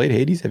 have you played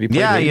Hades? Have you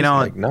played Hades? You know,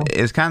 like, no.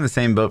 It's kind of the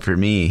same boat for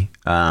me.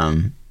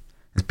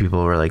 As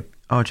people were like,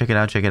 oh, check it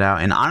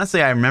out. And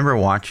honestly, I remember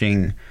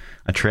watching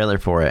a trailer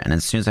for it, and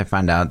as soon as I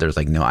found out there's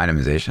like no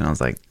itemization, I was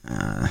like,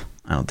 I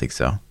don't think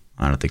so.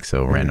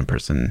 Random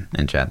person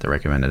in chat that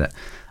recommended it.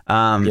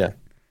 And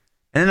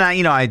then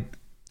I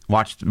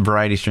watched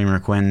variety streamer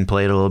Quinn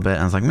play it a little bit,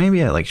 and I was like,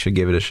 maybe I should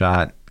give it a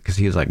shot, because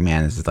he was like,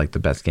 man, this is like the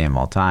best game of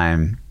all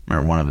time,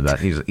 or one of the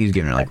best. He's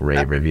giving it like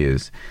rave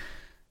reviews.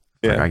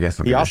 Yeah, I guess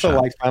he also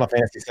liked Final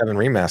Fantasy VII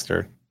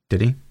Remastered.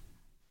 Did he?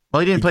 Well,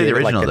 he didn't play the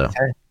original though.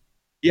 10.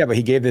 Yeah, but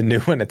he gave the new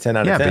one a 10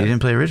 out of 10. Yeah, but he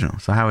didn't play the original.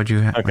 So how would you?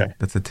 Okay,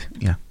 that's a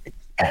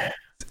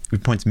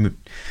good points moot.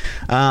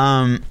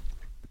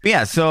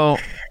 Yeah, so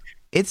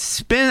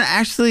it's been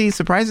actually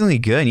surprisingly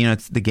good. You know,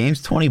 the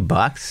game's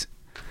 $20.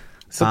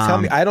 So tell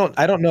me, I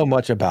don't know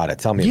much about it.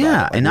 Tell me.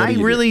 Yeah, about it. And I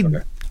really,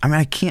 I mean,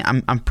 I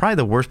can't. I'm probably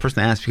the worst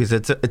person to ask, because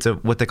it's a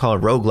what they call a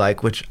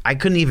roguelike, which I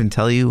couldn't even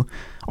tell you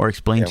or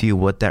explain to you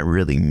what that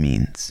really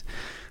means.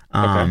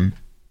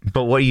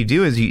 But what you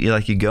do is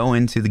you go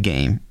into the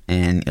game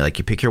and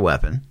you pick your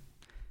weapon.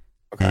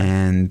 Okay.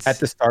 And at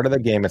the start of the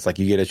game, it's like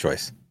you get a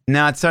choice.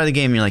 No, at the start of the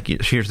game, you're like,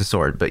 here's the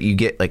sword, but you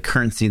get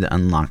currency that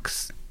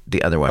unlocks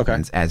the other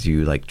weapons as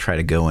you try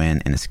to go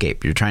in and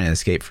escape. You're trying to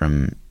escape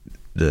from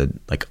the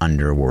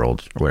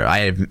underworld or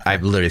whatever.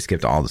 I've literally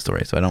skipped all the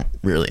story, so I don't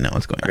really know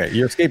what's going on. Okay,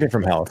 you're escaping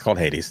from hell. It's called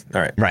Hades.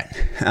 All right. Right.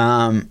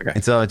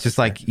 And so it's just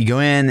you go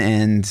in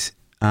and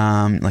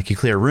you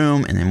clear a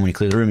room, and then when you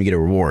clear the room, you get a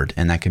reward,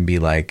 and that can be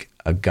like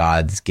a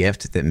god's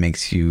gift that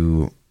makes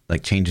you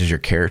changes your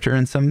character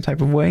in some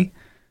type of way,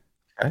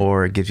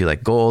 or it gives you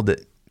gold that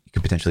you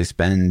could potentially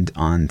spend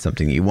on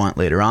something that you want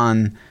later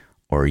on,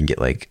 or you can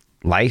get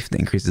life that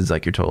increases your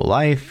total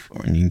life,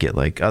 or you can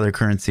get other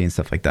currency and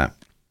stuff like that.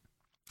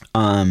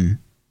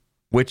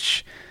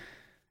 Which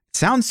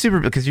sounds super,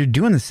 because you're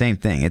doing the same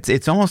thing.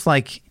 It's almost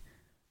like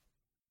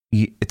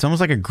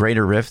a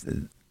greater rift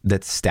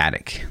that's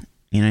static.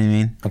 You know what I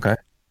mean? Okay.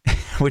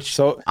 Which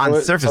on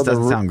the surface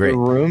doesn't sound great. The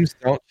rooms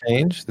don't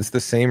change. It's the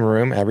same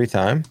room every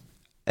time.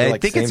 I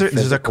think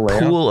there's a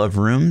pool of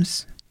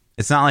rooms.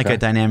 It's not a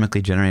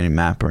dynamically generated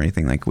map or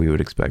anything like we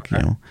would expect, you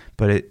know.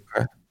 But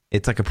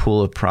it's like a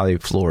pool of probably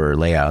floor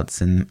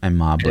layouts and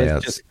mob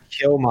layouts. Just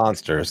kill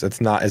monsters.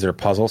 It's not. Is there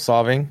puzzle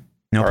solving?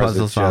 No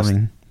puzzle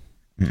solving.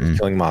 Just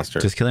killing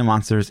monsters. Just killing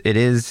monsters. It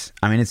is.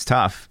 I mean, it's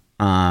tough.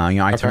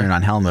 I turn it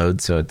on hell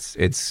mode, so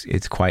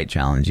it's quite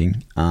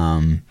challenging.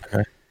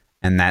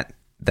 And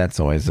that's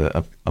always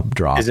a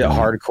draw. Is it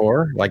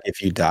hardcore?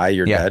 If you die,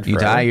 you're dead. You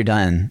die, you're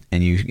done,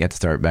 and you get to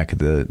start back at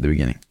the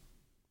beginning.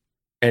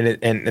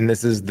 And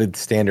this is the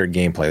standard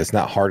gameplay. It's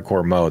not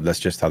hardcore mode. That's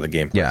just how the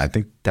game plays. Yeah, I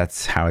think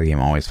that's how the game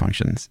always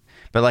functions.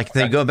 But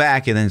then you go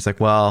back, and then it's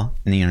well,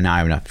 now I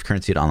have enough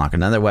currency to unlock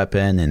another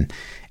weapon, and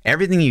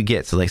everything you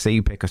get. So say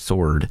you pick a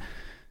sword,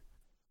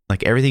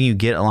 everything you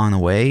get along the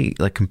way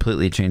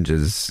completely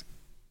changes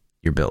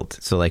your build.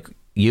 So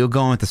you'll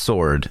go in with the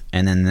sword,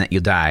 and then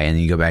you'll die, and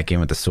then you go back in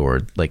with the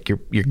sword.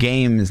 Your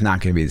game is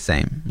not going to be the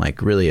same,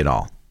 really at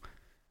all.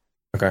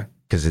 Okay.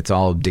 Because it's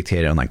all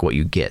dictated on what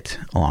you get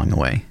along the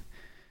way.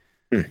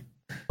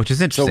 Which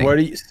is interesting.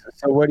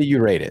 So what do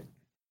you rate it?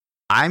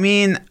 I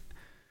mean,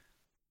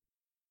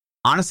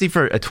 honestly,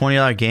 for a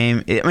 $20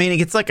 game, it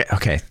gets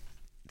okay.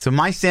 So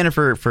my standard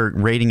for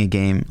rating a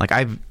game,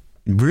 I've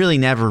really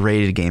never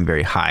rated a game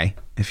very high.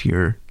 If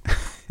you're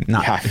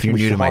if you're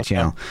new to my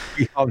channel,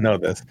 we all know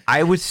this.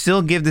 I would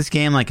still give this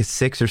game a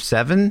 6 or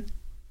 7,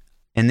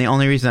 and the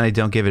only reason I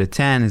don't give it a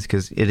 10 is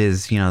because it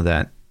is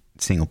that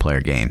single player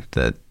game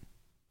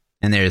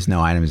and there is no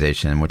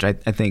itemization, which I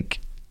think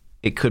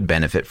it could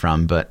benefit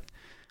from, but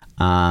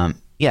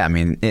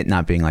it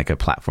not being a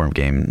platform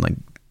game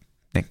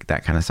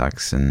that kind of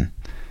sucks, and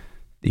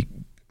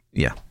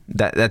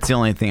that's the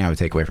only thing I would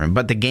take away from it.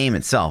 But the game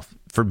itself,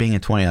 for being a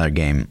 $20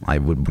 game, I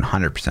would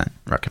 100%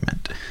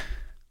 recommend.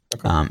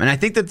 Okay. And I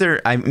think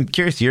that I'm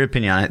curious your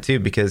opinion on it too,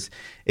 because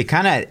it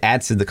kind of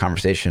adds to the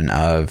conversation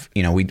of,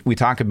 we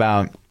talk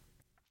about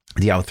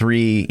Diablo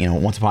 3,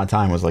 Once Upon a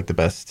Time was the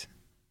best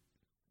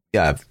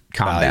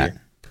combat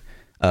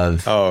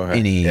of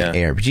any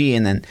ARPG,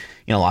 and then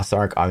Lost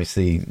Ark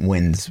obviously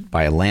wins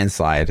by a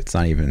landslide. It's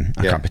not even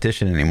a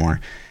competition anymore.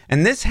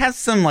 And this has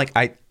some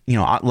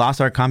Lost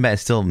Ark combat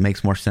still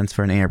makes more sense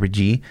for an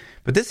ARPG,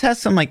 but this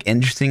has some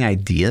interesting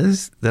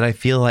ideas that I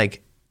feel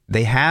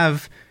they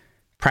have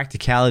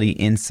practicality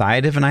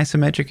inside of an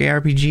isometric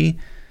ARPG.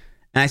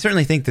 And I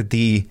certainly think that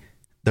the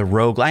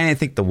roguelike, I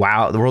think the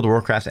World of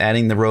Warcraft's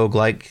adding the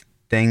roguelike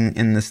thing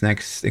in this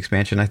next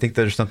expansion. I think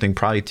there's something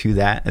probably to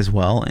that as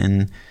well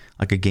in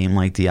a game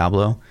like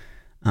Diablo.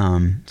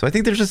 So I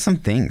think there's just some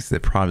things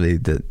that probably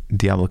that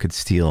Diablo could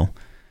steal.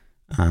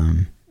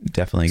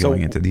 Definitely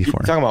going into D4. You're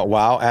talking about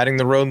WoW adding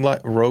the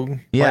rogue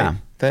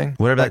thing?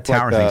 Whatever that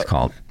tower thing's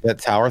called. That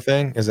tower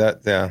thing? Is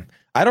that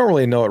I don't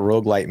really know what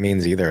roguelite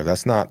means either.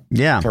 That's not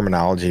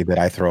terminology that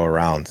I throw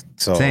around.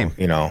 So, same.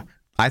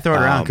 I throw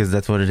it around because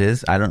that's what it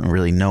is. I don't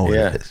really know what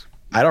it is.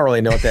 I don't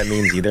really know what that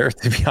means either,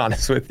 to be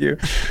honest with you.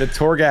 The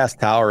Torghast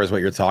Tower is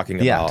what you're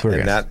talking about.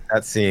 And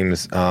that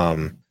seems,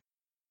 I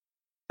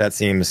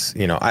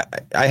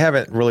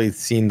haven't really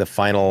seen the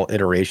final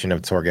iteration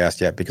of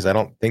Torghast yet because I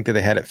don't think that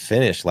they had it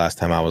finished last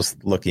time I was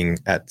looking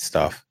at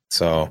stuff.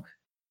 So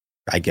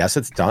I guess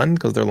it's done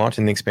because they're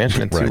launching the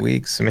expansion in 2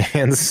 weeks,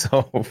 man.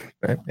 So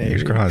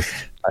maybe,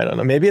 I don't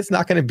know. Maybe it's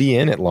not going to be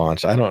in at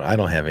launch. I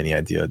don't have any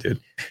idea, dude.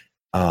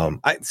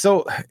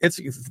 So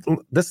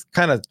this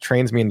kind of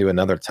trains me into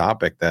another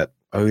topic that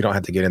we don't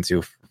have to get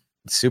into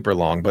super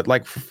long, but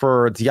like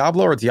for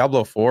Diablo or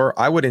Diablo 4,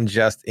 I would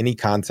ingest any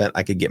content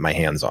I could get my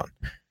hands on.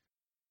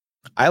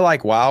 I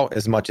like WoW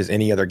as much as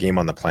any other game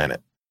on the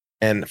planet.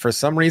 And for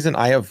some reason,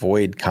 I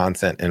avoid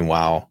content in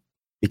WoW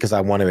because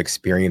I want to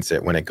experience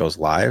it when it goes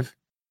live,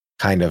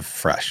 kind of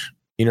fresh.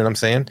 You know what I'm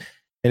saying?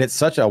 And it's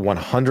such a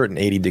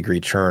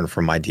 180-degree churn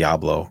from my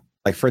Diablo.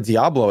 Like for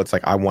Diablo, it's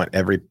like I want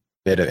every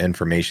bit of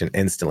information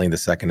instantly the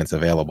second it's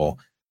available.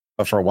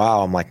 But for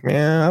WoW, I'm like,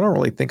 man, I don't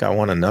really think I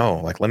want to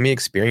know. Like, let me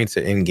experience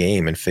it in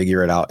game and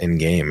figure it out in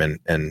game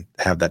and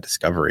have that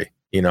discovery,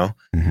 you know?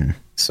 Mm-hmm.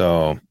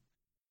 So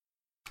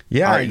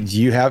yeah. Do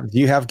you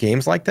have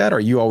games like that? Or are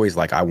you always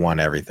like, I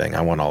want everything.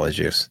 I want all the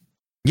juice?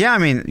 Yeah. I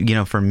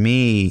mean, for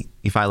me,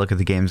 if I look at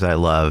the games I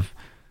love,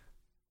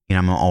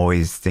 I'm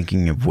always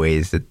thinking of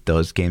ways that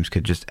those games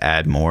could just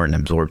add more and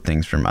absorb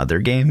things from other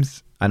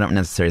games. I don't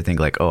necessarily think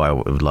like, I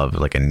would love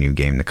like a new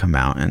game to come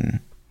out and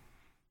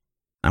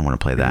I want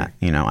to play that.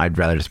 I'd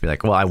rather just be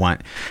like, well, I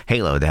want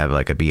Halo to have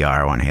like a BR.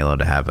 I want Halo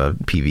to have a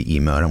PvE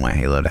mode. I want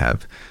Halo to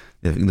have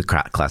the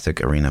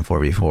classic Arena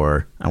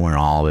 4v4. I want it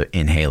all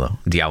in Halo.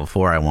 Diablo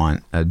 4, I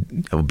want a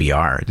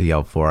BR.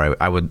 Diablo 4,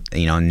 I would,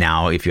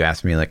 now if you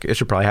ask me, like, it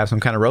should probably have some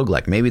kind of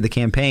roguelike. Maybe the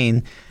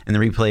campaign and the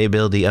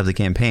replayability of the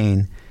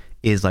campaign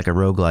is like a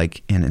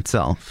roguelike in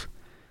itself.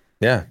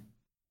 Yeah.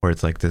 Where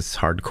it's like this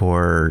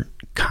hardcore,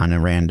 kind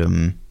of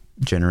random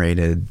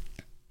generated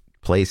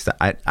place that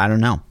I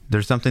don't know.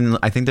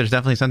 I think there's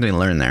definitely something to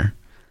learn there.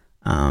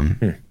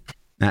 And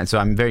so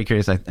I'm very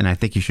curious, and I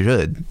think you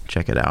should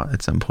check it out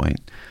at some point.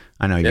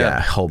 I know you got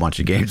a whole bunch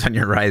of games on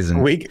your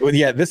horizon.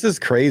 This is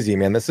crazy,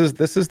 man. This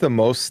is the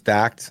most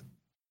stacked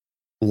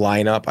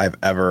lineup I've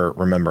ever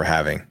remember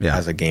having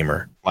as a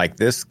gamer. Like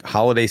this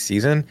holiday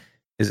season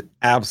is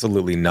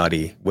absolutely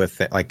nutty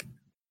with like,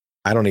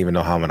 I don't even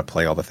know how I'm going to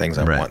play all the things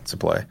I want to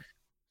play.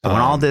 So when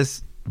all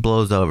this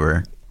blows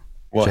over,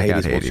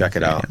 Hades will check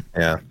it out.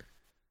 Yeah.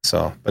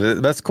 So,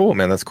 but that's cool,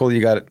 man. That's cool.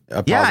 You got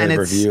a positive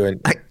review.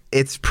 And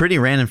it's pretty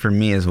random for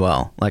me as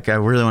well. Like I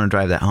really want to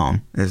drive that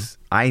home.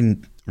 I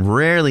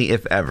rarely,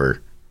 if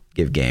ever,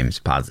 give games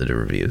positive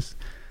reviews.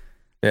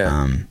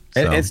 Yeah. And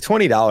it's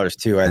 $20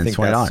 too. I think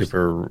that's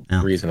super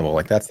reasonable.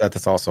 Like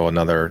that's also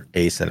another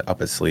ace up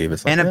his sleeve.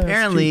 It's like, and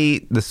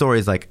apparently the story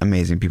is like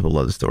amazing. People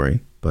love the story,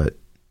 but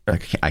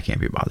I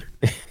can't be bothered.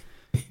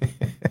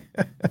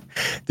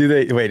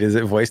 Is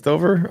it voiced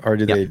over or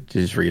do they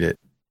just read it?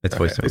 It's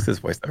voiced over. This is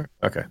voiced over.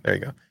 Okay, there you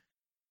go.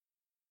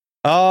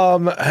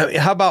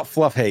 How about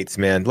fluff hates,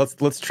 man?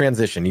 Let's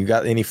transition. You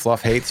got any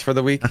fluff hates for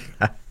the week?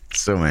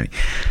 So many.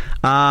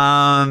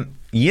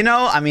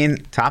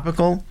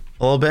 Topical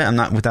a little bit. I'm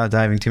not without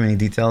diving too many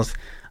details.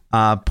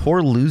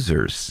 Poor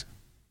losers,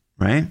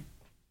 right?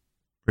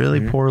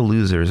 Really poor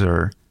losers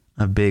are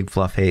a big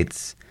fluff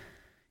hates.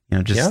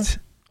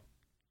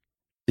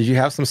 Did you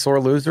have some sore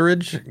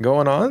loserage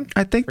going on?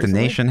 I think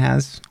recently? The nation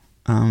has.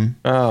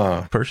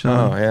 Personally.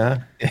 Oh,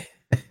 yeah.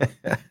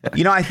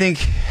 I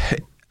think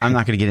I'm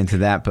not going to get into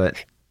that,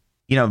 but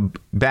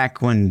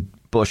back when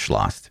Bush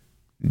lost,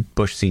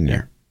 Bush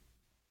Senior,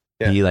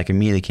 he like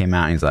immediately came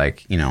out and he's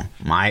like,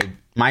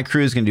 my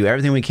crew's going to do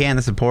everything we can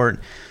to support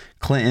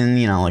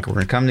Clinton. Like we're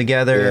going to come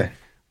together,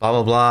 blah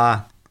blah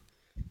blah.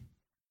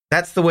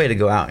 That's the way to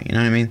go out. You know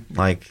what I mean?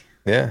 Like,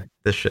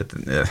 this shit.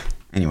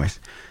 Anyways,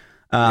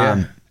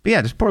 but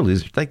yeah, just poor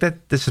losers. Like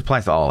that. This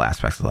applies to all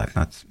aspects of life,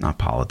 not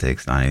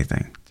politics, not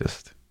anything.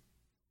 Just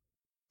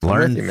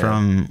learn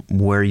from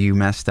where you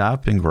messed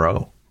up and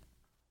grow.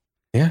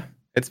 Yeah,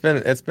 it's been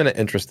an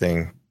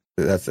interesting.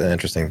 That's an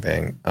interesting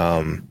thing.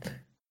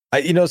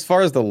 As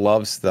far as the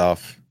love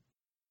stuff,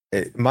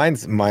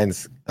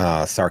 mine's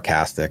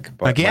sarcastic.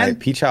 But again,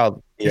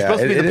 ThaPchild. You're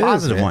supposed to be the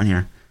positive one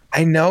here.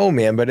 I know,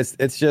 man, but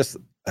it's just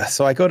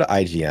so I go to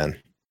IGN.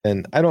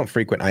 And I don't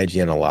frequent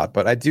IGN a lot,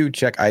 but I do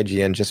check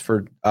IGN just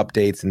for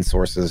updates and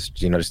sources,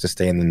 just to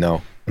stay in the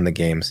know on the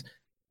games.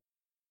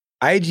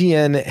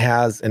 IGN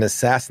has an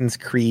Assassin's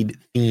Creed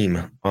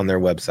theme on their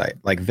website.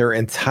 Like their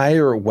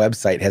entire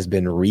website has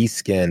been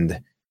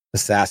reskinned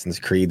Assassin's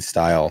Creed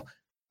style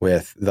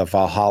with the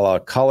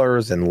Valhalla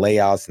colors and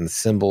layouts and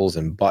symbols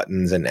and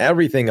buttons and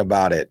everything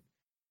about it.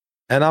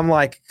 And I'm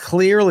like,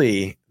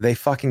 clearly they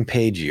fucking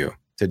paid you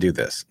to do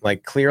this.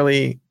 Like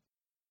clearly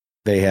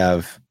they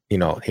have...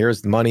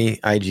 here's the money,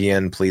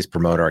 IGN, please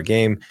promote our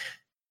game.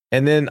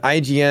 And then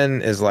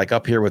IGN is like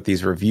up here with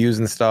these reviews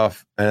and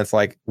stuff. And it's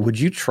like, would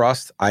you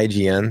trust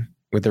IGN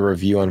with a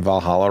review on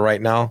Valhalla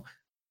right now,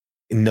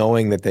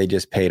 knowing that they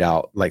just paid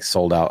out, like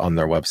sold out on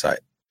their website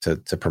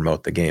to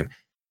promote the game.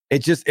 It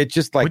just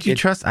like. Would you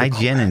trust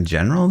IGN in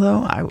general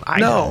though? I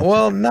no, don't.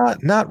 well,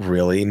 not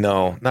really.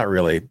 No, not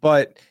really.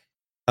 But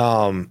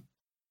because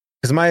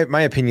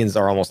my opinions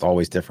are almost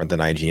always different than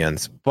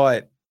IGN's,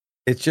 but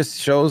it just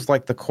shows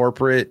like the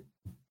corporate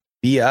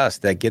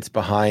BS that gets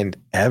behind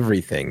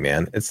everything,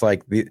 man. It's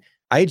like the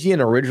IGN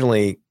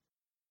originally,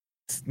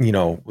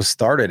 was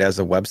started as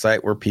a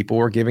website where people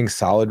were giving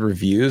solid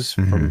reviews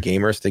from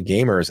gamers to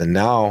gamers, and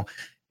now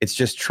it's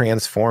just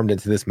transformed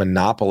into this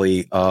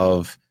monopoly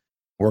of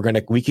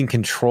we can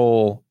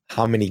control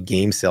how many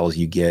game sales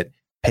you get,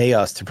 pay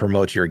us to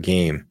promote your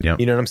game. Yep.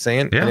 You know what I'm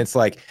saying? Yeah. And it's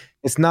like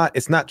it's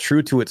not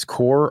true to its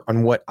core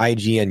on what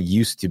IGN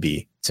used to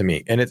be to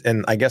me.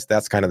 And I guess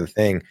that's kind of the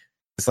thing.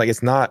 It's like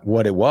it's not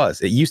what it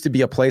was. It used to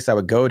be a place I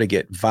would go to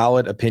get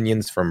valid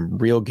opinions from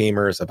real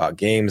gamers about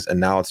games, and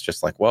now it's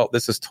just like, well,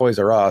 this is Toys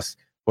R Us.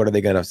 What are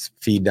they going to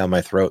feed down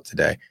my throat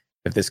today?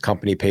 If this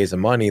company pays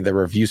them money, the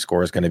review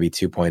score is going to be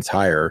 2 points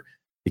higher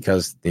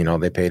because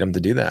they paid them to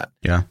do that.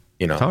 Yeah,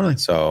 totally.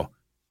 So,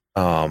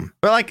 but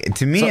like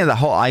to me, the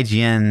whole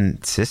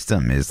IGN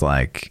system is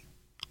like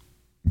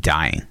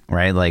dying,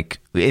 right?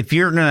 Like if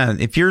you're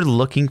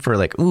looking for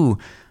like, ooh,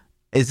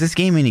 is this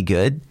game any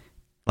good?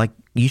 Like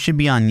you should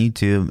be on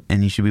YouTube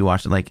and you should be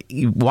watching. Like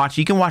you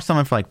can watch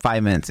someone for like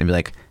 5 minutes and be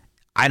like,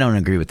 I don't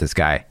agree with this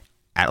guy.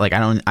 I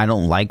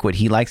don't like what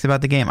he likes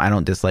about the game. I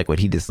don't dislike what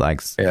he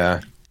dislikes.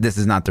 Yeah, this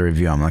is not the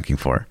review I'm looking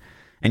for.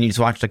 And you just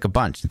watch like a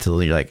bunch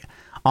until you're like,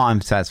 oh,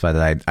 I'm satisfied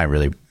that I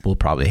really will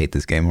probably hate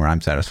this game, or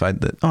I'm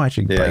satisfied that I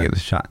should probably give this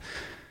a shot.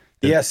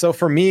 Yeah, so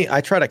for me, I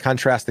try to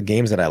contrast the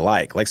games that I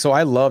like. Like, so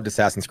I loved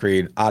Assassin's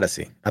Creed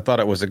Odyssey. I thought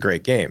it was a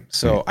great game.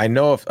 So I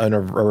know if a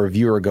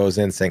reviewer goes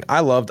in saying, I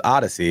loved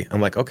Odyssey,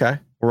 I'm like, okay,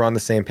 we're on the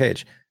same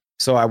page.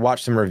 So I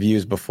watched some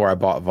reviews before I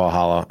bought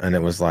Valhalla, and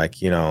it was like,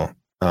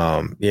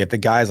 if the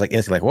guy's like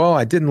instantly like, well,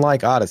 I didn't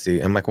like Odyssey,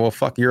 I'm like, well,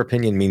 fuck, your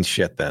opinion means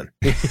shit then.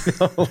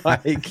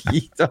 Like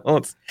you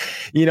don't,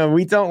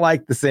 we don't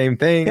like the same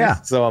thing.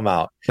 Yeah. So I'm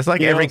out. It's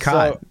like every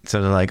COD.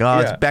 So they're like, oh,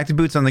 it's back to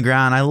boots on the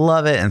ground. I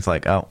love it. And it's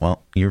like, oh,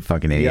 well, you're a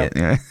fucking idiot.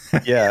 Yep.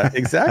 Yeah,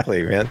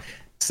 exactly, man.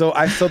 So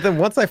then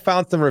once I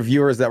found some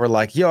reviewers that were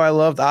like, yo, I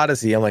loved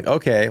Odyssey, I'm like,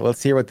 okay,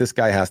 let's hear what this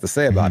guy has to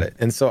say about it.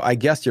 And so I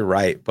guess you're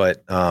right,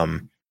 but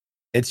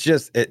it's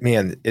just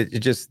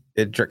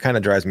it kind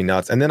of drives me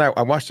nuts. And then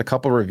I watched a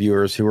couple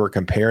reviewers who were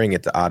comparing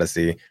it to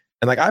Odyssey,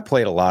 and like I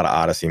played a lot of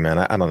Odyssey, man.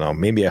 I don't know,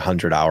 maybe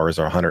 100 hours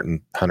or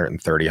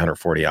 130,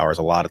 140 hours,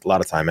 a lot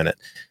of time in it.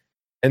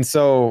 And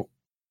so,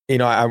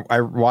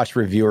 I watch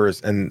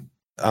reviewers, and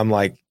I'm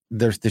like,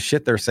 there's the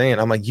shit they're saying.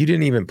 I'm like, you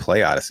didn't even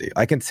play Odyssey.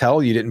 I can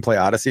tell you didn't play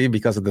Odyssey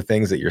because of the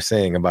things that you're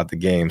saying about the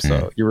game.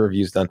 So your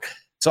review's done.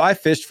 So I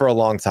fished for a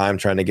long time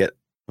trying to get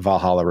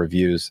Valhalla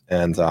reviews,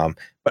 and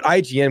but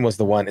IGN was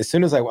the one. As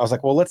soon as I was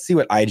like, well, let's see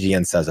what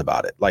IGN says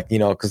about it, like,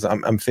 because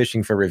I'm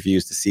fishing for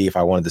reviews to see if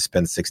I wanted to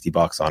spend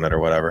 $60 on it or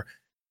whatever.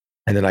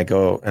 And then I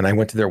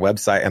went to their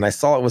website and I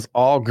saw it was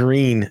all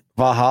green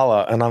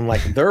Valhalla, and I'm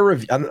like, their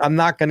review, I'm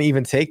not going to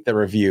even take the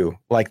review.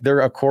 Like,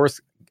 they're, of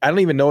course, I don't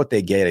even know what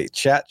they gave it.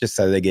 Chat just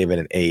said they gave it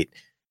an 8,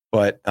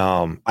 but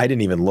I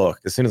didn't even look.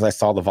 As soon as I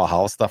saw the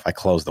Valhalla stuff, I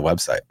closed the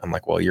website. I'm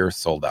like, well, you're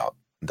sold out.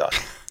 I'm done.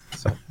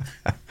 So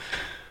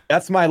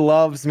that's my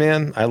loves,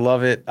 man. I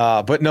love it.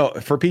 But no,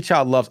 for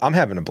ThaPchild loves, I'm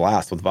having a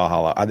blast with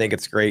Valhalla. I think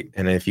it's great.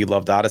 And if you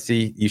loved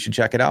Odyssey, you should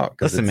check it out.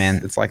 Listen,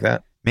 man, it's like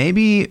that.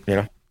 Maybe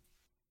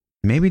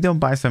don't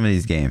buy some of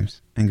these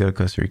games and go to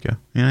Costa Rica.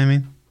 You know what I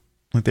mean?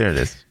 Look, there it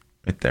is.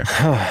 Right there.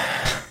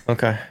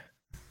 Okay.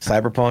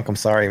 Cyberpunk, I'm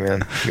sorry,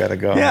 man. You gotta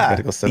go. Yeah,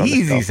 gotta go sit on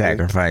easy the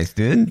sacrifice,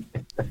 dude.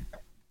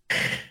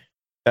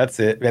 That's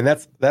it, man.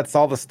 That's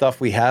all the stuff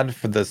we had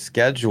for the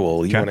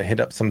schedule. You want to hit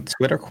up some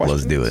Twitter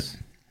questions? Let's do it.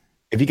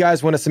 If you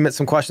guys want to submit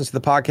some questions to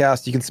the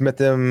podcast, you can submit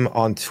them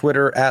on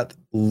Twitter at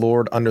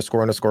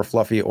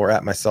Lord__Fluffy or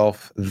at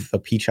myself,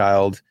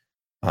 ThaPchild.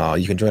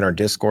 You can join our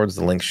Discords.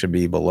 The link should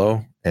be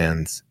below,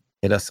 and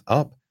hit us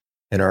up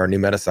in our new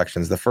meta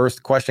sections. The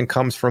first question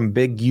comes from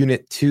Big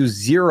Unit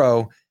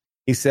 20.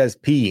 He says,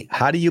 P,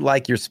 how do you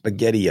like your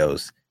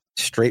SpaghettiOs?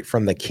 Straight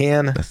from the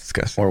can? That's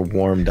disgusting. Or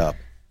warmed up?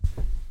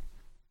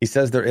 He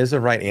says there is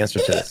a right answer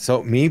to this.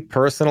 So me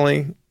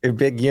personally, a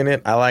Big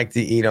Unit, I like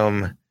to eat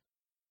them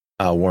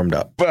warmed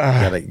up.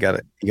 You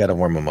gotta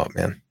warm them up,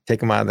 man.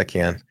 Take them out of the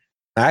can.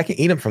 I can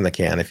eat them from the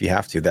can if you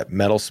have to. That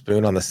metal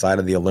spoon on the side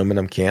of the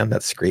aluminum can,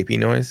 that scrapey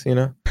noise,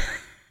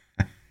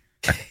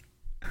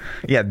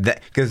 Yeah,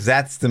 because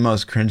that's the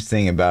most cringe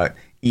thing about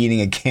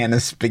eating a can of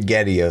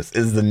SpaghettiOs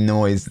is the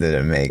noise that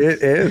it makes.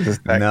 It is. It's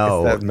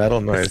that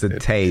metal noise. It's the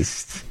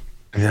taste.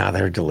 Yeah,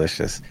 they're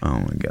delicious. Oh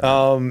my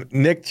god.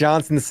 Nick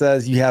Johnson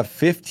says you have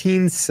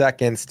 15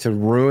 seconds to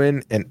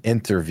ruin an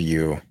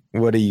interview.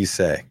 What do you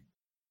say?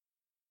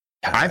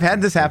 I've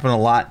had this happen a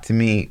lot to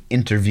me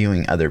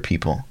interviewing other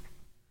people.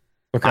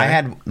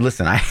 Okay.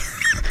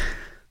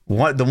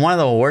 One of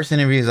the worst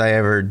interviews I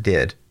ever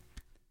did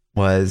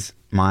was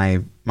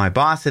my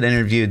boss had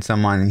interviewed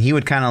someone, and he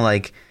would kind of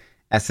like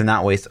as to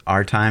not waste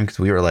our time, because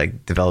we were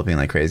like developing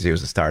like crazy. It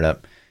was a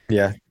startup.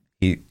 Yeah.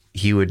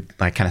 He would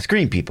like kind of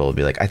screen people,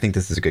 be like, I think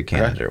this is a good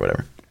candidate or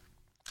whatever.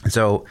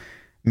 So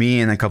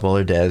me and a couple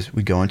other devs,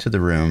 we go into the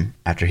room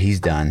after he's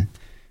done,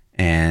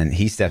 and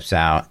he steps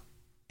out,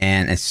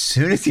 and as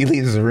soon as he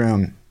leaves the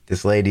room,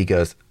 this lady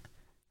goes,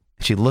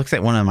 she looks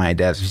at one of my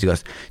devs and she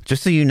goes,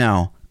 just so you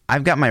know,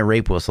 I've got my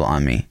rape whistle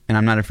on me and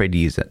I'm not afraid to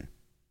use it.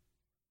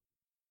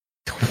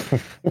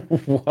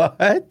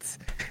 What?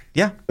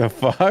 Yeah. The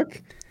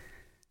fuck?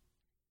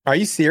 Are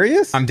you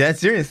serious? I'm dead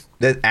serious.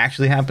 That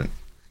actually happened.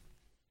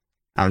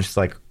 I'm just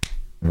like,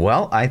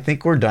 well, I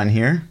think we're done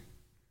here.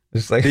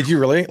 Just like, did you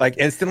really? Like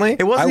instantly?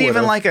 It wasn't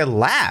even like a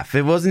laugh.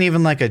 It wasn't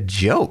even like a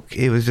joke.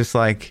 It was just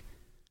like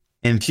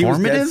informative. She was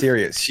dead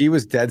serious. She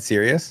was dead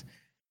serious.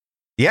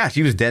 Yeah,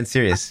 she was dead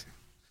serious.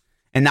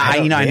 And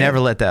I never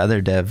let the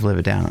other dev live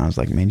it down. I was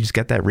like, man, you just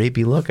got that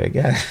rapey look, I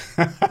guess.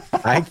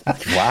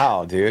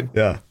 Wow, dude.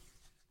 Yeah.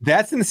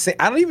 That's insane.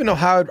 I don't even know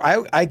how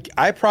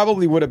I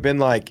probably would have been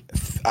like,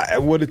 I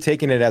would have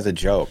taken it as a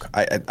joke.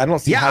 I don't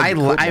see how you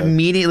could I have.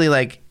 immediately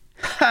like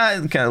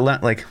kind of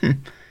like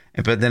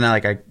but then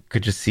I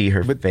could just see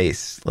her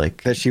face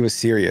like that she was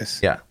serious.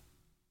 Yeah.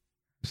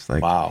 Just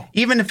like, wow.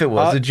 Even if it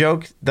was a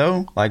joke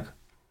though, like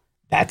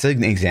that's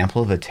an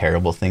example of a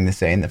terrible thing to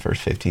say in the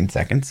first 15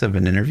 seconds of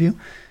an interview.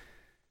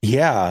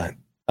 Yeah.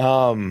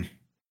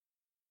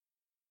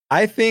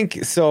 I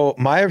think so.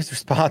 My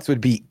response would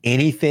be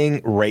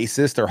anything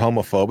racist or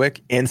homophobic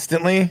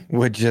instantly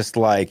would just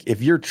like, if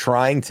you're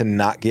trying to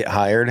not get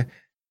hired,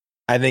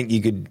 I think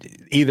you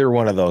could either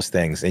one of those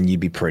things and you'd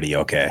be pretty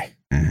okay.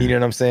 Mm-hmm. You know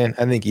what I'm saying?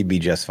 I think you'd be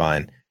just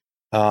fine.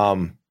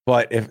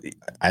 But if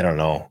I don't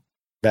know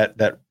that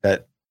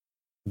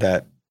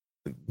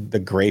the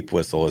grape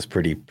whistle is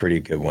pretty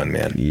good one,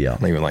 man. Yeah. I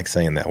don't even like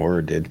saying that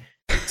word, dude.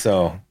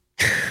 So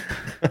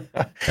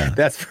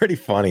that's pretty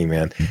funny,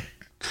 man.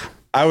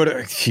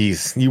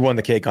 You won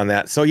the cake on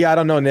that. So yeah, I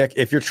don't know, Nick,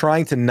 if you're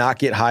trying to not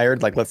get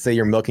hired, like let's say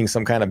you're milking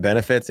some kind of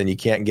benefits and you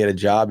can't get a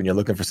job and you're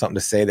looking for something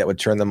to say that would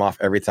turn them off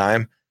every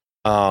time.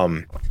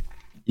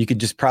 You could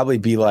just probably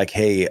be like,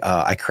 hey,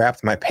 I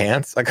crapped my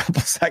pants a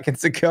couple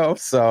seconds ago.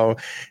 So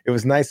it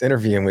was nice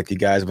interviewing with you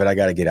guys, but I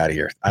got to get out of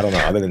here. I don't know.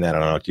 Other than that, I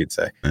don't know what you'd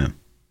say. Yeah.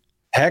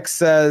 Hex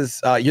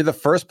says, you're the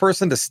first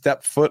person to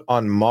step foot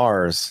on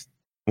Mars.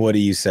 What do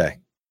you say?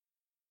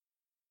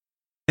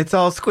 It's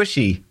all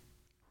squishy.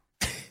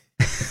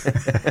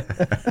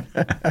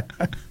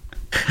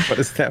 What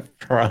is that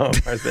from?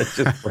 Or is that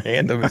just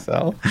random as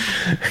hell?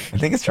 I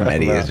think it's from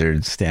Eddie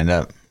Izzard's stand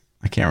up.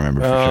 I can't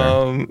remember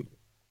for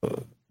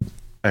sure.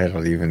 I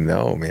don't even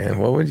know, man.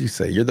 What would you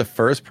say? You're the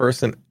first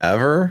person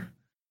ever?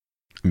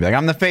 I'd be like,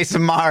 I'm the face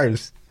of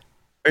Mars.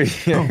 I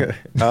don't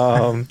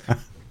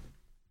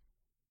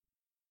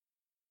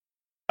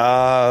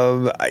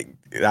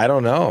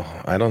know.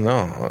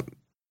 I'm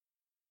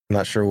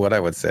not sure what I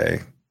would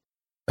say.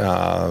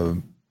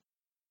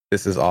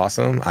 This is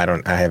awesome. I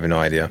have no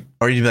idea.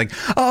 Or you'd be like,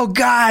 oh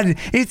God,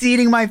 it's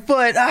eating my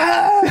foot.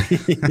 Ah!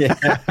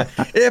 Yeah,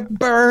 it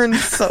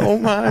burns so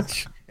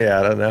much.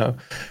 Yeah, I don't know.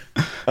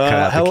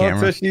 Hello,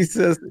 Tushy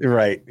says,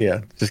 right.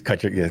 Yeah. Just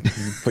put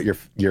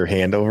your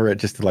hand over it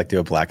just to like do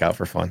a blackout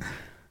for fun.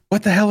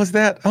 What the hell is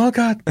that? Oh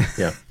God.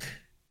 Yeah.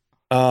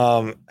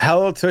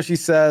 Hello, Tushy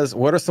says,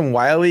 what are some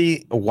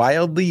wildly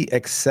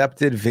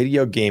accepted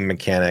video game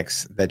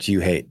mechanics that you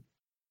hate?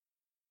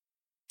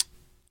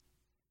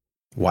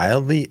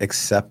 Wildly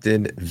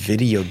accepted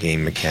video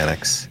game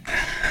mechanics.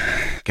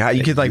 God,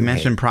 you could like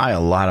mention probably a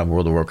lot of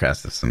World of Warcraft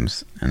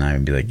systems, and I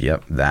would be like,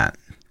 yep, that.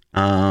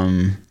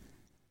 Man.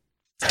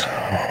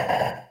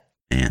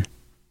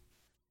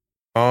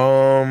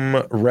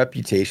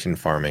 Reputation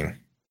farming.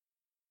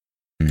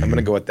 I'm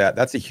gonna go with that.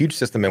 That's a huge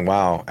system in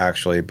WoW,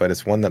 actually, but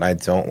it's one that I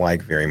don't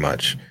like very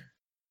much.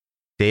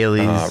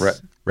 Dailies,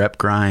 rep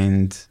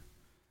grind.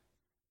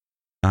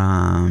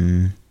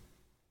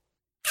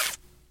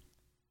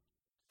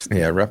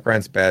 Yeah, rep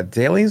grind's bad.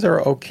 Dailies are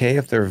okay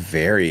if they're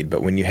varied,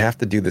 but when you have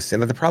to do the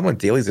same, the problem with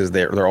dailies is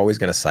they're always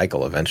going to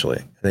cycle eventually,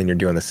 and then you're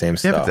doing the same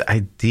stuff. But the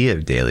idea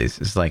of dailies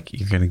is like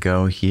you're going to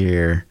go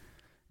here,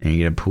 and you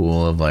get a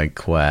pool of like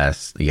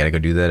quests. You got to go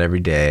do that every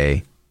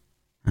day.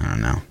 I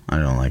don't know. I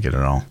don't like it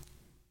at all.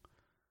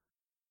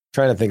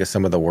 Trying to think of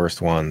some of the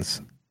worst ones.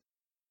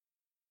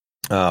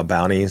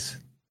 Bounties.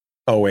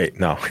 Oh wait,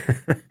 no,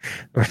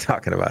 we're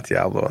talking about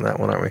Diablo on that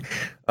one, aren't we?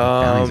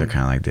 Bounties are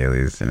kind of like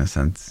dailies in a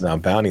sense. No,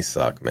 bounties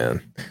suck,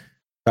 man.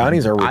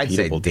 Bounties are repeatable. I'd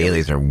say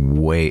dailies are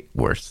way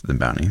worse than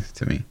bounties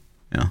to me.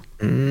 Yeah,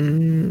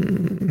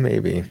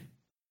 maybe.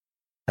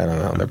 I don't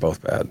know. They're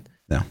both bad.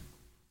 No.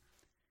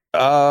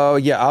 Oh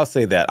yeah, I'll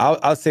say that.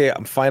 I'll say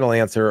final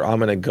answer. I'm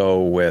gonna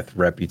go with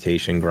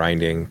reputation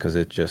grinding because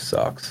it just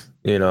sucks.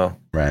 You know,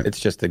 right? It's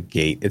just a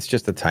gate. It's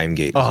just a time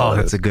gate. Oh,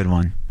 that's a good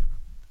one.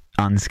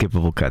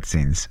 Unskippable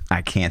cutscenes.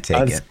 I can't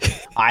take it.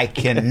 I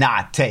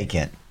cannot take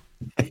it.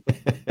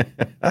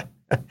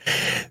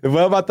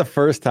 What about the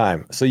first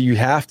time? So you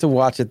have to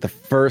watch it the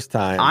first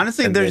time.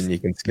 Honestly, there's you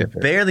can skip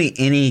it. Barely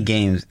any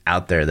games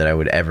out there that I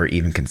would ever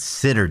even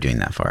consider doing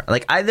that for.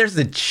 Like, there's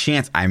a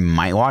chance I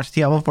might watch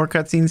Diablo 4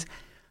 cutscenes,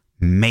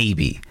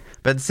 maybe.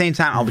 But at the same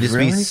time, I'll just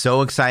be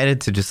so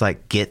excited to just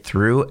like get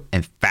through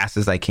as fast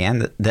as I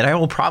can that I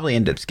will probably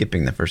end up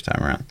skipping the first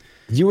time around.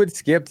 You would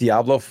skip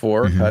Diablo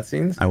 4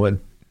 cutscenes? I would.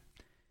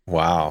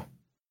 Wow,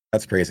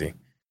 that's crazy.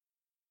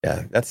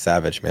 Yeah, that's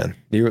savage, man.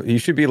 You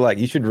should be like,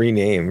 you should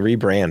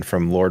rebrand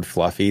from Lord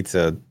Fluffy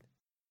to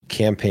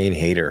Campaign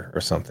Hater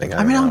or something.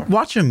 I mean, I'll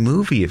watch a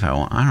movie if I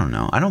want. I don't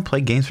know. I don't play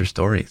games for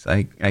stories.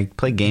 I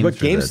play games but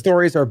game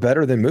stories are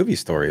better than movie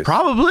stories.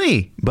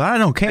 Probably, but I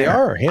don't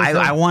care. They are.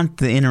 I want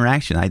the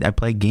interaction. I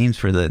play games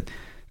for the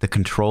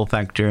control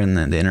factor and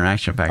the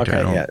interaction factor.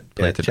 Okay, I don't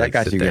play to check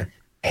out sit you. there.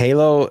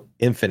 Halo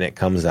Infinite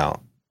comes out.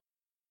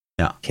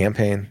 Yeah.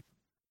 Campaign.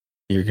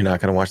 You're not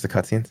going to watch the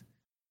cutscenes?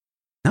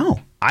 No.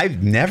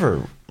 I've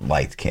never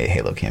liked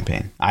Halo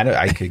campaign.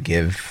 I could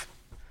give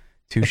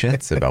two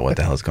shits about what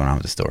the hell is going on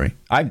with the story.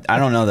 I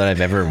don't know that I've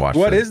ever watched.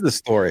 What is the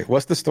story?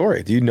 What's the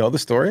story? Do you know the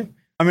story?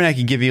 I mean, I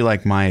could give you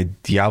like my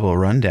Diablo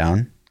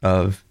rundown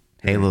of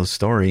Halo's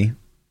story.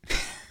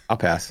 I'll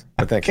pass.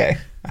 But thank you.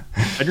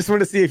 I just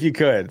want to see if you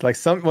could. Like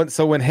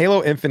so when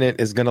Halo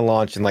Infinite is going to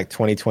launch in like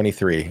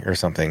 2023 or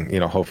something,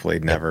 hopefully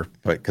never,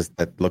 but because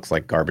that looks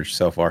like garbage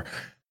so far.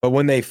 But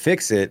when they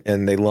fix it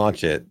and they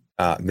launch it,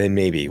 then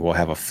maybe we'll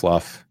have a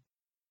Fluff's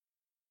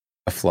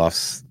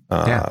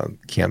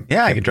camp.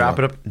 Yeah, I could drop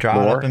it up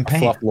in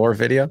paint. Fluff lore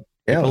video.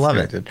 Yeah, I love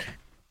it. Dude.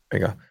 There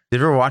you go. Did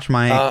you ever watch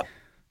my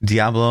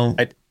Diablo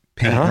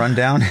paint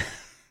rundown?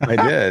 I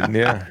did,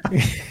 yeah.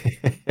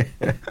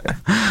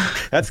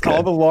 That's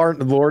called the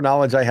lore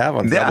knowledge I have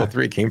on Diablo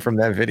 3 came from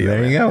that video.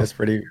 There you go. It's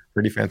pretty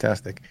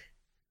fantastic.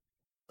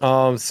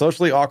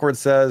 Socially Awkward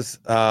says,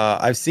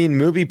 I've seen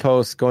movie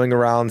posts going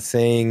around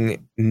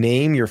saying,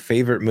 name your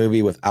favorite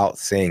movie without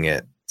saying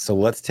it. So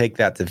let's take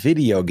that to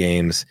video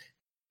games.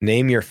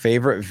 Name your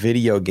favorite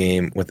video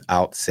game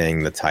without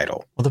saying the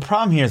title. Well, the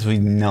problem here is we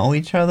know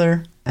each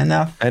other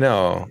enough. I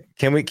know.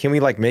 Can we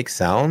like make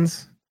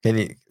sounds? Can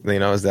you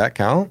does that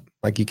count?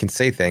 Like you can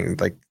say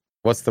things like,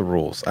 what's the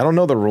rules? I don't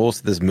know the rules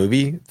to this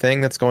movie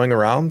thing that's going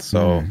around.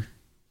 So,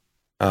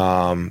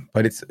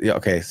 but it's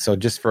okay. So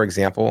just for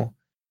example,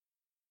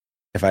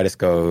 if I just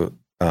go,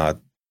 that's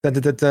in a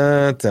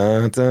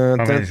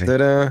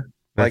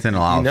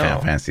lot of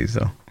Final Fantasy,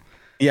 so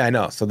yeah, I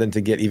know. So then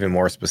to get even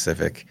more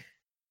specific,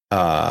 you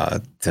know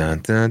what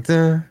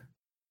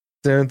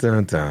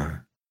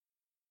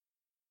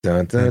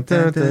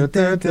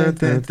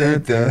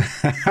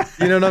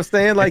I'm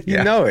saying? Like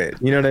you know it.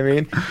 You know what I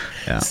mean?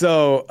 Yeah.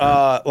 So,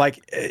 like,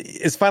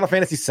 is Final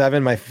Fantasy VII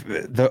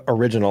the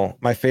original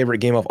my favorite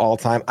game of all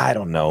time? I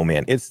don't know,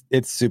 man. It's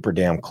super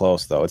damn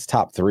close though. It's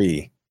top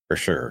 3 for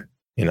sure.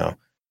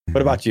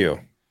 What about you?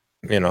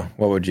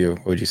 What would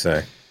you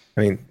say?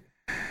 I mean,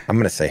 I'm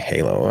gonna say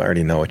Halo. I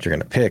already know what you're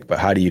gonna pick, but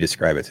how do you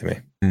describe it to me?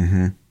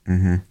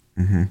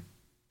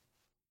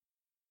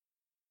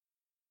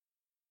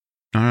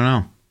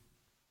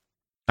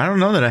 I don't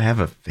know that I have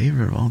a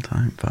favorite of all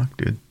time. Fuck,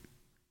 dude.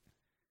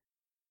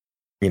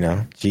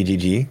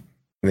 GGG.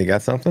 They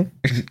got something?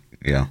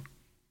 Yeah.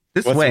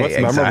 What's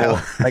memorable?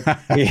 Like,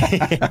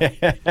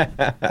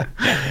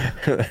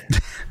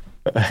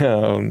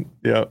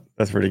 yeah,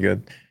 that's pretty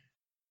good.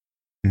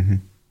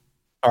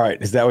 All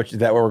right, is that what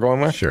we're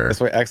going with? Sure.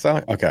 This way,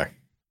 Exile. Okay.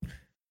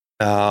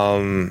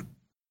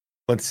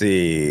 Let's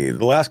see.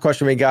 The last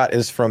question we got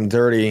is from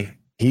Dirty.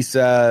 He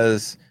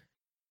says,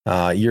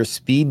 "You're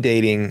speed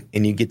dating,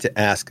 and you get to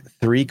ask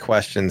 3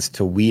 questions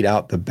to weed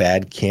out the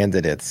bad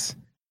candidates.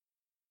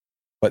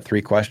 What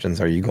 3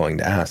 questions are you going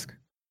to ask?"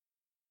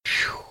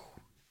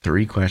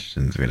 3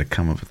 questions we're gonna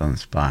come up with on the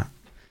spot.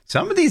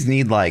 Some of these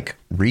need like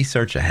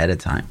research ahead of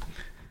time.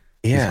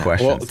 Yeah.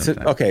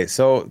 Okay.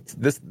 So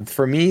this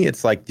for me,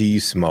 it's like, do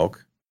you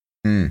smoke?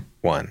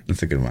 One.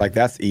 That's a good one. Like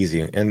that's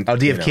easy. And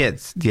do you have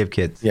kids? Do you have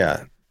kids?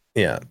 Yeah.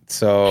 Yeah.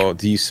 So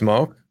do you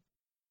smoke?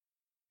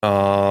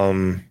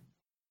 Do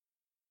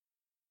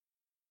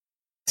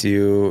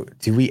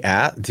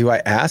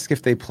I ask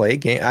if they play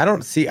game? I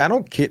don't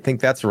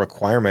think that's a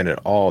requirement at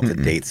all to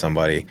date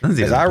somebody.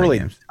 Because I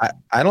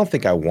don't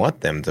think I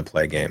want them to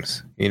play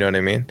games. You know what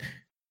I mean?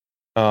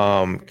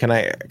 Can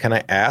I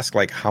ask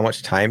like how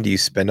much time do you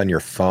spend on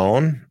your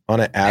phone on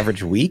an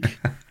average week?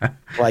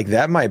 Like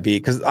that might be,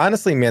 because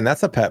honestly, man,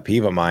 that's a pet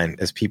peeve of mine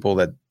is people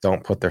that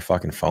don't put their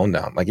fucking phone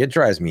down. Like it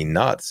drives me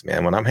nuts,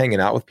 man. When I'm hanging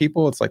out with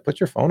people, it's like, put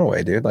your phone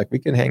away, dude. Like we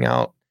can hang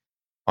out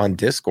on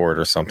Discord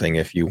or something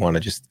if you want to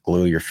just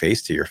glue your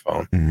face to your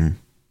phone.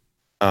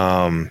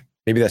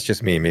 Maybe that's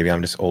just me. Maybe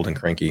I'm just old and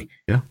cranky.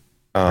 Yeah.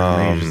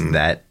 Just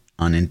that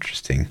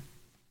uninteresting.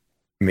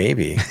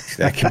 Maybe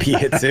that could be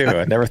it too.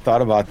 I never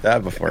thought about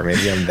that before.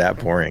 Maybe I'm that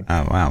boring.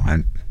 Oh wow! I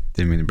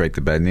didn't mean to break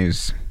the bad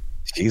news.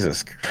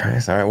 Jesus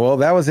Christ! All right. Well,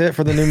 that was it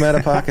for the New Meta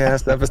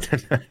podcast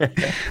episode.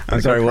 I'm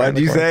sorry. What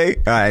did you say?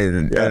 I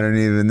don't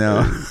even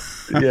know.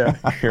 Yeah,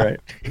 you're right.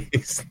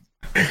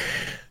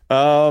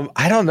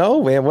 I don't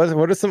know, man.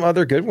 What are some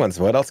other good ones?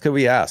 What else could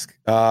we ask?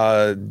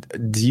 Do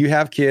you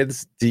have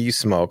kids? Do you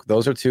smoke?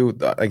 Those are two.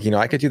 Like,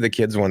 I could do the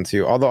kids one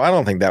too. Although I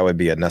don't think that would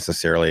be a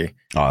necessarily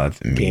that's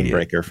game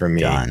breaker for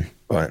me. Done.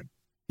 But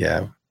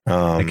yeah,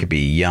 it could be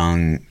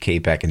young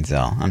Kate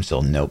Beckinsale. I'm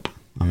still nope.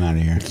 I'm out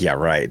of here. Yeah,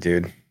 right,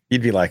 dude.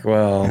 You'd be like,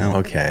 well,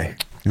 okay,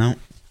 no,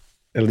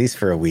 at least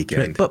for a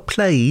weekend. But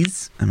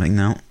please, I'm like,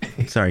 no,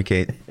 sorry,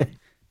 Kate.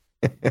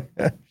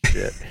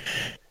 Shit.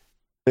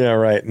 Yeah,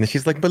 right. And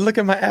she's like, but look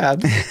at my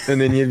abs.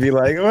 And then you'd be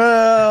like,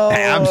 well,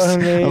 abs.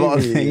 Maybe. Of all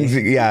things,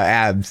 yeah,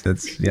 abs.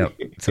 That's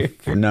it's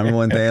the number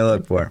one thing I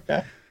look for.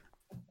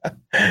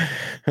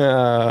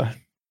 I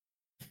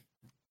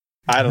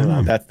don't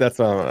know. That's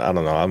I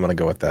don't know. I'm gonna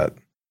go with that.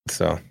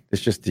 So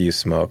it's just, do you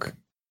smoke?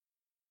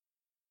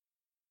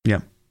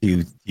 Yeah.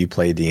 Do you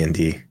play D&D?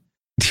 Do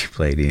you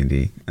play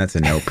D&D? That's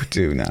a nope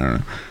too. No, I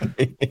don't know.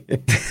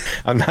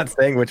 I'm not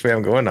saying which way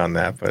I'm going on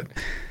that, but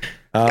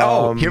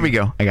here we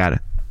go. I got it.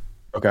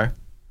 Okay.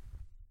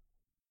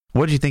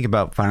 What did you think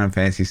about Final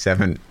Fantasy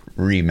VII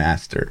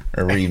remaster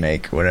or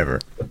remake, whatever?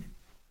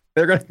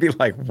 They're gonna be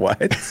like,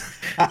 what?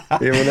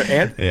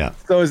 Yeah.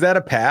 So is that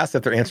a pass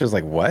if their answer is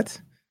like, what?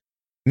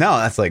 No,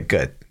 that's like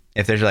good.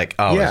 If they're like,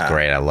 oh, yeah, it's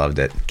great, I loved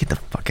it. Get the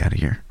fuck out of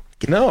here.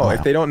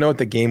 If they don't know what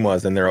the game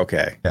was, then they're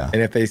okay. Yeah.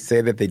 And if they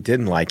say that they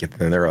didn't like it,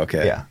 then they're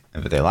okay. Yeah.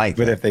 If they liked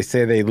it. But if they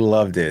say they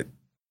loved it,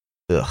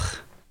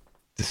 disgusting.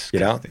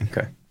 Get out?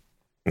 Okay.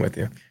 I'm with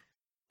you.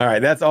 All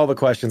right. That's all the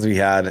questions we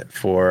had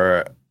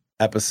for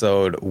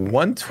episode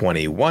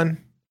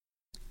 121.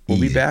 We'll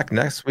be back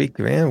next week,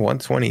 man.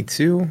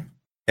 122.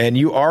 And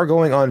you are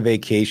going on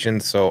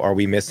vacation, so are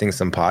we missing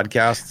some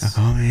podcasts?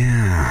 Oh,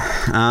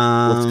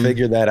 yeah. Let's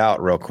figure that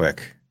out real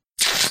quick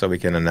so we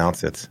can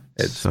announce it,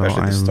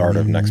 especially at the start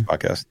of next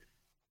podcast.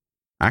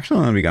 Actually,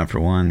 I'm going to be gone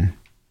for one.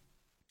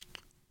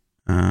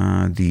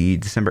 The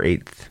December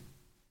 8th.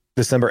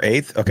 December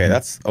 8th? Okay,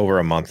 that's over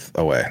a month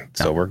away,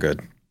 so we're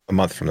good. A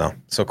month from now.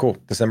 So cool.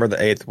 December the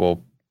 8th,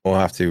 we'll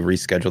have to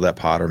reschedule that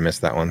pod or miss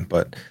that one.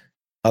 But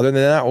other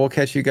than that, we'll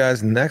catch you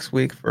guys next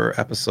week for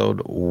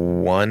episode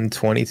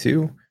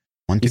 122.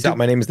 Peace out.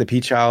 My name is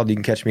ThaPchild. You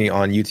can catch me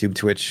on YouTube,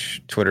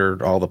 Twitch, Twitter,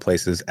 all the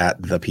places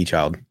at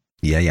ThaPchild.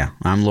 Yeah.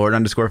 I'm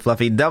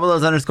Lord_Fluffy, double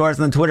those underscores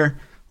on Twitter.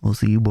 We'll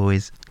see you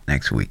boys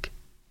next week.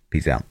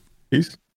 Peace out. Peace.